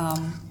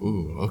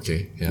 Ooh,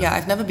 okay. Yeah. Yeah,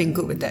 I've never been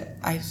good with that.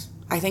 I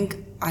think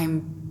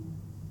I'm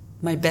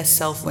my best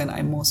self when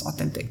I'm most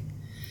authentic.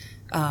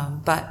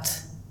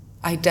 But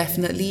I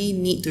definitely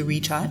need to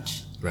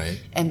recharge. Right.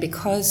 And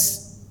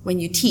because when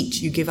you teach,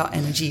 you give out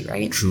energy,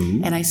 right?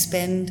 True. And I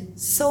spend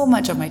so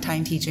much of my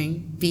time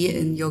teaching, be it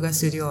in yoga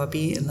studio or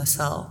be it in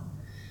LaSalle.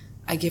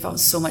 I give out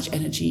so much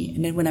energy.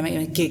 And then when I'm at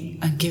a gig,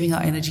 I'm giving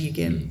out energy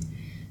again.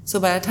 So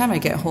by the time I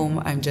get home,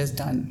 I'm just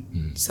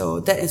done. So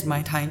that is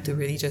my time to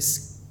really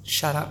just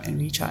shut up and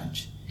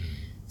recharge.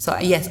 So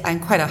yes, I'm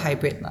quite a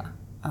hybrid lah.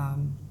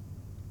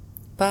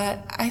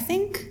 But I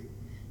think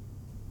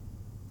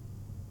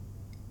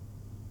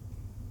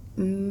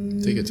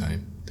Take your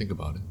time. Think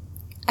about it.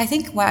 I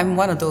think I'm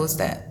one of those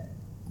that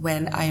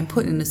when I am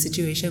put in a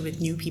situation with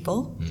new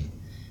people,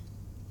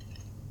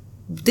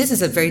 this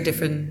is a very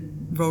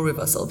different role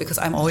reversal because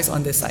I'm always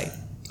on this side.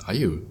 Are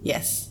you?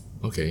 Yes.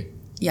 Okay.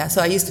 Yeah,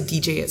 so I used to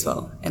DJ as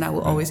well, and I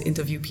will always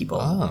interview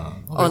people. Okay.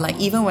 Or like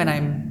even when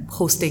I'm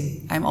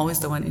hosting, I'm always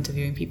the one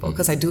interviewing people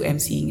because I do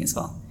MCing as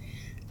well.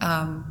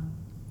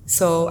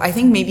 So I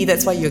think maybe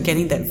that's why you're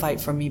getting that vibe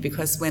from me,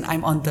 because when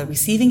I'm on the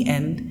receiving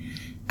end,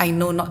 I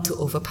know not to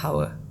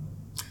overpower.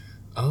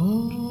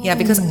 Oh. Yeah,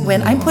 because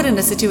when I'm put in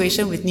a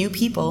situation with new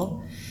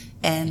people,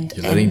 and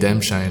you're letting them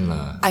shine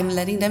lah. I'm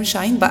letting them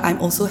shine, but I'm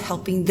also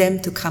helping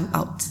them to come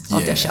out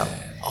of their shell.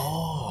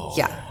 Oh.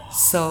 Yeah.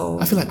 So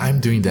I feel like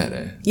I'm doing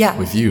that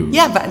with you.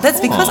 Yeah, but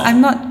that's because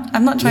I'm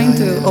not trying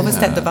to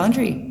overstep the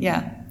boundary.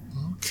 Yeah.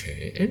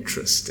 Okay,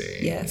 interesting.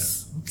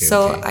 Yes. Okay,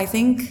 so okay.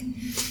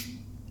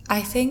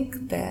 I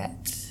think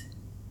that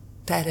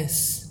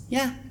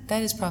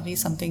is probably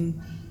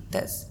something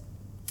that's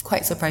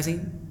quite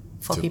surprising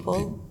for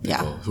people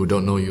who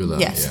don't know you.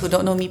 Yes, who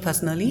don't know me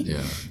personally.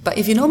 Yeah. But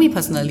if you know me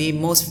personally,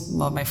 most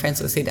of my friends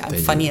will say that I'm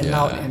funny and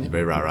loud and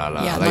very rah-rah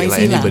lah. Yeah, like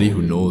noisy anybody lah.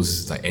 who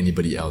knows like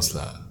anybody else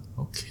lah.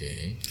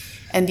 Okay.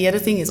 And the other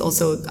thing is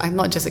also, I'm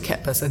not just a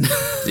cat person.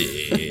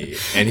 Yeah.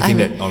 Anything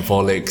that on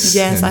four legs.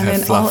 Yes, and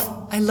have fluff.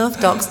 I love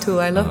dogs too.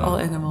 I love all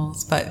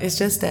animals, but it's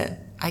just that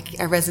I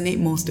resonate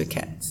most with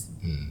cats.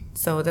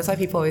 So that's why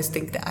people always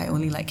think that I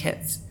only like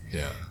cats.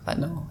 Yeah. But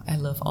no, I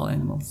love all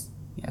animals.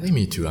 I think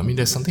me too. I mean,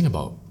 there's something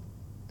about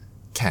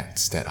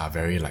cats that are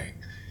very like,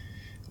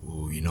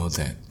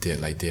 that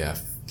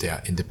they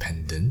are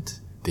independent.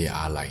 They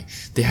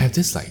have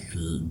this like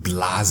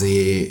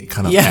blasé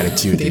kind of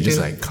attitude. They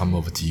just like come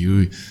over to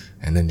you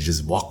and then they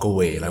just walk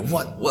away. Like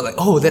what? Like,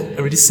 oh, that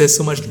already says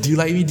so much. Do you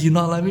like me? Do you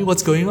not like me?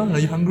 What's going on? Are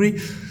you hungry?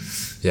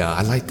 Yeah,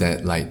 I like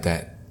that. Like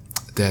that.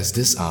 There's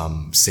this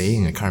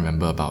saying I can't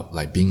remember about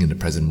like being in the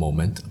present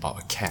moment about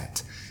a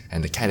cat,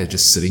 and the cat is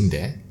just sitting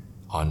there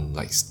on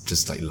like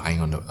just like lying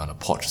on a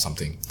porch or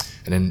something,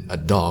 and then a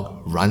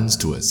dog runs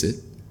towards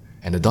it,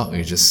 and the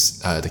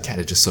cat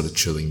is just sort of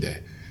chilling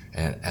there.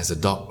 And as the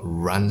dog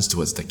runs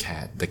towards the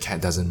cat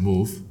doesn't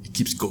move. It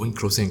keeps going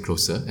closer and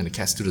closer, and the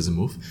cat still doesn't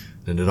move.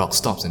 Then the dog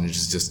stops and it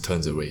just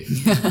turns away.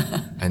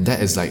 And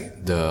that is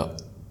like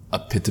the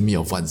epitome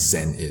of what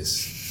Zen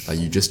is. Like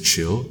you just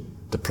chill.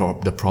 The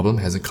problem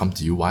hasn't come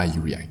to you. Why are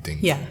you reacting?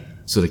 Yeah.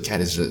 So the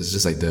cat is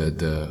just like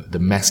the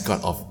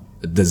mascot of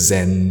the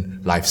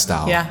Zen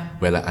lifestyle. Yeah.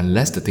 Where like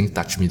unless the thing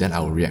touch me, then I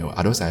will react.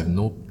 Otherwise, I have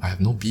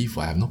no beef.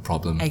 I have no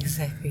problem.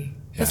 Exactly.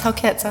 That's Yeah. how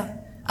cats are.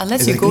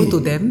 Unless you go to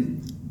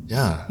them.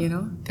 Yeah. They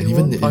And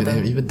even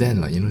bother. even then,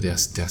 like, they're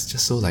just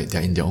so like,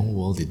 they're in their own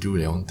world, they do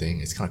their own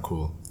thing. It's kind of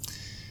cool.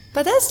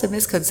 But that's the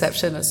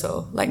misconception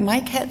also. Like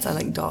my cats are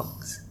like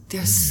dogs.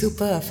 They're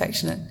super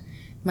affectionate.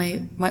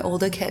 My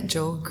older cat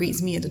Joe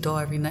greets me at the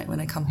door every night when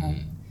I come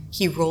home.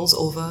 He rolls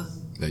over.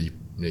 That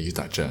you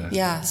touch her.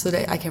 Yeah, so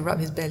that I can rub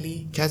his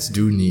belly. Cats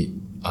do need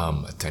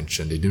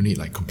attention. They do need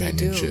like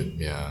companionship.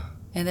 Yeah.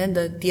 And then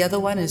the other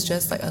one is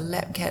just like a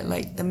lap cat.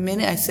 Like the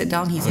minute I sit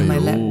down, he's in my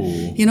lap.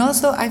 Aiyo.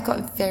 So I've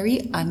got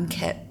very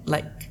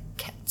uncat-like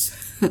cats.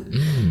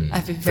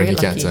 I've been very Friendly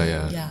lucky. cats,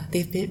 yeah.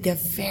 They're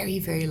very,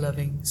 very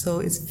loving. So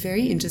it's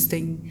very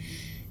interesting.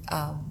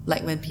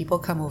 Like when people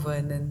come over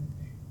and then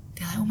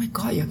they're like, "Oh my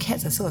God, your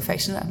cats are so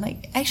affectionate." I'm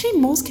like, actually,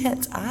 most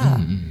cats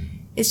are.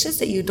 It's just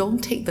that you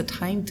don't take the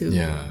time to.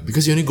 Yeah,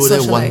 because you only go there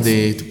one socialize.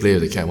 day to play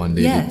with the cat one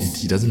day.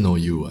 Yes. He doesn't know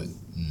you.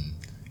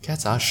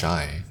 Cats are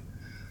shy.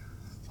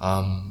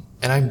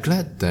 And I'm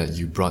glad that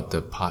you brought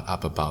the part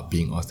up about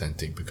being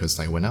authentic, because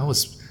like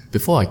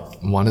before I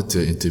wanted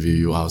to interview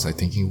you, I was like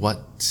thinking, why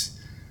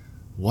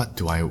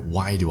do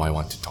I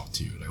want to talk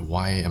to you? Like,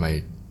 why am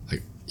I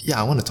like,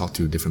 I want to talk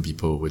to different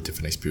people with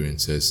different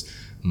experiences,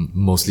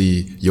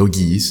 mostly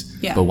yogis,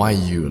 but why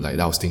you? Like,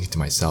 I was thinking to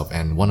myself,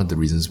 and one of the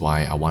reasons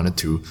why I wanted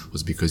to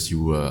was because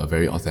you were a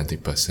very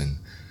authentic person.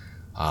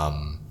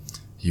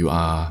 You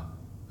are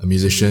a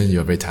musician,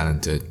 you're very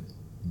talented,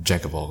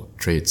 jack of all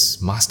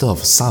trades, master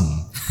of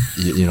some,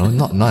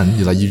 not none.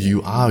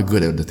 You are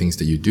good at the things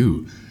that you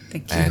do.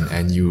 Thank you.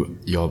 And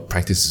your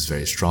practice is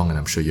very strong, and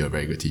I'm sure you're a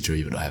very good teacher,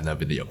 even though I've never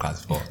been to your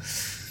class before.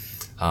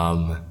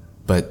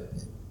 But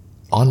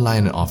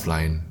online and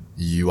offline,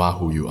 you are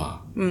who you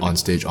are. On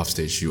stage, off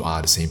stage, you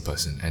are the same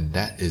person, and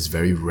that is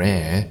very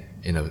rare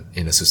in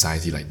a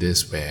society like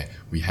this, where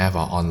we have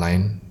our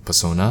online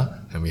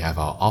persona and we have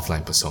our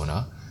offline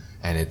persona,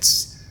 and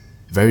it's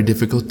very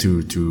difficult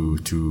to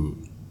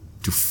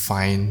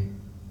find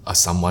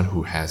someone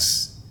who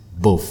has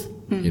both.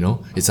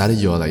 It's either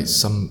you're like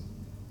some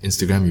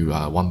Instagram, you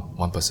are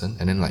one person,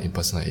 and then like in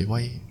person, like, hey,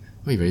 why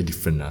are you very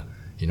different?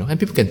 And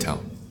people can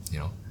tell.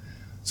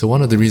 So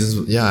one of the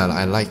reasons,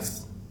 I like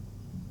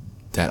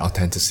that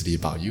authenticity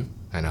about you,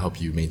 and I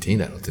hope you maintain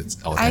that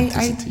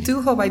authenticity. I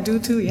do hope I do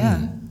too.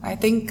 Yeah, I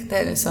think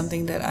that is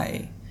something that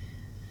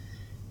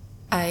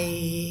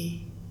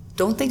I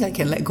don't think I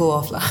can let go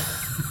of lah.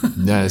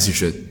 Yes, you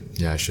should.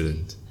 Yeah, I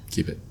shouldn't.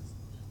 Keep it.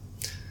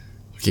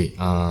 Okay.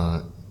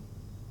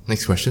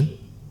 Next question.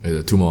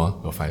 2 more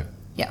or 5?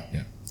 Yeah.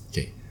 Yeah.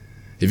 Okay.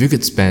 If you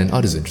could spend,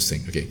 this is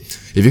interesting. Okay.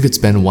 If you could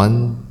static.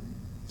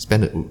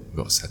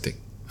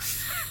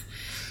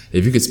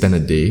 If you could spend a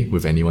day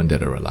with anyone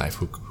dead or alive,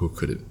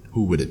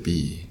 who would it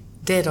be?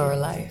 Dead or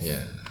alive?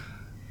 Yeah.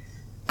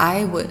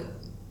 I would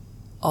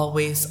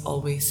always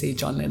say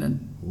John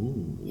Lennon.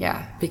 Ooh.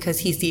 Yeah, because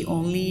he's the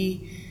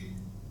only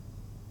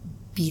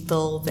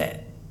Beatle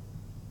that,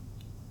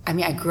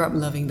 I grew up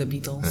loving the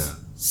Beatles. Yeah.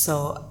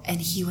 So, and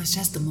he was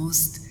just the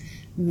most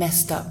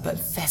messed up but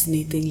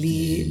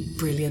fascinatingly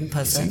brilliant It's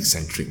person.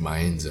 eccentric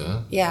minds,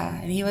 huh?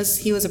 Yeah, and he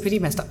was a pretty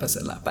messed up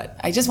person, but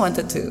I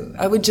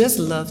would just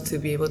love to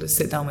be able to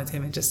sit down with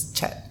him and just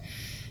chat.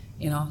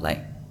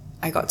 Like,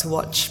 I got to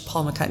watch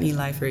Paul McCartney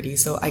live already,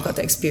 so I got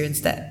to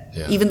experience that.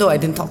 Yeah. Even though I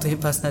didn't talk to him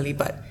personally,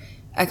 but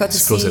I got to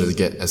see...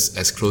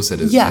 As close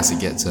as it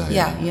gets.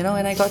 Yeah,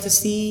 and I got to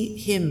see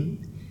him,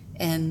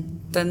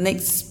 and the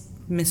next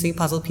missing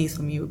puzzle piece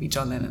for me would be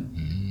John Lennon.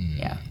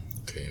 Yeah.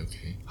 Okay.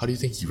 How do you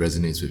think he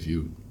resonates with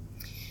you?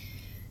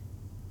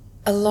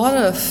 A lot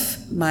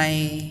of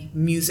my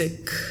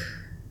music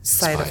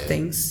side of Inspired.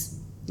 things,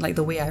 like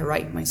the way I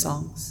write my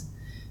songs,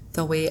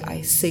 the way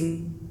I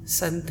sing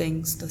certain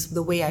things,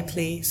 the way I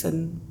play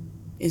certain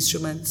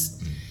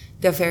instruments,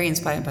 they're very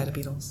inspired by the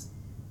Beatles.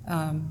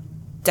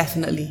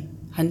 Definitely,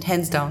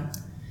 hands down,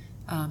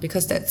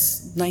 because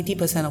that's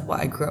 90% of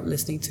what I grew up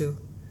listening to.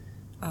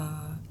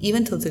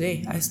 Even till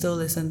today, I still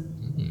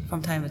listen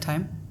from time to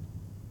time.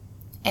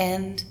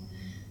 And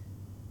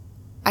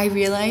I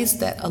realized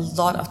that a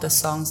lot of the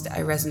songs that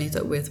I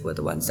resonated with were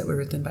the ones that were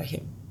written by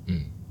him.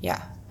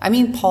 Yeah.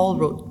 Paul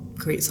wrote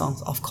great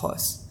songs, of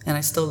course, and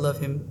I still love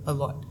him a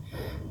lot.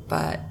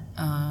 But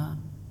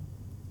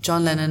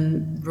John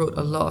Lennon wrote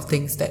a lot of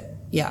things that,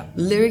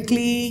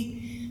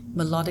 lyrically,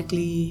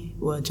 melodically,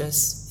 were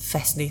just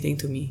fascinating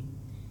to me.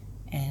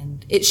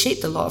 And it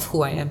shaped a lot of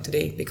who I am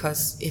today,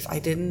 because if I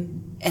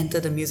didn't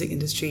enter the music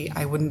industry,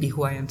 I wouldn't be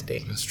who I am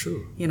today. That's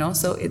true.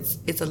 So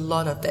it's a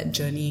lot of that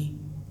journey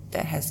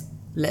that has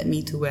led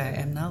me to where I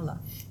am now.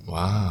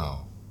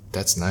 Wow,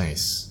 that's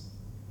nice.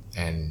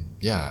 And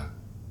yeah,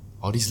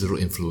 all these little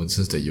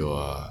influences that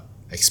you're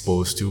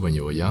exposed to when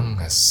you were young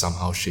has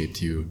somehow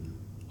shaped you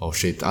or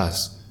shaped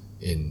us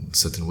in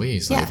certain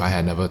ways. Like Yeah. if I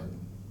had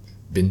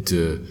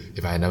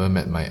never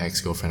met my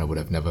ex-girlfriend, I would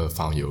have never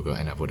found yoga,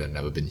 and I would have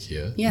never been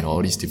here. Yeah.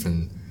 All these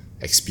different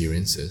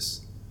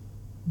experiences.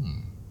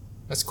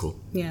 That's cool.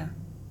 Yeah.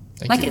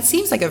 Thank you. It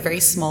seems like a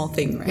very small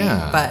thing, right?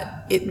 Yeah.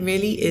 But it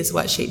really is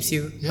what shapes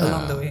you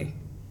along the way.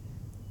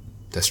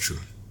 That's true.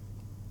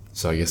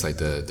 So I guess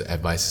the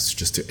advice is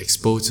just to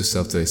expose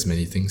yourself to as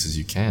many things as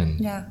you can.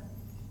 Yeah.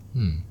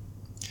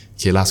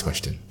 Okay, last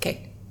question.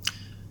 Okay.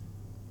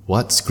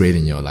 What's great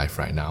in your life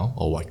right now,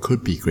 or what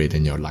could be great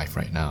in your life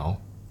right now,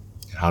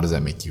 and how does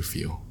that make you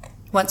feel?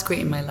 What's great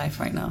in my life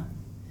right now?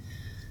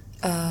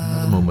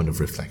 Another moment of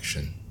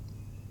reflection.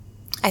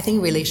 I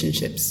think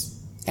relationships.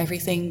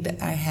 Everything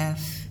that I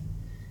have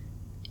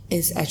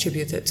is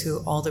attributed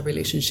to all the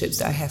relationships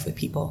that I have with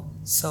people.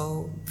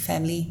 So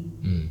family,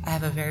 I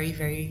have a very,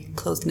 very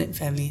close-knit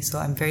family, so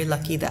I'm very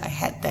lucky that I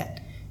had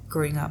that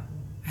growing up.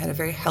 I had a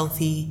very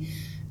healthy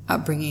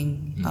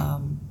upbringing,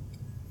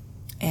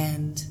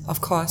 and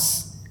of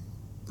course,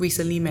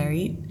 recently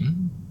married.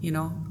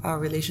 Our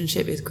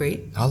relationship is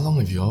great. How long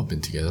have you all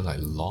been together? Like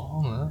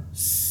long, huh?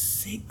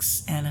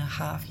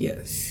 6.5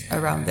 years,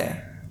 around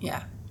there.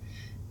 Yeah,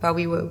 but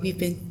we've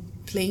been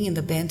playing in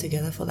the band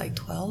together for like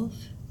 12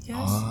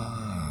 years.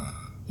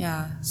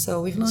 Yeah,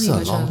 so we've known It's each a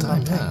other long a time,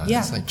 long time. yeah.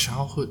 It's like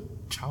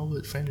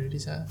childhood friend already,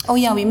 sir. Oh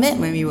yeah, we met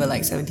when we were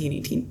like 17,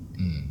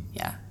 18.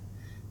 Yeah.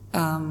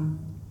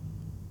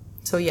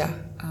 So yeah,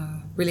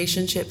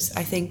 relationships,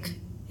 I think,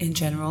 in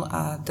general,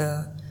 are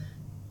the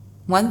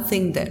one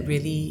thing that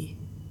really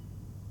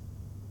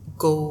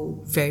go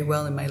very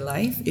well in my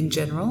life in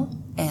general,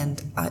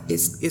 and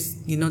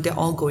is they're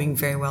all going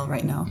very well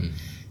right now.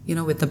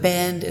 With the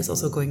band, it's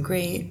also going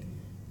great.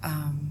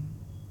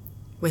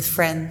 With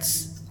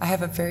friends, I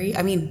have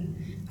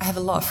a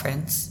lot of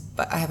friends,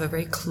 but I have a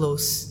very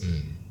close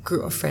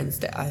group of friends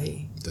that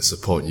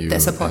support you.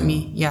 that support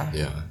me.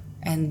 Yeah.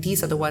 And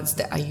these are the ones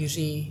that I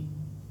usually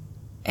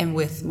am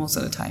with most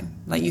of the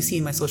time. Like you see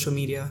in my social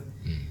media.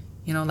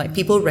 Like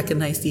people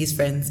recognize these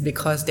friends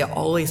because they're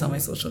always on my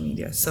social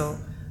media. So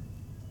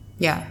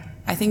yeah,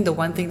 I think the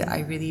one thing that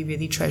I really,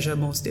 really treasure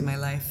most in my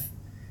life,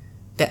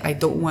 that I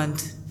don't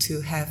want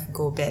to have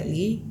go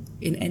badly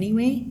in any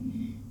way,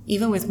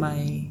 even with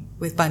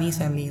Bunny's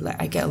family,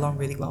 like I get along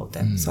really well with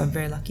them. So I'm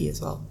very lucky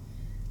as well.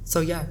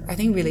 So yeah, I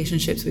think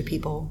relationships with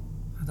people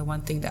are the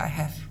one thing that I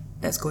have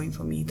that's going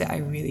for me, that I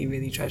really,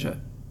 really treasure.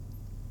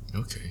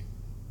 Okay.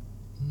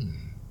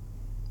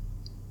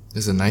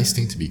 It's a nice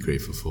thing to be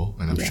grateful for,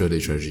 and I'm sure they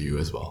treasure you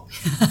as well.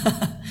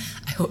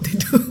 I hope they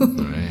do. All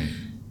right.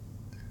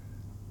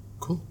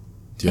 Cool.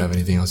 Do you have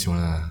anything else you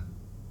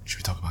should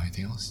we talk about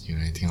anything else? You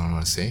have anything I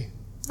want to say?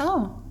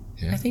 Oh,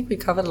 Yeah. I think we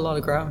covered a lot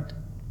of ground.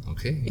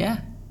 Okay.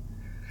 Yeah.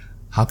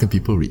 How can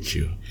people reach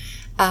you?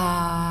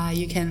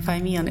 You can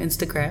find me on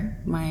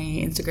Instagram. My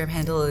Instagram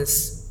handle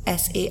is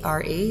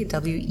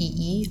SARAWEERUYU,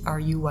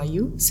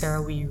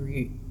 Sarah Wee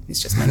Ryu. It's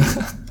just my name.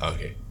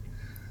 Okay.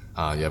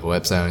 You have a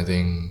website or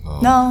anything?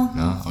 Or, No.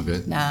 No? All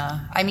good? Nah,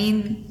 I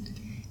mean,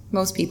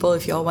 most people,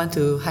 if you all want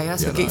to hire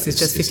us for gigs, it's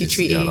just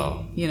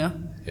 53A, you know?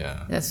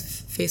 Yeah.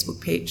 That's Facebook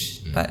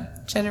page.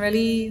 But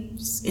generally,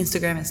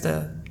 Instagram is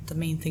the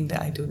main thing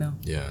that I do now.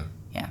 Yeah.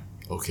 Yeah.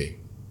 Okay.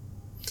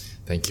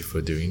 Thank you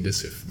for doing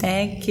this with me.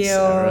 Thank you.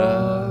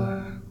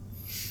 Sarah.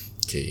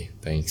 Okay,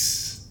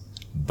 thanks.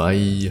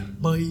 Bye.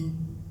 Bye.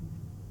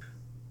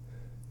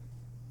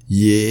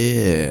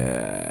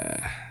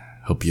 Yeah.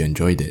 Hope you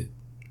enjoyed it.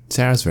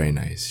 Sarah's very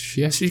nice.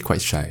 She's actually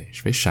quite shy.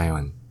 She's very shy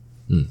one.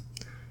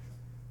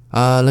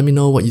 Let me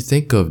know what you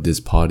think of this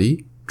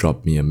party.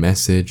 Drop me a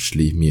message,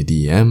 leave me a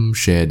DM,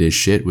 share this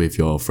shit with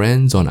your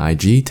friends on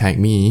IG, tag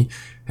me,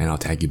 and I'll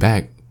tag you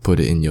back. Put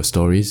it in your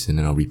stories, and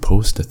then I'll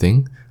repost the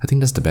thing. I think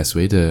that's the best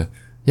way to...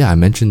 Yeah, I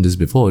mentioned this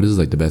before. This is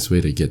like the best way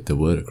to get the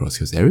word across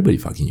because everybody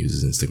fucking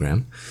uses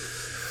Instagram.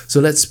 So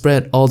let's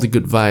spread all the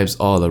good vibes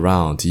all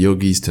around, to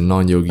yogis, to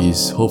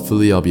non-yogis.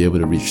 Hopefully I'll be able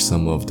to reach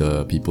some of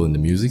the people in the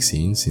music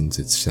scene since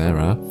it's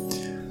Sarah.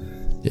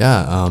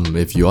 Yeah,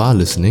 if you are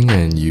listening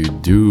and you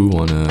do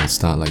want to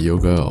start like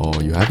yoga,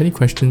 or you have any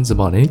questions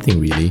about anything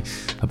really,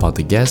 about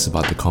the guests,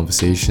 about the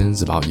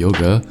conversations, about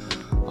yoga,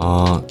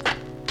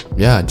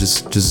 yeah,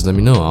 just let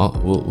me know.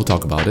 We'll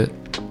talk about it.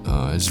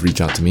 Just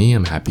reach out to me.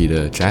 I'm happy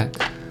to chat.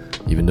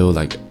 Even though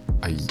like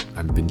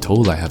I've been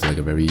told I have like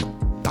a very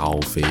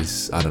Tao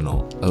face. I don't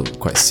know,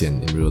 quite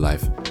sian in real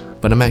life.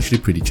 But I'm actually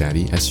pretty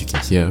chatty, as you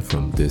can hear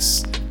from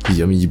this. I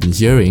mean, you've been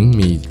hearing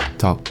me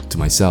talk to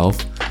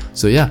myself.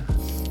 So yeah,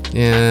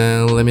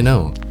 let me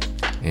know.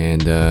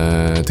 And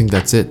I think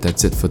that's it.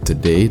 That's it for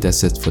today.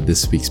 That's it for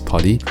this week's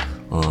potty.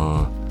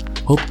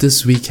 Hope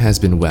this week has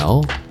been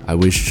well. I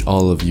wish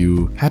all of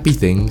you happy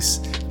things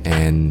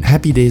and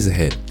happy days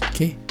ahead.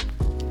 Okay?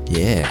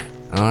 Yeah.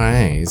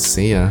 Alright,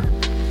 see ya.